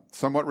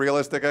 somewhat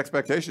realistic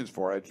expectations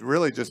for it. It's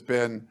really just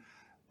been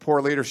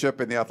poor leadership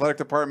in the athletic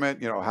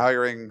department,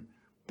 hiring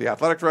the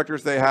athletic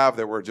directors they have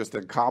that were just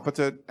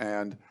incompetent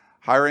and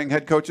hiring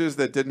head coaches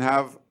that didn't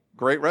have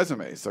great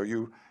resumes. So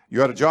you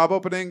had a job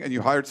opening and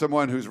you hired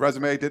someone whose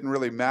resume didn't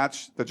really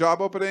match the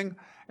job opening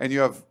and you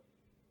have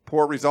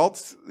poor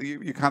results.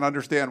 You kind of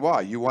understand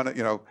why. You want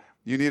to,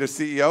 you need a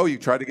CEO. You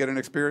try to get an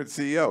experienced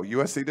CEO.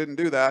 USC didn't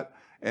do that.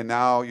 And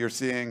now you're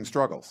seeing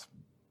struggles.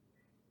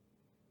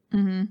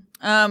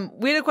 Mm-hmm.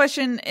 We had a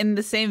question in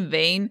the same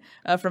vein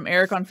from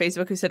Eric on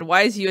Facebook who said,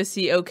 why is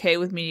USC okay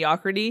with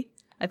mediocrity?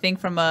 I think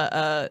from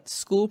a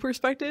school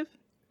perspective,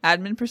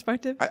 admin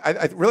perspective.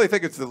 I really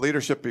think it's the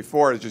leadership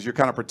before. It's just you're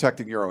kind of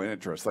protecting your own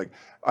interests. Like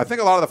I think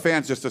a lot of the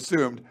fans just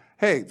assumed,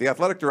 hey, the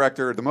athletic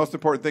director, the most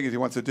important thing he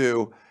wants to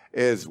do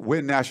is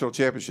win national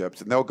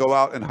championships. And they'll go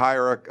out and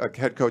hire a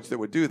head coach that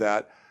would do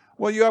that.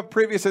 Well, you have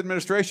previous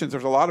administrations.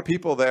 There's a lot of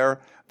people there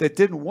that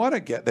didn't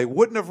want to they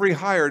wouldn't have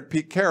rehired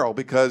Pete Carroll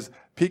because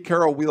Pete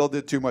Carroll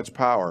wielded too much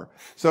power.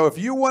 So if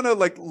you want to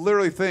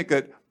literally think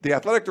that the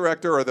athletic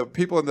director or the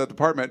people in the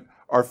department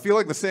are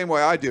feeling the same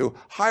way I do,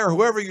 hire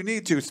whoever you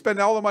need to, spend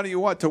all the money you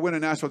want to win a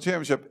national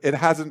championship. It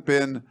hasn't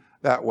been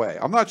that way.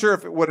 I'm not sure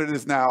what it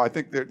is now. I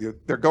think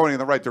they're going in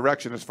the right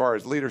direction as far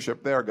as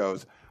leadership there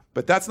goes.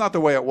 But that's not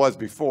the way it was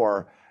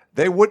before.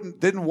 They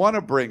didn't want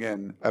to bring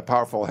in a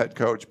powerful head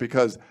coach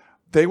because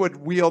they would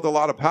wield a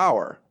lot of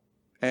power.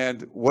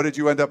 And what did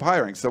you end up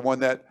hiring? Someone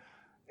that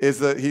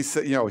he's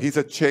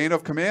a chain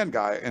of command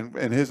guy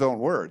in his own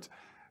words.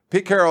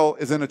 Pete Carroll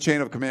isn't a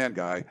chain of command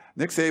guy.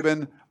 Nick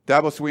Saban,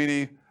 Dabo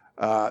Swinney,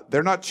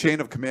 they're not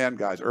chain of command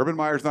guys. Urban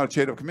Meyer's not a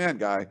chain of command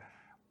guy.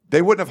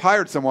 They wouldn't have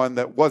hired someone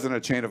that wasn't a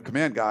chain of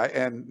command guy,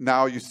 and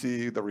now you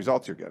see the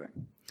results you're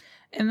getting.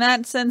 In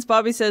that sense,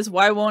 Bobby says,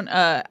 why won't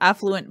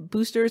affluent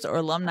boosters or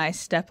alumni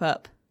step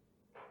up?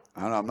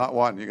 I don't know. I'm not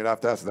one. You're going to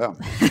have to ask them.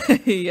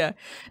 Yeah.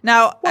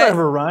 Now,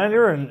 whatever, Ryan.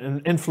 You're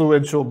an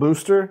influential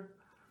booster.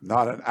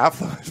 Not an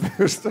affluent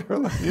booster.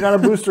 You're not a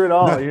booster at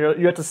all.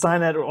 You have to sign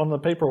that on the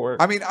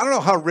paperwork. I mean, I don't know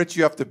how rich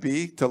you have to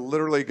be to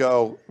literally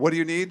go, what do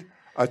you need?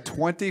 A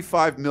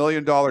 $25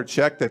 million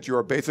check that you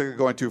are basically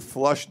going to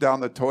flush down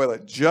the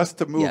toilet just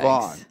to move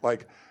on.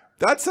 Like,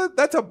 that's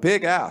a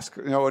big ask,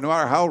 no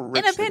matter how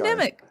rich in a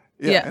pandemic.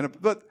 Yeah.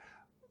 But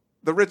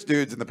the rich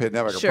dudes in the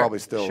pandemic are probably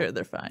still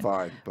they're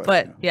fine.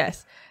 But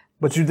yes.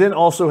 But you then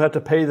also have to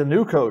pay the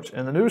new coach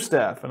and the new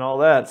staff and all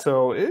that.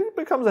 So it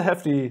becomes a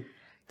hefty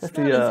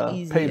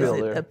pay bill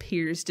there. It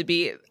appears to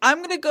be. I'm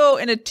going to go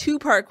in a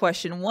two-part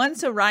question. One,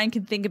 so Ryan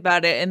can think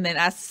about it, and then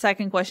ask the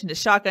second question to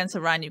Shotgun, so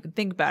Ryan, you can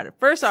think about it.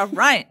 First off,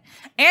 Ryan,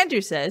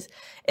 Andrew says,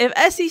 if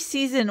SC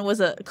season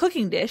was a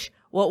cooking dish,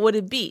 what would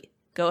it be?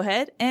 Go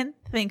ahead and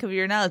think of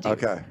your analogy.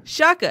 Okay.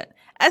 Shotgun,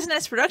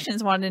 SNS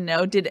Productions wanted to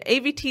know, did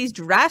AVT's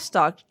draft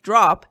stock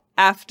drop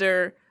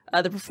after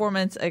the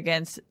performance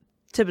against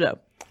Thibodeau?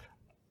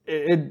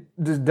 It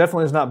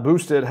definitely is not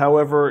boosted.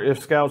 However, if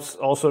scouts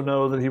also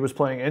know that he was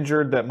playing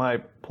injured, that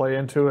might play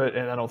into it,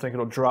 and I don't think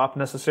it'll drop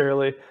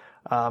necessarily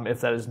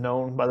if that is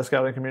known by the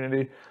scouting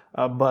community.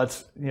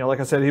 But, like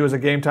I said, he was a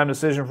game-time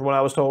decision from what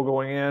I was told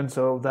going in,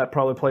 so that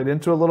probably played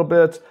into a little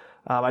bit.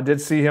 I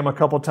did see him a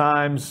couple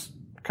times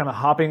kind of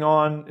hopping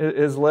on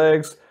his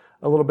legs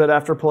a little bit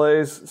after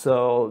plays.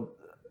 So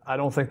I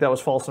don't think that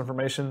was false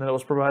information that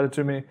was provided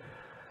to me.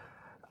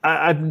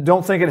 I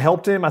don't think it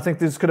helped him. I think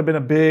this could have been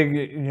a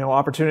big,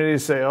 opportunity to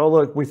say, oh,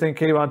 look, we think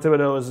Kayvon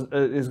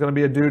Thibodeau is going to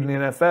be a dude in the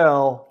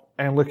NFL,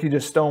 and look, he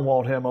just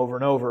stonewalled him over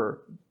and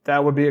over.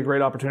 That would be a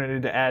great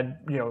opportunity to add,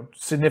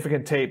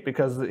 significant tape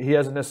because he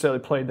hasn't necessarily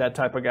played that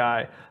type of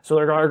guy. So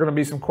there are going to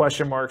be some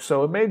question marks.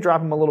 So it may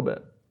drop him a little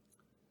bit.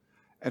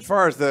 As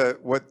far as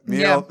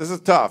this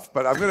is tough,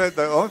 but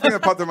the only thing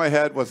that popped in my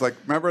head was like,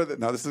 remember I'm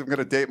going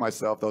to date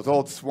myself, those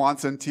old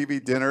Swanson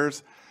TV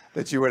dinners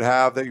that you would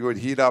have, that you would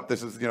heat up.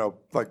 This is,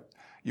 like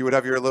you would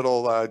have your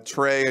little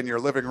tray in your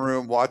living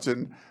room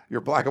watching your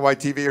black and white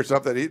TV or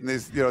something, eating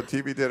these,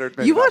 TV dinners.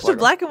 You watched a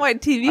black and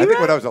white TV? I think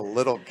when I was a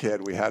little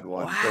kid, we had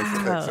one.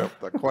 Wow.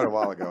 Quite a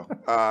while ago.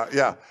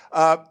 It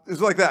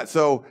was like that.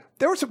 So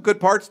there were some good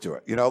parts to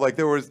it. Like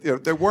there was,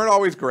 they weren't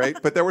always great,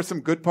 but there were some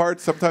good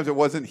parts. Sometimes it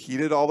wasn't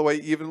heated all the way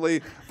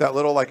evenly. That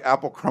little like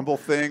apple crumble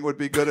thing would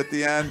be good at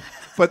the end.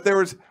 But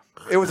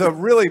it was a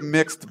really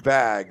mixed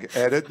bag,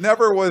 and it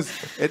wasn't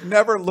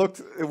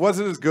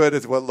as good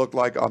as what it looked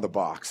like on the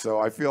box. So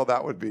I feel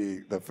that would be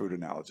the food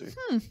analogy.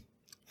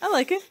 I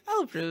like it.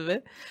 I'll approve of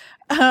it.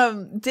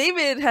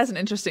 David has an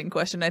interesting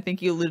question. I think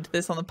you alluded to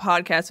this on the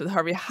podcast with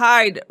Harvey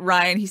Hyde,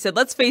 Ryan. He said,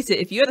 let's face it,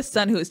 if you had a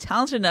son who is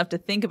talented enough to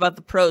think about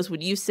the pros,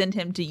 would you send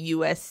him to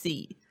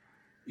USC?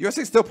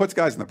 USC still puts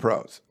guys in the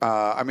pros.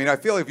 I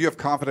feel like if you have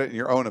confidence in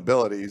your own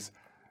abilities,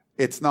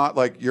 it's not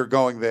like you're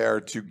going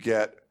there to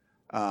get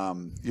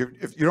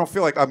if you don't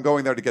feel like I'm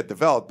going there to get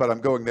developed, but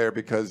I'm going there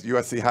because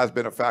USC has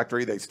been a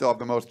factory. They still have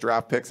the most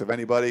draft picks of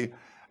anybody.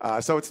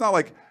 So it's not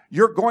like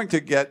you're going to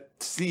get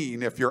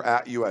seen if you're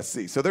at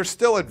USC. So there's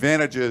still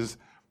advantages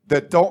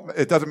it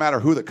doesn't matter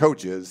who the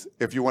coach is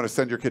if you want to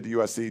send your kid to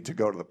USC to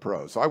go to the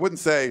pros. So I wouldn't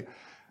say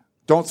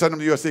don't send them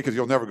to USC because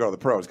you'll never go to the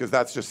pros, because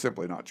that's just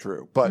simply not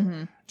true. But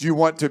do you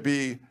want to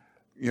be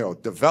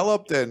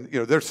developed? And,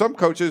 there's some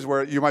coaches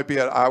where you might be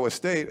at Iowa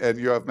State and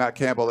you have Matt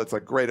Campbell that's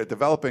like great at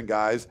developing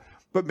guys,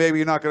 but maybe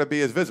you're not going to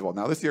be as visible.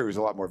 Now, this year he was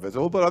a lot more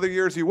visible, but other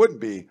years he wouldn't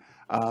be.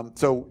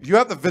 So you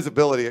have the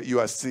visibility at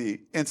USC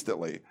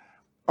instantly.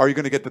 Are you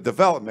going to get the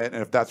development?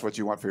 And if that's what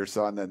you want for your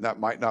son, then that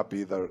might not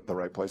be the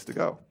right place to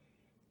go.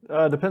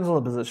 Depends on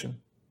the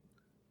position.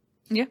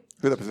 Yeah.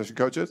 Who the position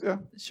coach is, yeah.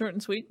 Short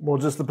and sweet. Well,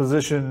 just the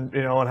position,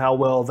 and how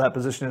well that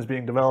position is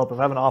being developed. If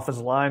I have an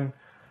offensive lineman,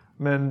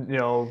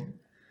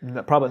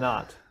 probably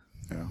not.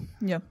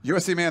 Yeah.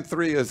 USC Man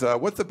 3 is,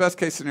 what's the best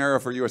case scenario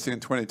for USC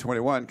in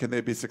 2021? Can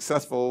they be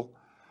successful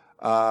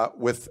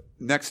with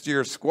next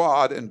year's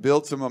squad and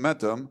build some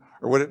momentum,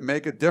 or would it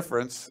make a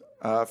difference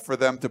for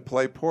them to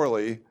play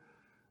poorly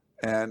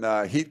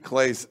and heat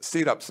Clay's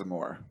seat up some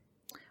more?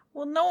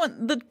 Well,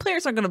 the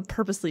players aren't going to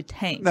purposely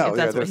tank if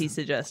that's what he's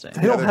suggesting.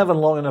 They don't have a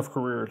long enough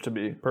career to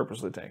be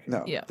purposely tanking.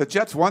 No. Yeah. The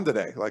Jets won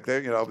today. Like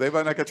they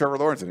might not get Trevor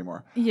Lawrence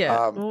anymore.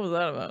 Yeah. What was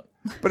that about?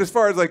 But as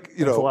far as like,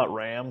 it's a lot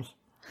Rams.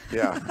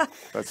 Yeah.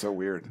 That's so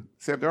weird.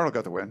 Sam Darnold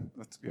got the win.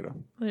 That's,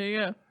 There you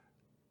go.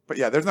 But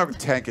yeah, there's no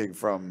tanking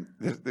from,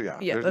 that's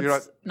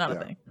not a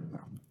thing.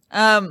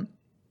 No.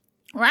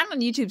 Ryan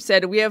on YouTube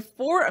said, we have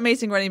 4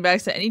 amazing running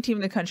backs that any team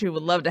in the country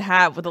would love to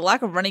have. With the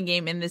lack of running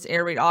game in this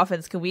air raid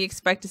offense, can we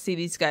expect to see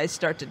these guys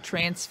start to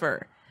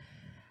transfer?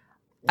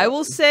 I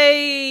will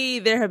say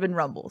there have been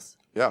rumbles.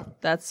 Yeah.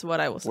 That's what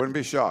I will say. Wouldn't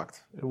be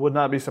shocked. It would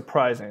not be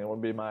surprising. It would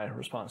be my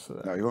response to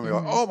that. No, you wouldn't be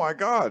like, oh my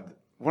God,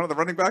 one of the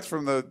running backs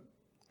from the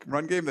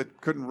run game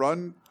that couldn't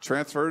run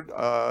transferred.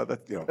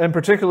 And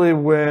particularly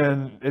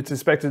when it's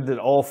expected that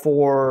all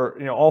four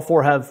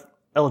have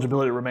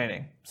eligibility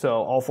remaining.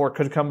 So all 4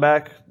 could come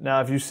back. Now,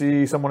 if you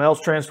see someone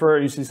else transfer,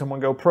 you see someone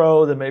go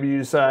pro, then maybe you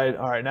decide,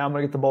 all right, now I'm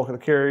going to get the bulk of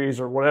the carries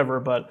or whatever.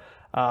 But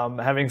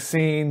having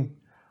seen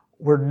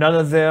where none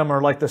of them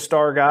are like the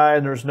star guy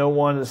and there's no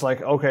one that's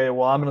like, okay,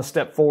 well, I'm going to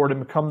step forward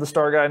and become the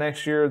star guy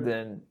next year,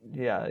 then,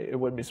 yeah, it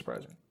wouldn't be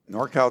surprising.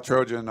 NorCal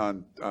Trojan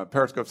on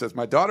Periscope says,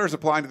 my daughter is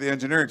applying to the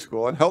engineering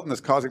school, and Helton is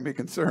causing me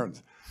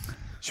concerns.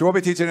 She won't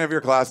be teaching any of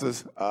your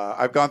classes.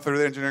 I've gone through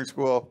the engineering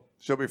school.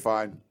 She'll be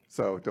fine.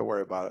 So don't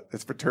worry about it.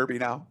 It's for Turby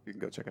now. You can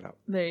go check it out.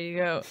 There you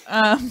go.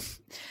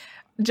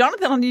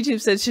 Jonathan on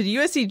YouTube said, should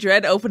USC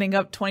dread opening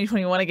up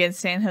 2021 against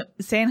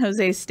San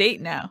Jose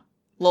State now?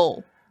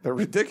 Lol. They're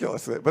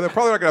ridiculous. But they're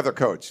probably not going to have their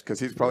coach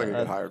because he's probably going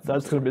to get hired.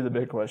 That's going to be the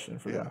big question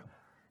for them.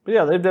 But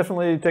yeah, they've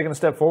definitely taken a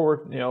step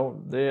forward.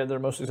 They had their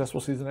most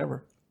successful season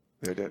ever.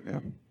 They did,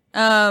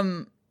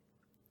 yeah.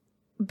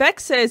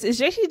 Beck says,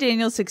 is JT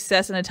Daniels'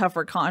 success in a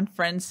tougher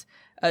conference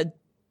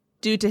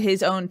due to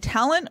his own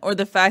talent or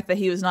the fact that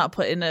he was not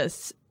put in a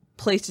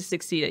place to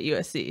succeed at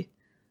USC?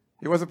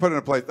 He wasn't put in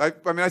a place.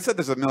 I said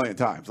this a million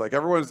times. Like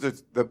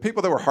the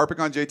people that were harping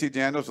on JT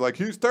Daniels were like,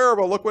 he's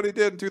terrible. Look what he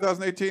did in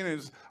 2018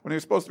 when he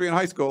was supposed to be in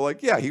high school.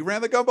 Like, yeah, he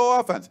ran the gumbo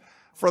offense.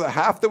 For the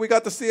half that we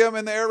got to see him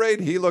in the air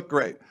raid, he looked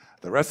great.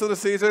 The rest of the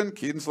season,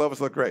 Keaton Slovis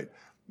looked great.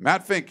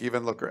 Matt Fink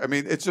even looked great. I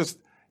mean, it's just,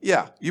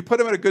 yeah, you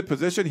put him in a good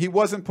position. He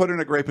wasn't put in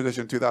a great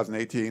position in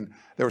 2018.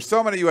 There were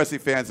so many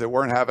USC fans that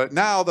weren't having it.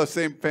 Now the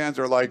same fans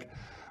are like,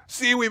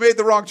 see, we made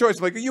the wrong choice.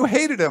 I'm like, you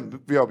hated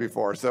him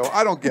before, so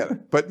I don't get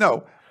it. But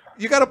no,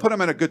 you got to put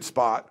him in a good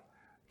spot.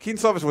 Keaton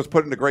Slovis was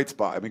put in a great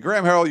spot. I mean,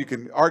 Graham Harrell, you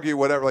can argue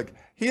whatever. Like,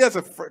 he has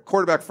a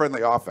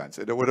quarterback-friendly offense.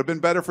 It would have been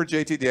better for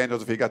JT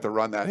Daniels if he got to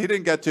run that. He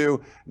didn't get to.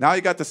 Now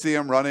you got to see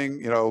him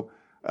running,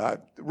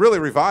 really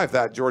revive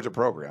that Georgia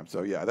program.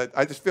 So, yeah,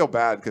 I just feel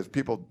bad because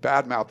people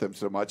badmouthed him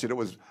so much, and it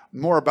was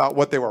more about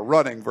what they were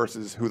running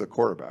versus who the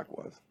quarterback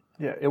was.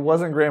 Yeah, it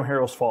wasn't Graham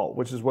Harrell's fault,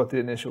 which is what the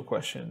initial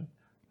question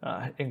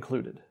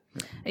included.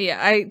 Yeah,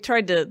 I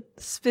tried to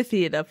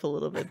spiffy it up a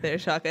little bit there,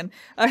 Shotgun.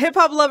 Hip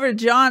hop lover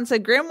John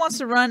said Graham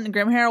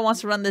Harrell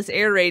wants to run this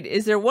air raid.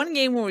 Is there one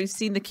game where we've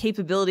seen the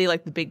capability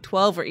like the Big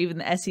 12 or even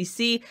the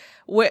SEC?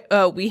 Where,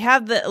 we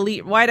have the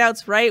elite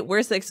wideouts, right?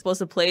 Where's the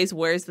explosive plays?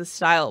 Where's the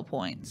style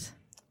points?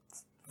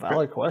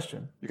 Valid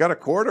question. You got a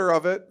quarter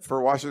of it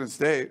for Washington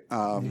State.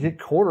 You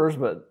get quarters,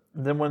 but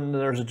then when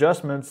there's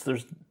adjustments,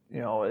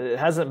 it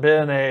hasn't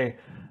been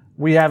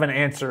we have an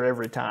answer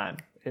every time.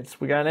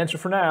 We got an answer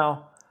for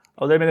now.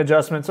 Oh, they made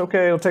adjustments.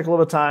 Okay, it'll take a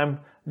little time.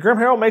 Graham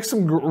Harrell makes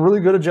some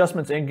really good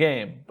adjustments in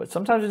game, but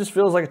sometimes it just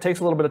feels like it takes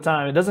a little bit of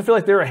time. It doesn't feel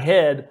like they're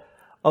ahead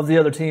of the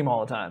other team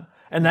all the time.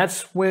 And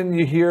that's when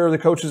you hear the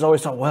coaches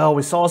always talk, well,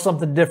 we saw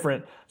something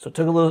different, so it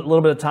took a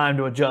little bit of time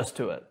to adjust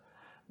to it.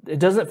 It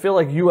doesn't feel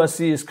like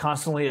USC is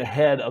constantly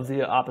ahead of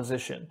the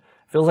opposition.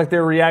 It feels like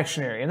they're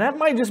reactionary. And that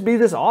might just be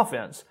this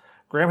offense.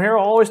 Graham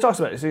Harrell always talks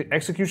about it. It's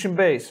execution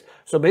based.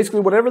 So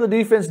basically whatever the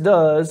defense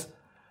does,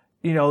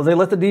 they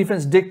let the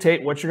defense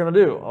dictate what you're going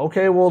to do.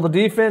 Okay, well, the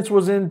defense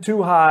was in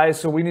 2 high,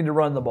 so we need to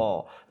run the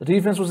ball. The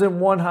defense was in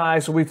 1 high,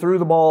 so we threw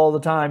the ball all the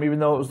time, even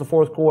though it was the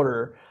fourth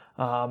quarter,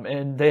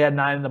 and they had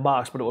 9 in the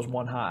box, but it was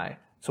 1 high.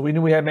 So we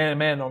knew we had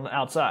man-to-man on the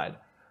outside.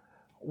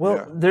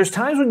 Well, There's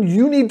times when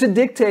you need to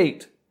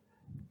dictate.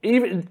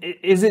 Can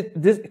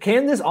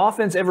this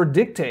offense ever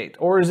dictate,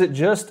 or is it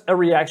just a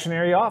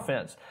reactionary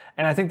offense?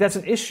 And I think that's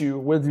an issue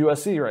with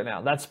USC right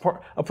now. That's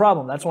a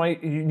problem. That's why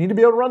you need to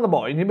be able to run the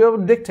ball. You need to be able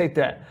to dictate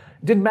that.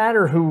 It didn't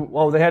matter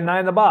they had 9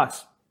 in the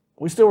box.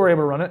 We still were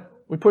able to run it.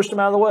 We pushed them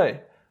out of the way.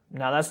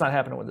 Now that's not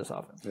happening with this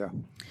offense. Yeah.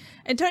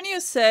 Antonio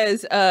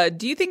says,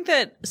 do you think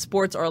that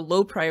sports are a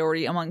low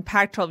priority among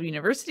Pac-12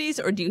 universities,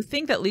 or do you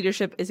think that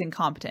leadership is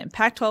incompetent?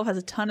 Pac-12 has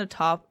a ton of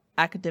top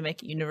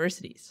academic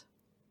universities.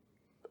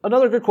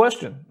 Another good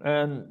question.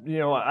 And,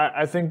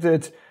 I think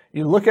that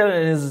you look at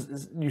it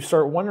and you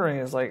start wondering,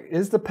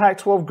 is the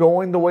Pac-12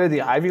 going the way of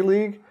the Ivy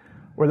League,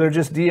 where they're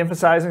just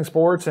de-emphasizing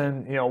sports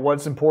and,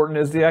 what's important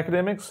is the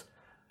academics?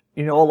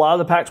 A lot of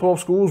the Pac-12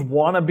 schools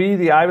want to be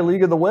the Ivy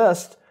League of the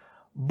West,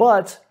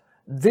 but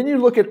then you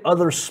look at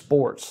other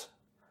sports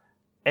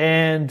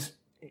and,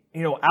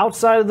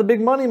 outside of the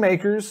big money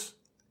makers,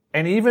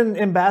 and even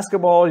in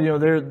basketball,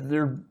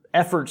 they're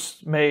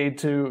efforts made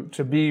to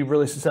be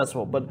really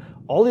successful. But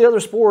all the other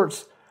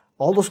sports,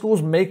 all the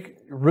schools make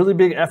really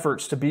big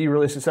efforts to be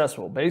really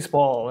successful.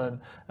 Baseball and,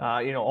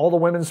 all the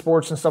women's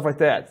sports and stuff like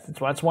that.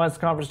 That's why it's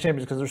the conference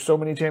champions, because there's so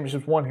many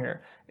championships won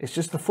here. It's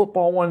just the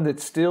football one that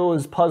still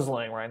is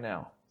puzzling right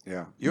now.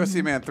 Yeah.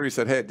 USC Man 3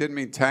 said, hey, it didn't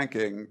mean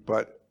tanking,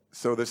 but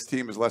so this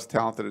team is less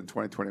talented in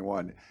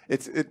 2021.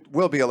 It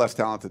will be a less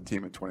talented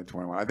team in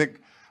 2021. I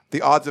think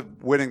the odds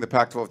of winning the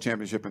Pac-12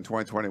 championship in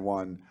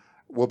 2021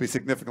 will be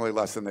significantly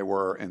less than they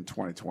were in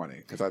 2020.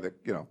 Because I think,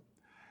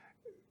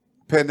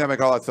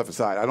 pandemic, all that stuff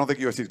aside, I don't think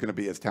USC is going to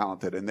be as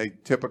talented, and they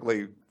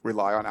typically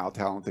rely on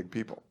out-talenting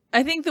people.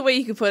 I think the way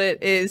you could put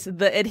it is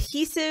the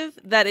adhesive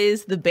that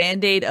is the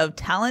Band-Aid of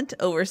talent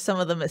over some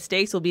of the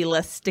mistakes will be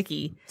less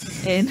sticky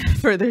in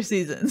further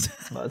seasons.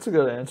 That's a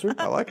good answer.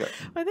 I like it.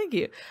 Well, thank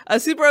you.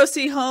 Super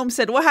OC Home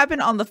said, what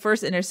happened on the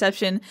first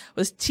interception?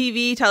 Was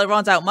Tyler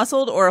Vaughn's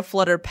out-muscled or a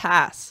flutter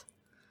pass?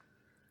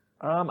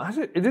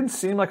 It didn't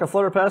seem like a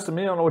flutter pass to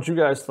me. I don't know what you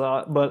guys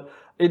thought, but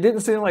it didn't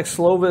seem like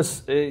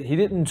Slovis, he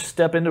didn't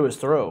step into his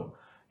throw.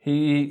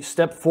 He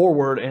stepped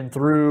forward and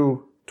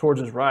threw towards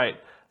his right.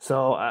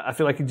 So I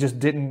feel like he just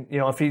didn't,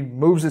 if he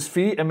moves his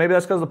feet, and maybe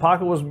that's because the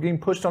pocket was being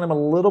pushed on him a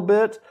little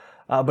bit,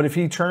 but if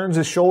he turns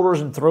his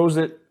shoulders and throws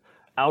it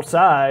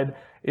outside,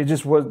 it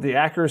just was, the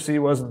accuracy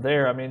wasn't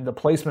there. I mean, the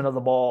placement of the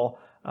ball,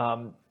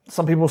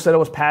 some people said it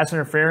was pass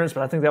interference,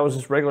 but I think that was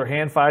just regular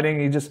hand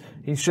fighting.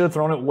 He should have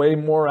thrown it way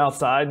more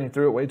outside, and he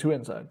threw it way too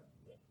inside.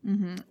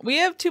 Mm-hmm. We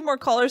have 2 more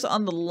callers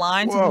on the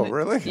line. Whoa,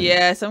 really?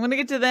 Yeah, so I'm going to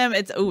get to them.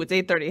 It's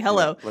 8:30.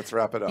 Hello. Yeah, let's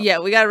wrap it up. Yeah,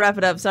 we got to wrap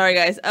it up. Sorry,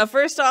 guys.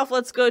 First off,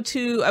 let's go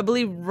to, I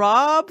believe,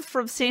 Rob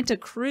from Santa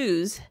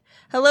Cruz.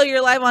 Hello,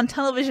 you're live on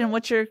television.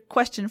 What's your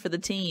question for the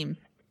team?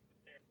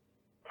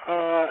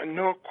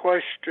 No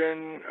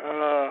question.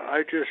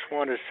 I just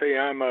want to say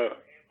I'm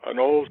an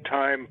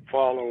old-time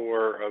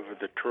follower of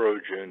the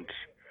Trojans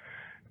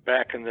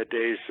back in the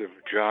days of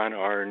John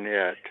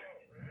Arnett.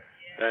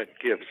 That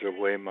gives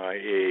away my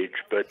age,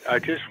 but I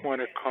just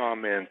want to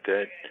comment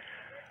that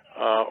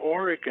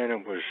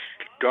Oregon was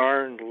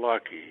darn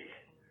lucky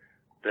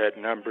that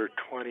number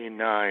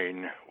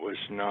 29 was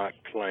not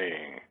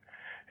playing.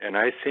 And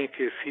I think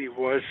if he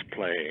was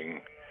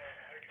playing,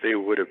 they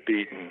would have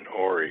beaten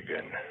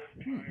Oregon.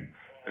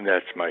 And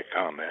that's my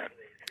comment.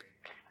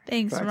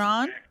 Thanks,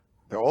 Ron.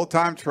 The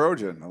old-time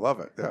Trojan. I love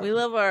it. Yeah. We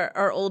love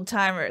our old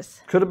timers.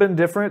 Could have been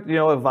different.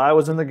 If Vi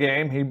was in the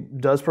game, he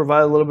does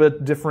provide a little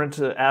bit different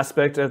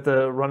aspect at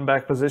the running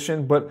back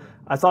position. But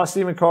I thought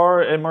Stephen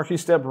Carr and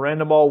Marquise Stepp ran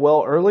the ball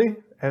well early,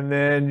 and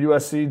then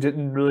USC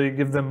didn't really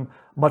give them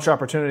much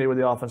opportunity with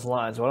the offensive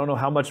line. So I don't know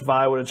how much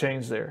Vi would have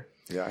changed there.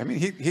 Yeah, I mean,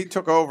 he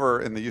took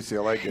over in the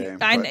UCLA game.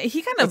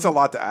 That's a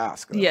lot to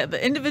ask. Yeah,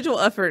 the individual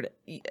effort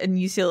in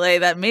UCLA,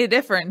 that made a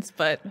difference,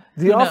 but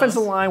the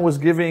offensive line was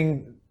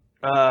giving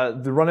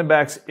the running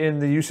backs in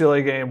the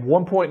UCLA game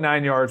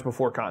 1.9 yards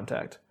before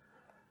contact.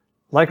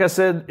 Like I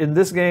said, in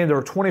this game, there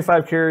were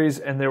 25 carries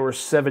and there were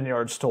 7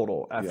 yards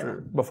total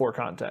before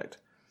contact.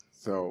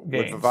 So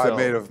with the Vi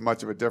made of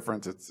much of a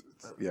difference, it's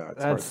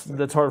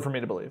that's hard for me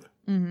to believe.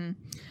 Mm-hmm.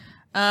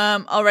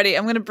 Alrighty,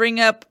 I'm going to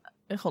bring up.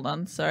 Hold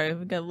on, sorry,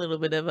 we got a little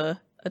bit of a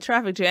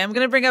traffic jam. I'm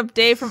going to bring up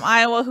Dave from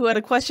Iowa, who had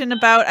a question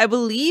about, I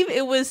believe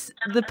it was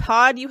the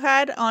pod you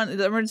had on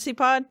the emergency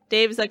pod.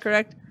 Dave, is that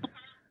correct?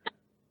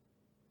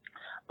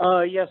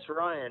 Yes,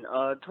 Ryan.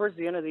 Towards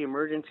the end of the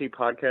emergency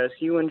podcast,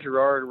 you and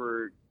Gerard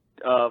were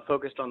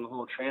focused on the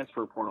whole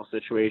transfer portal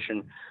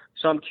situation.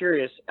 So I'm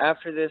curious,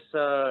 after this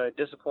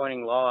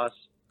disappointing loss,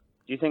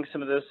 do you think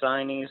some of those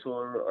signees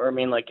were,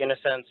 in a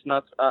sense,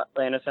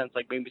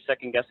 like maybe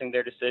second guessing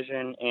their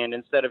decision, and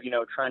instead of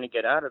trying to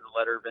get out of the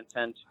letter of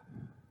intent,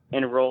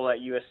 enroll at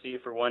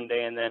USC for one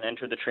day and then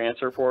enter the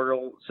transfer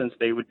portal, since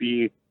they would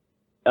be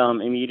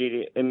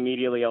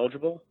immediately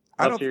eligible?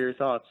 I'd hear your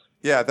thoughts.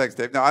 Yeah, thanks,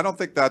 Dave. No, I don't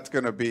think that's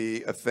going to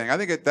be a thing. I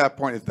think at that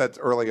point, if that's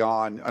early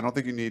on, I don't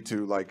think you need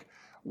to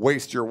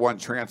waste your one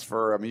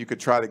transfer. I mean, you could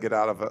try to get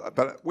out of it,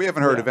 but we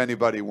haven't heard of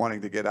anybody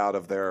wanting to get out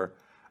of their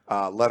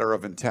letter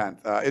of intent.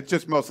 It'd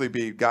just mostly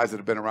be guys that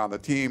have been around the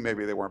team.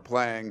 Maybe they weren't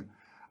playing,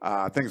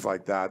 things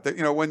like that.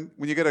 When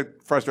you get a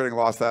frustrating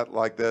loss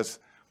like this,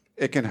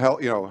 it can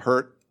help,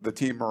 hurt the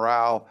team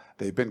morale.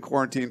 They've been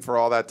quarantined for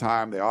all that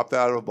time. They opted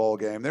out of a bowl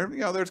game.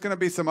 There's going to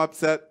be some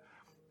upset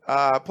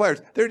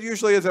players. There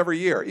usually is every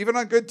year, even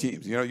on good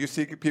teams. You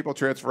see people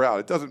transfer out.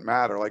 It doesn't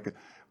matter.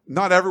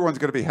 Not everyone's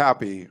going to be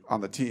happy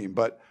on the team,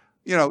 but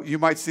you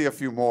might see a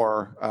few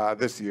more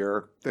this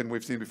year than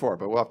we've seen before.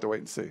 But we'll have to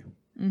wait and see.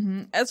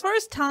 Mm-hmm. As far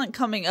as talent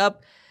coming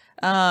up,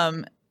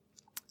 I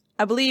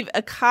believe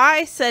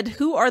Akai said,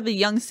 "Who are the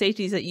young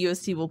safeties that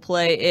USC will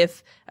play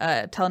if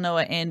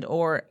Talanoa and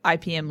or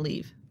IPM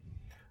leave?"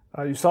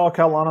 You saw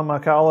Kaulana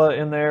Makala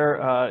in there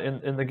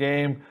in the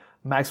game.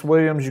 Max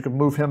Williams, you could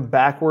move him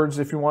backwards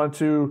if you wanted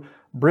to.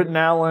 Britton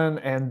Allen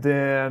and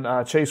then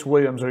Chase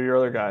Williams are your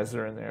other guys that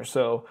are in there.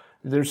 So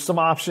there's some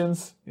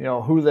options,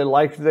 who they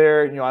liked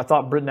there. I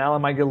thought Britton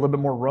Allen might get a little bit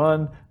more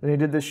run than he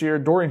did this year.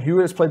 Dorian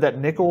Hewitt has played that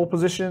nickel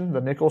position,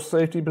 the nickel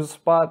safety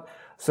spot.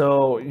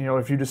 So,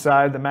 if you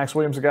decide that Max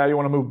Williams is a guy you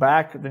want to move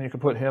back, then you can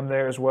put him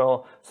there as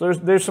well. So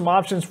there's some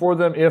options for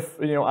them if,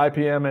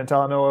 IPM and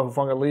Talanoa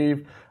Hufanga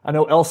leave. I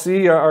know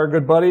LC, our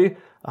good buddy,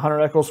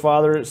 Hunter Echols'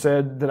 father,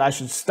 said that I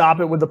should stop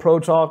it with the pro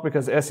talk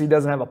because SC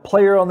doesn't have a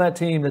player on that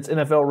team that's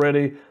NFL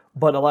ready,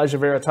 but Elijah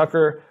Vera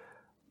Tucker,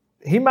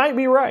 he might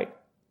be right.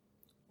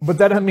 But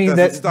that doesn't mean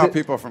that stop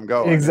people from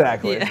going.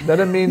 Exactly. Yeah. That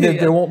doesn't mean that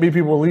there won't be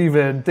people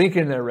leaving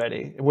thinking they're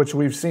ready, which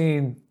we've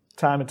seen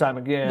time and time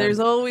again. There's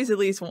always at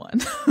least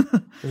one.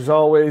 There's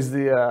always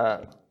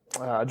the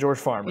George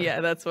Farmer.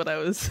 Yeah, that's what I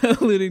was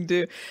alluding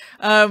to.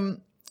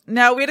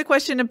 Now, we had a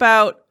question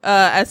about,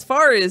 as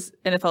far as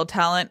NFL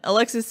talent,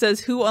 Alexis says,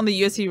 who on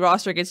the USC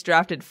roster gets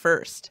drafted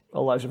first?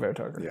 Elijah Vera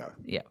Tucker.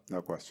 Yeah.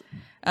 No question.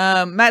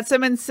 Matt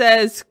Simmons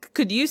says,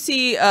 could you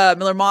see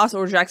Miller Moss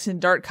or Jackson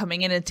Dart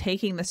coming in and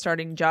taking the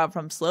starting job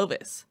from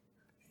Slovis?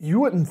 You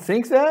wouldn't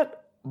think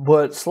that,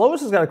 but Slovis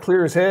has got to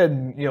clear his head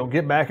and,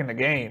 get back in the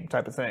game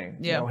type of thing.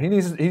 Yeah. He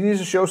needs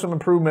to show some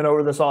improvement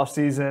over this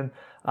offseason,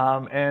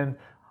 and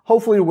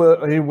hopefully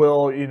he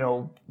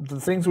will, the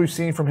things we've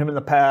seen from him in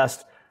the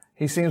past,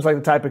 he seems like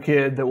the type of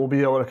kid that will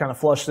be able to kind of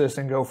flush this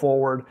and go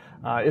forward.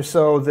 If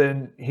so,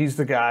 then he's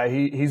the guy.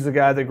 He's the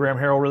guy that Graham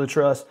Harrell really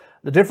trusts.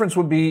 The difference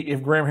would be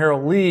if Graham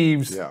Harrell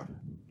leaves,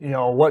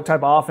 what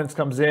type of offense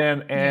comes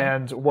in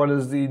and what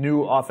does the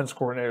new offense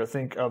coordinator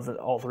think of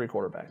all three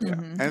quarterbacks? Yeah.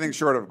 Mm-hmm. Anything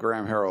short of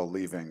Graham Harrell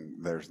leaving,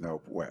 there's no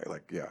way.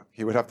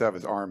 He would have to have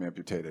his arm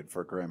amputated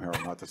for Graham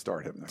Harrell not to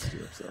start him next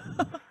year. So,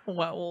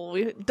 well,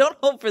 we don't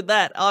hope for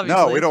that,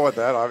 obviously. No, we don't want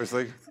that,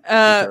 obviously.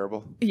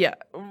 Terrible. Yeah.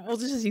 We'll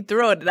just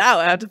throw it out.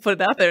 I have to put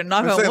it out there and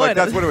knock on wood.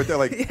 That's what it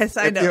would do. Yes,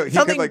 I know.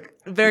 Something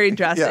very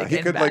drastic. Yeah,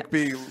 he could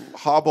be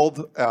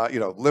hobbled,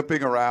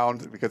 limping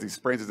around because he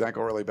sprains his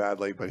ankle really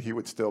badly, but he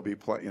would still be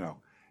playing,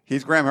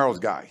 He's Graham Harrell's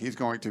guy. He's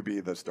going to be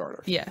the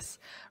starter. Yes.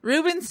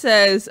 Ruben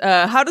says,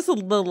 how does the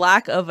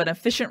lack of an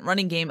efficient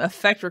running game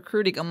affect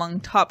recruiting among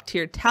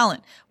top-tier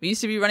talent? We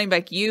used to be running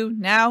back you,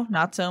 now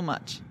not so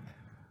much.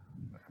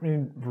 I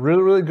mean,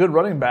 really, really good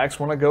running backs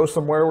want to go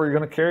somewhere where you're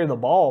going to carry the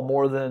ball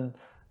more than,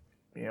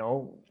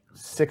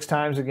 6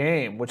 times a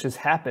game, which has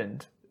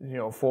happened,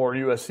 for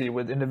USC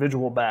with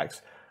individual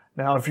backs.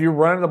 Now, if you're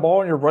running the ball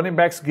and your running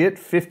backs get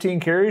 15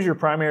 carries, your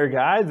primary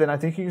guy, then I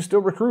think you can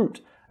still recruit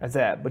at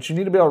that. But you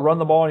need to be able to run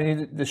the ball and you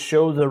need to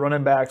show the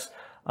running backs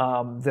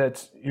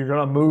that you're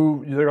going to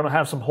move. They're going to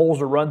have some holes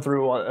to run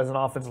through as an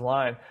offensive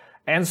line,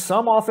 and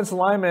some offensive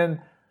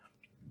linemen,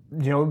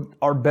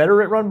 are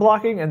better at run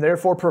blocking and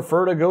therefore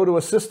prefer to go to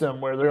a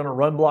system where they're going to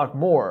run block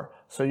more.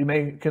 So you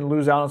can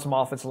lose out on some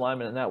offensive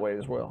linemen in that way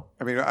as well.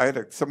 I mean, I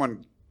had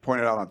someone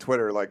pointed out on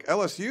Twitter, like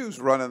LSU's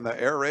running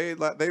the air raid.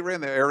 They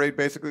ran the air raid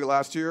basically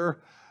last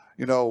year.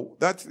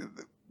 That's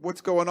what's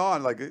going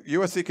on. Like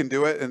USC can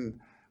do it, and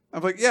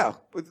I'm like, yeah.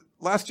 But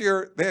last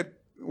year they had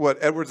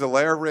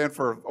Edwards-Helaire ran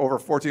for over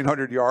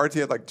 1,400 yards.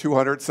 He had like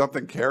 200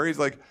 something carries.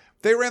 Like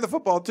they ran the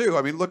football too.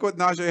 I mean, look what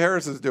Najee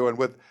Harris is doing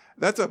with.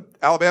 That's a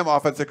Alabama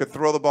offense that could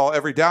throw the ball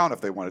every down if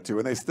they wanted to,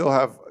 and they still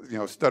have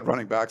stud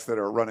running backs that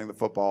are running the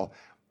football.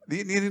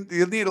 You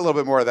need a little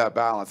bit more of that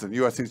balance, and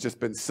USC's just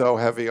been so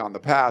heavy on the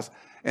pass.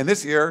 And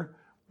this year,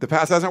 the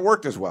pass hasn't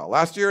worked as well.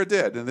 Last year it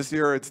did, and this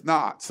year it's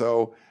not.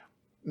 So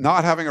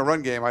not having a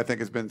run game, I think,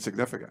 has been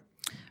significant.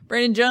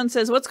 Brandon Jones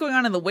says, what's going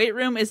on in the weight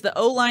room? Is the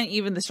O-line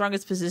even the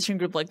strongest position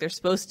group like they're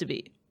supposed to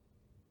be?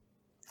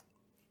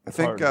 I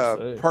think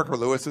Parker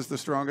Lewis is the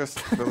strongest,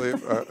 I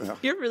believe.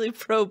 You're really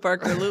pro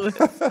Parker Lewis.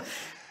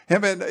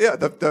 Him and,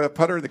 the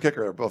punter and the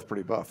kicker are both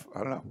pretty buff.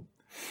 I don't know.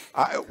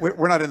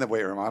 We're not in the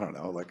weight room. I don't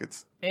know.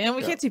 And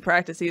we can't see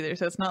practice either,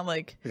 so it's not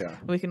like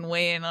we can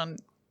weigh in on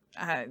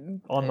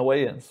the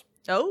weigh-ins.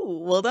 Oh,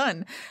 well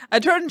done. A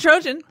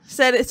Trojan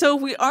said, so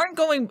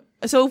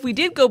if we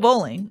did go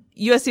bowling,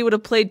 USC would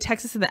have played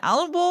Texas in the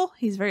Alamo Bowl.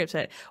 He's very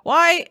upset.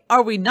 Why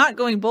are we not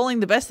going bowling?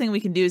 The best thing we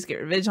can do is get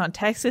revenge on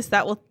Texas.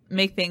 That will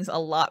make things a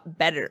lot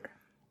better.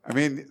 I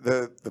mean,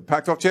 the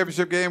Pac-12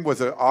 championship game was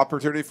an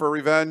opportunity for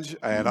revenge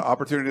and an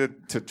opportunity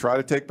to try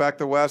to take back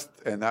the West,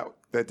 and that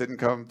didn't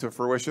come to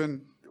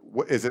fruition.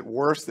 Is it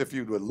worse if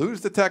you would lose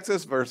to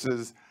Texas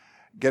versus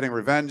getting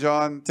revenge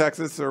on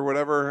Texas or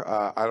whatever?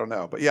 I don't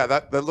know. But yeah,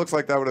 that looks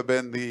like that would have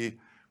been the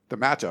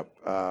matchup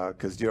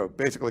because,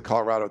 basically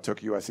Colorado took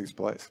USC's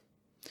place.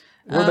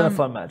 It would have been a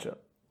fun matchup.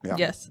 Yeah.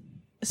 Yes.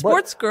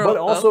 Sports girl. But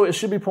also, it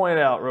should be pointed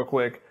out real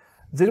quick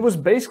that it was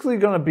basically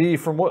going to be,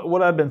 from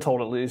what I've been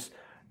told at least,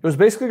 it was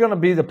basically going to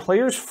be the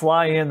players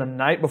fly in the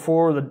night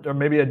before or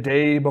maybe a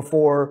day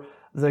before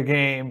the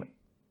game,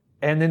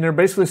 and then they're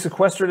basically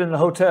sequestered in the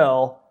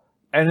hotel,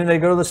 and then they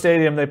go to the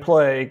stadium, they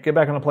play, get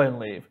back on the plane, and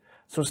leave.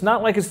 So it's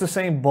not like it's the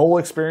same bowl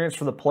experience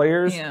for the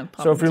players. Yeah,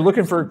 so if you're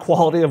looking for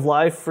quality of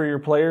life for your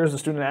players, the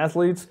student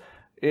athletes,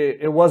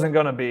 it wasn't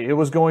going to be. It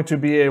was going to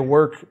be a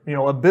work,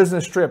 a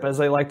business trip, as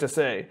they like to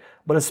say.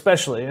 But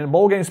especially, and a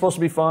bowl game's supposed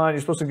to be fun.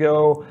 You're supposed to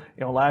go,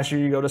 last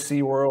year you go to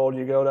SeaWorld,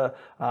 you go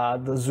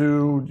to the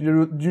zoo,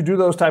 you do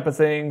those type of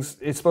things.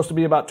 It's supposed to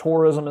be about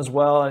tourism as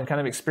well and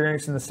kind of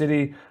experiencing the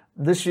city.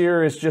 This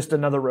year is just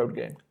another road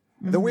game.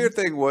 The weird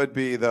thing would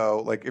be,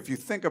 though, like if you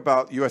think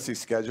about USC's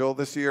schedule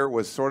this year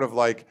was sort of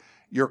like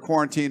you're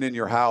quarantined in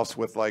your house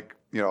with a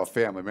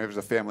family. Maybe there's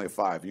a family of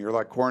 5. And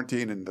you're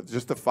quarantined and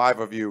just the 5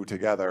 of you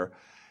together.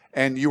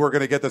 And you were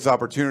going to get this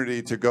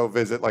opportunity to go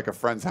visit a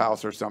friend's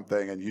house or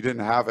something, and you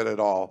didn't have it at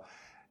all.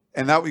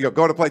 And that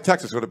going to play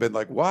Texas would have been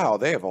wow,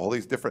 they have all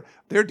these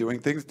they're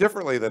doing things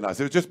differently than us.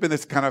 It's just been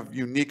this kind of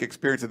unique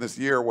experience in this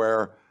year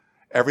where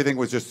everything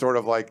was just sort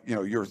of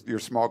your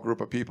small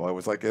group of people. It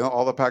was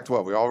all the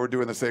Pac-12. We all were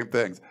doing the same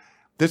things.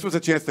 This was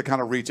a chance to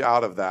kind of reach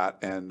out of that.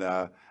 And,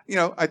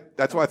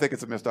 that's why I think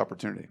it's a missed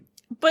opportunity.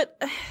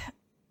 But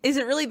is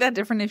it really that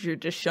different if you're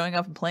just showing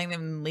up and playing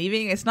them and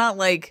leaving? It's not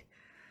like...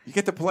 You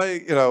get to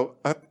play, No,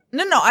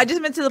 I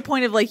just meant to the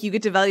point of you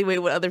get to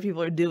evaluate what other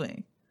people are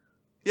doing.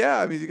 Yeah,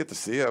 I mean, you get to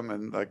see them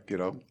and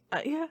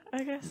yeah,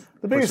 I guess.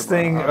 The biggest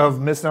thing of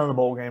missing out on the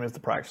bowl game is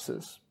the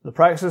practices. The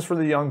practices for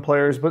the young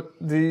players, but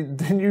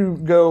then you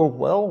go,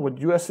 well, would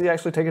USC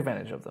actually take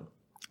advantage of them?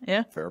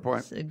 Yeah. Fair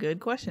point. That's a good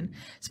question.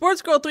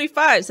 Sports Girl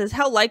 35 says,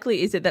 how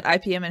likely is it that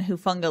IPM and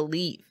Hufanga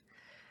leave?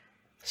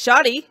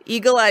 Shoddy,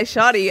 Eagle Eye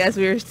Shoddy, as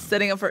we were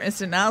setting up for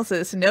instant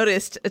analysis,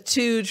 noticed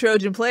 2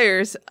 Trojan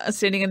players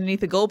standing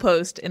underneath the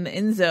goalpost in the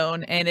end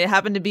zone, and it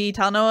happened to be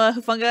Talanoa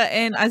Hufanga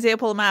and Isaiah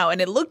Polamau,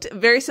 and it looked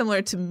very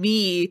similar to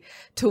me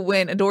to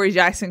when Adoree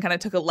Jackson kind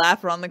of took a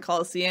lap around the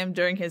Coliseum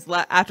during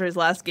after his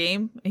last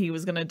game. He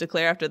was going to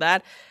declare after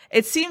that.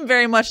 It seemed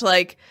very much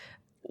like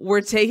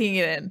we're taking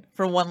it in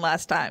for one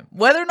last time.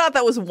 Whether or not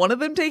that was one of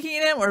them taking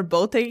it in or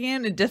both taking it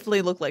in, it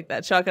definitely looked like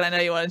that. Chuck, and I know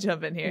you want to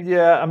jump in here.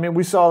 Yeah, I mean,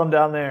 we saw them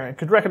down there and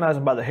could recognize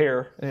them by the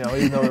hair,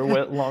 even though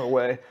they're long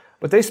away.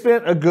 But they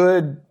spent a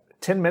good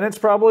 10 minutes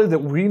probably that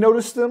we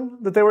noticed them,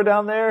 that they were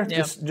down there,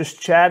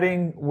 just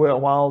chatting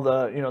while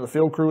the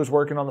field crew was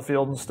working on the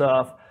field and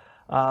stuff.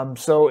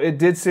 So it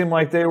did seem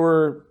like they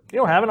were,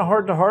 having a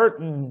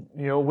heart-to-heart and,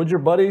 with your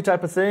buddy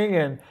type of thing.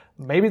 And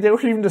maybe they were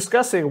even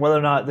discussing whether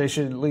or not they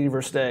should leave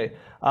or stay.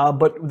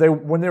 But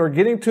when they were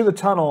getting to the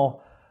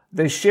tunnel,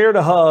 they shared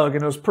a hug,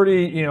 and it was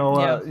pretty, a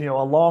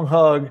long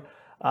hug.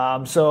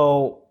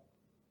 So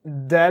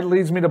that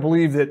leads me to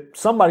believe that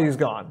somebody is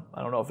gone.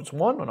 I don't know if it's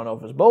one, I don't know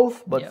if it's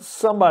both, but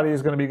somebody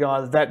is going to be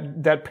gone.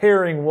 That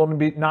pairing will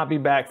not be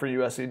back for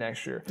USC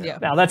next year. Yeah.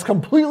 Now that's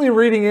completely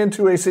reading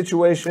into a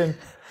situation,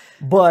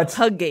 but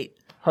Huggate.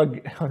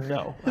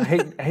 No, I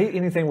hate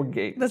anything with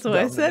gates. That's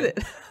why I said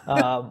it.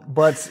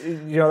 But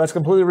that's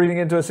completely reading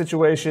into a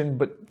situation.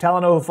 But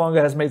Talanoa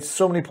Hufanga has made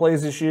so many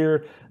plays this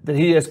year that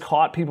he has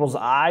caught people's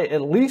eye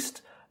at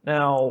least.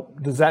 Now,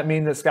 does that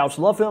mean that scouts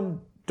love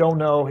him? Don't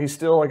know. He's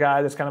still a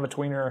guy that's kind of a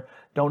tweener.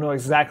 Don't know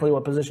exactly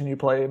what position you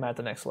play him at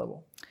the next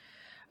level.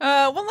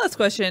 One last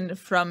question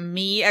from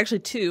me. Actually,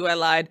 two. I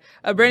lied.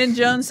 Brandon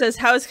Jones says,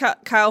 how is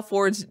Kyle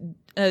Ford's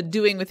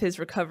doing with his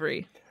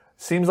recovery?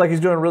 Seems like he's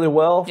doing really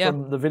well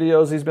from the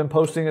videos he's been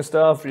posting and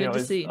stuff.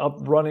 He's up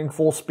running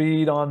full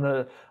speed on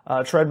the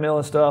treadmill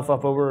and stuff,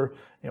 up over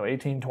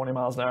 18, 20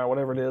 miles an hour,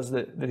 whatever it is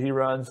that he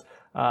runs.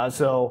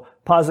 So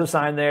positive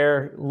sign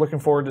there. Looking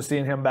forward to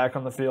seeing him back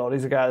on the field.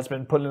 He's a guy that's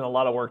been putting in a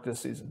lot of work this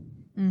season.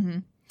 Mm-hmm.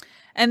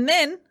 And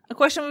then a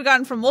question we've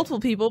gotten from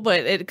multiple people, but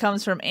it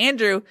comes from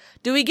Andrew.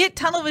 Do we get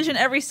tunnel vision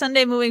every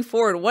Sunday moving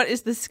forward? What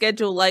is the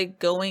schedule like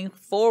going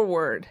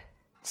forward?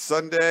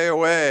 Sunday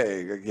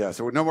away. Yeah,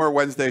 so no more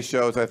Wednesday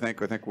shows, I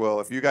think. I think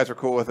if you guys are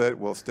cool with it,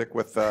 we'll stick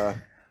with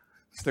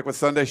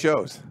Sunday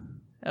shows.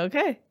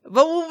 Okay.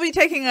 But we'll be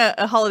taking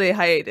a holiday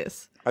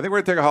hiatus. I think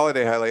we're going to take a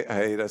holiday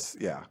hiatus,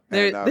 yeah.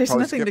 There's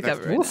nothing to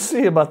cover. We'll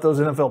see about those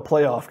NFL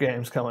playoff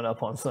games coming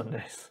up on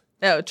Sundays.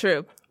 Oh,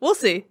 true. We'll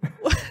see.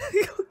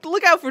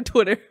 Look out for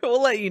Twitter.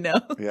 We'll let you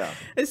know. Yeah.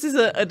 This is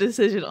a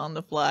decision on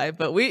the fly,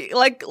 but we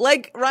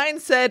like Ryan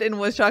said and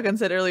what Shotgun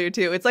said earlier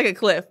too. It's like a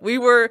cliff. We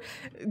were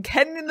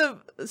heading in the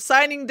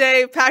signing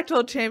day,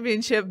 Pac-12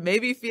 championship,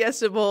 maybe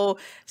Fiesta Bowl.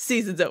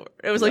 Season's over.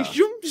 It was like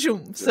zoom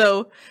zoom. Yeah.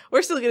 So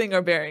we're still getting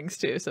our bearings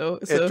too. So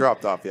it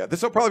dropped off. Yeah.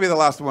 This will probably be the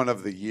last one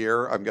of the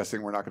year. I'm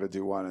guessing we're not going to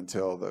do one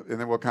until and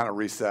then we'll kind of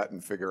reset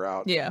and figure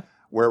out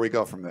where we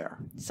go from there.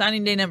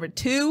 Signing day number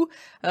 2.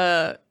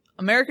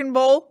 American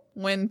Bowl,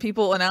 when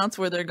people announce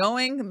where they're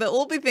going, there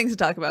will be things to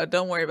talk about.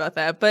 Don't worry about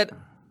that. But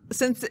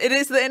since it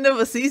is the end of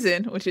a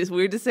season, which is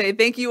weird to say,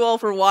 thank you all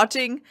for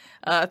watching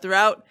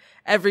throughout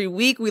every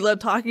week. We love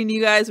talking to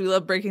you guys. We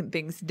love breaking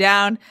things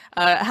down.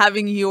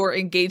 Having your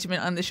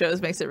engagement on the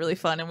shows makes it really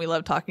fun. And we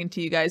love talking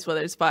to you guys,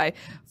 whether it's by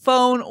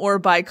phone or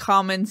by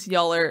comments.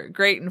 Y'all are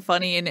great and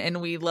funny,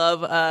 and we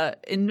love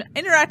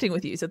interacting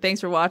with you. So thanks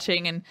for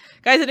watching. And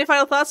guys, any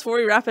final thoughts before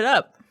we wrap it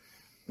up?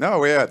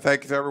 No,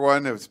 thank you to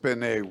everyone. It's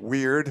been a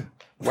weird,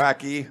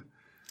 wacky,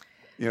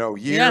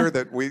 year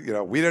that we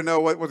didn't know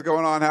what was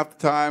going on half the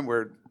time.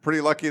 We're pretty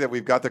lucky that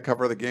we've got to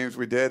cover the games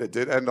we did. It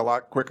did end a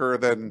lot quicker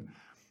than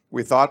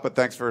we thought, but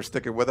thanks for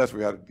sticking with us.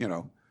 We had,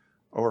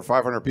 over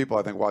 500 people,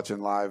 I think, watching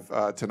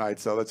live tonight.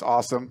 So that's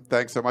awesome.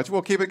 Thanks so much.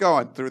 We'll keep it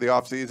going through the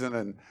off season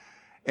and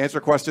answer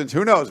questions.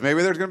 Who knows?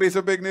 Maybe there's going to be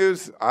some big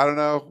news. I don't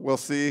know. We'll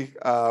see.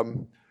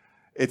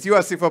 It's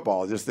USC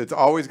football. It's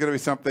always going to be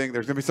something.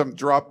 There's going to be some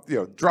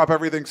drop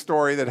everything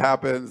story that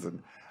happens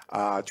and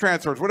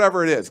transfers,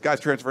 whatever it is. Guys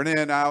transferring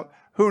in, out.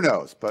 Who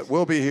knows? But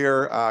we'll be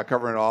here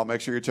covering it all. Make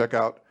sure you check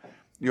out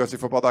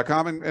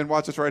USCfootball.com and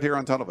watch us right here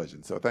on Tunnel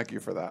Vision. So thank you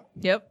for that.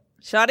 Yep.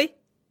 Shotty?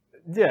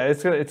 Yeah,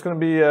 it's going to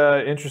be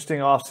an interesting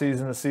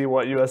offseason to see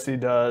what USC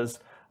does.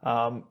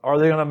 Are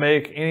they going to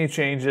make any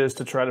changes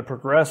to try to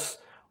progress,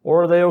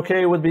 or are they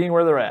okay with being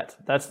where they're at?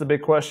 That's the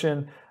big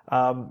question.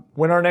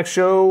 When our next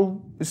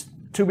show is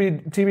to be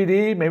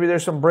TBD, maybe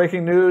there's some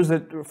breaking news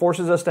that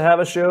forces us to have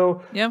a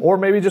show, or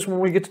maybe just when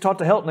we get to talk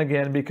to Helton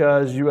again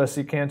because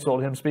USC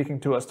canceled him speaking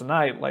to us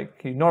tonight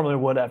like he normally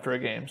would after a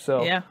game.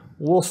 So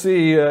we'll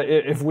see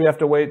if we have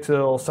to wait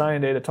till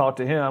signing day to talk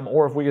to him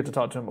or if we get to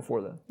talk to him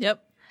before then.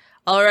 Yep.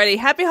 Alrighty.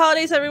 Happy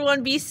holidays,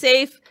 everyone. Be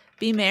safe.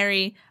 Be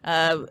merry.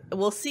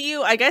 We'll see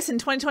you, I guess, in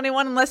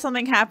 2021 unless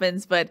something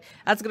happens. But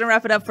that's going to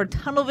wrap it up for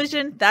Tunnel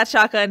Vision. That's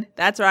Shotgun.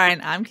 That's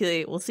Ryan. I'm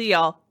Keely. We'll see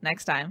y'all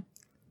next time.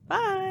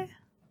 Bye.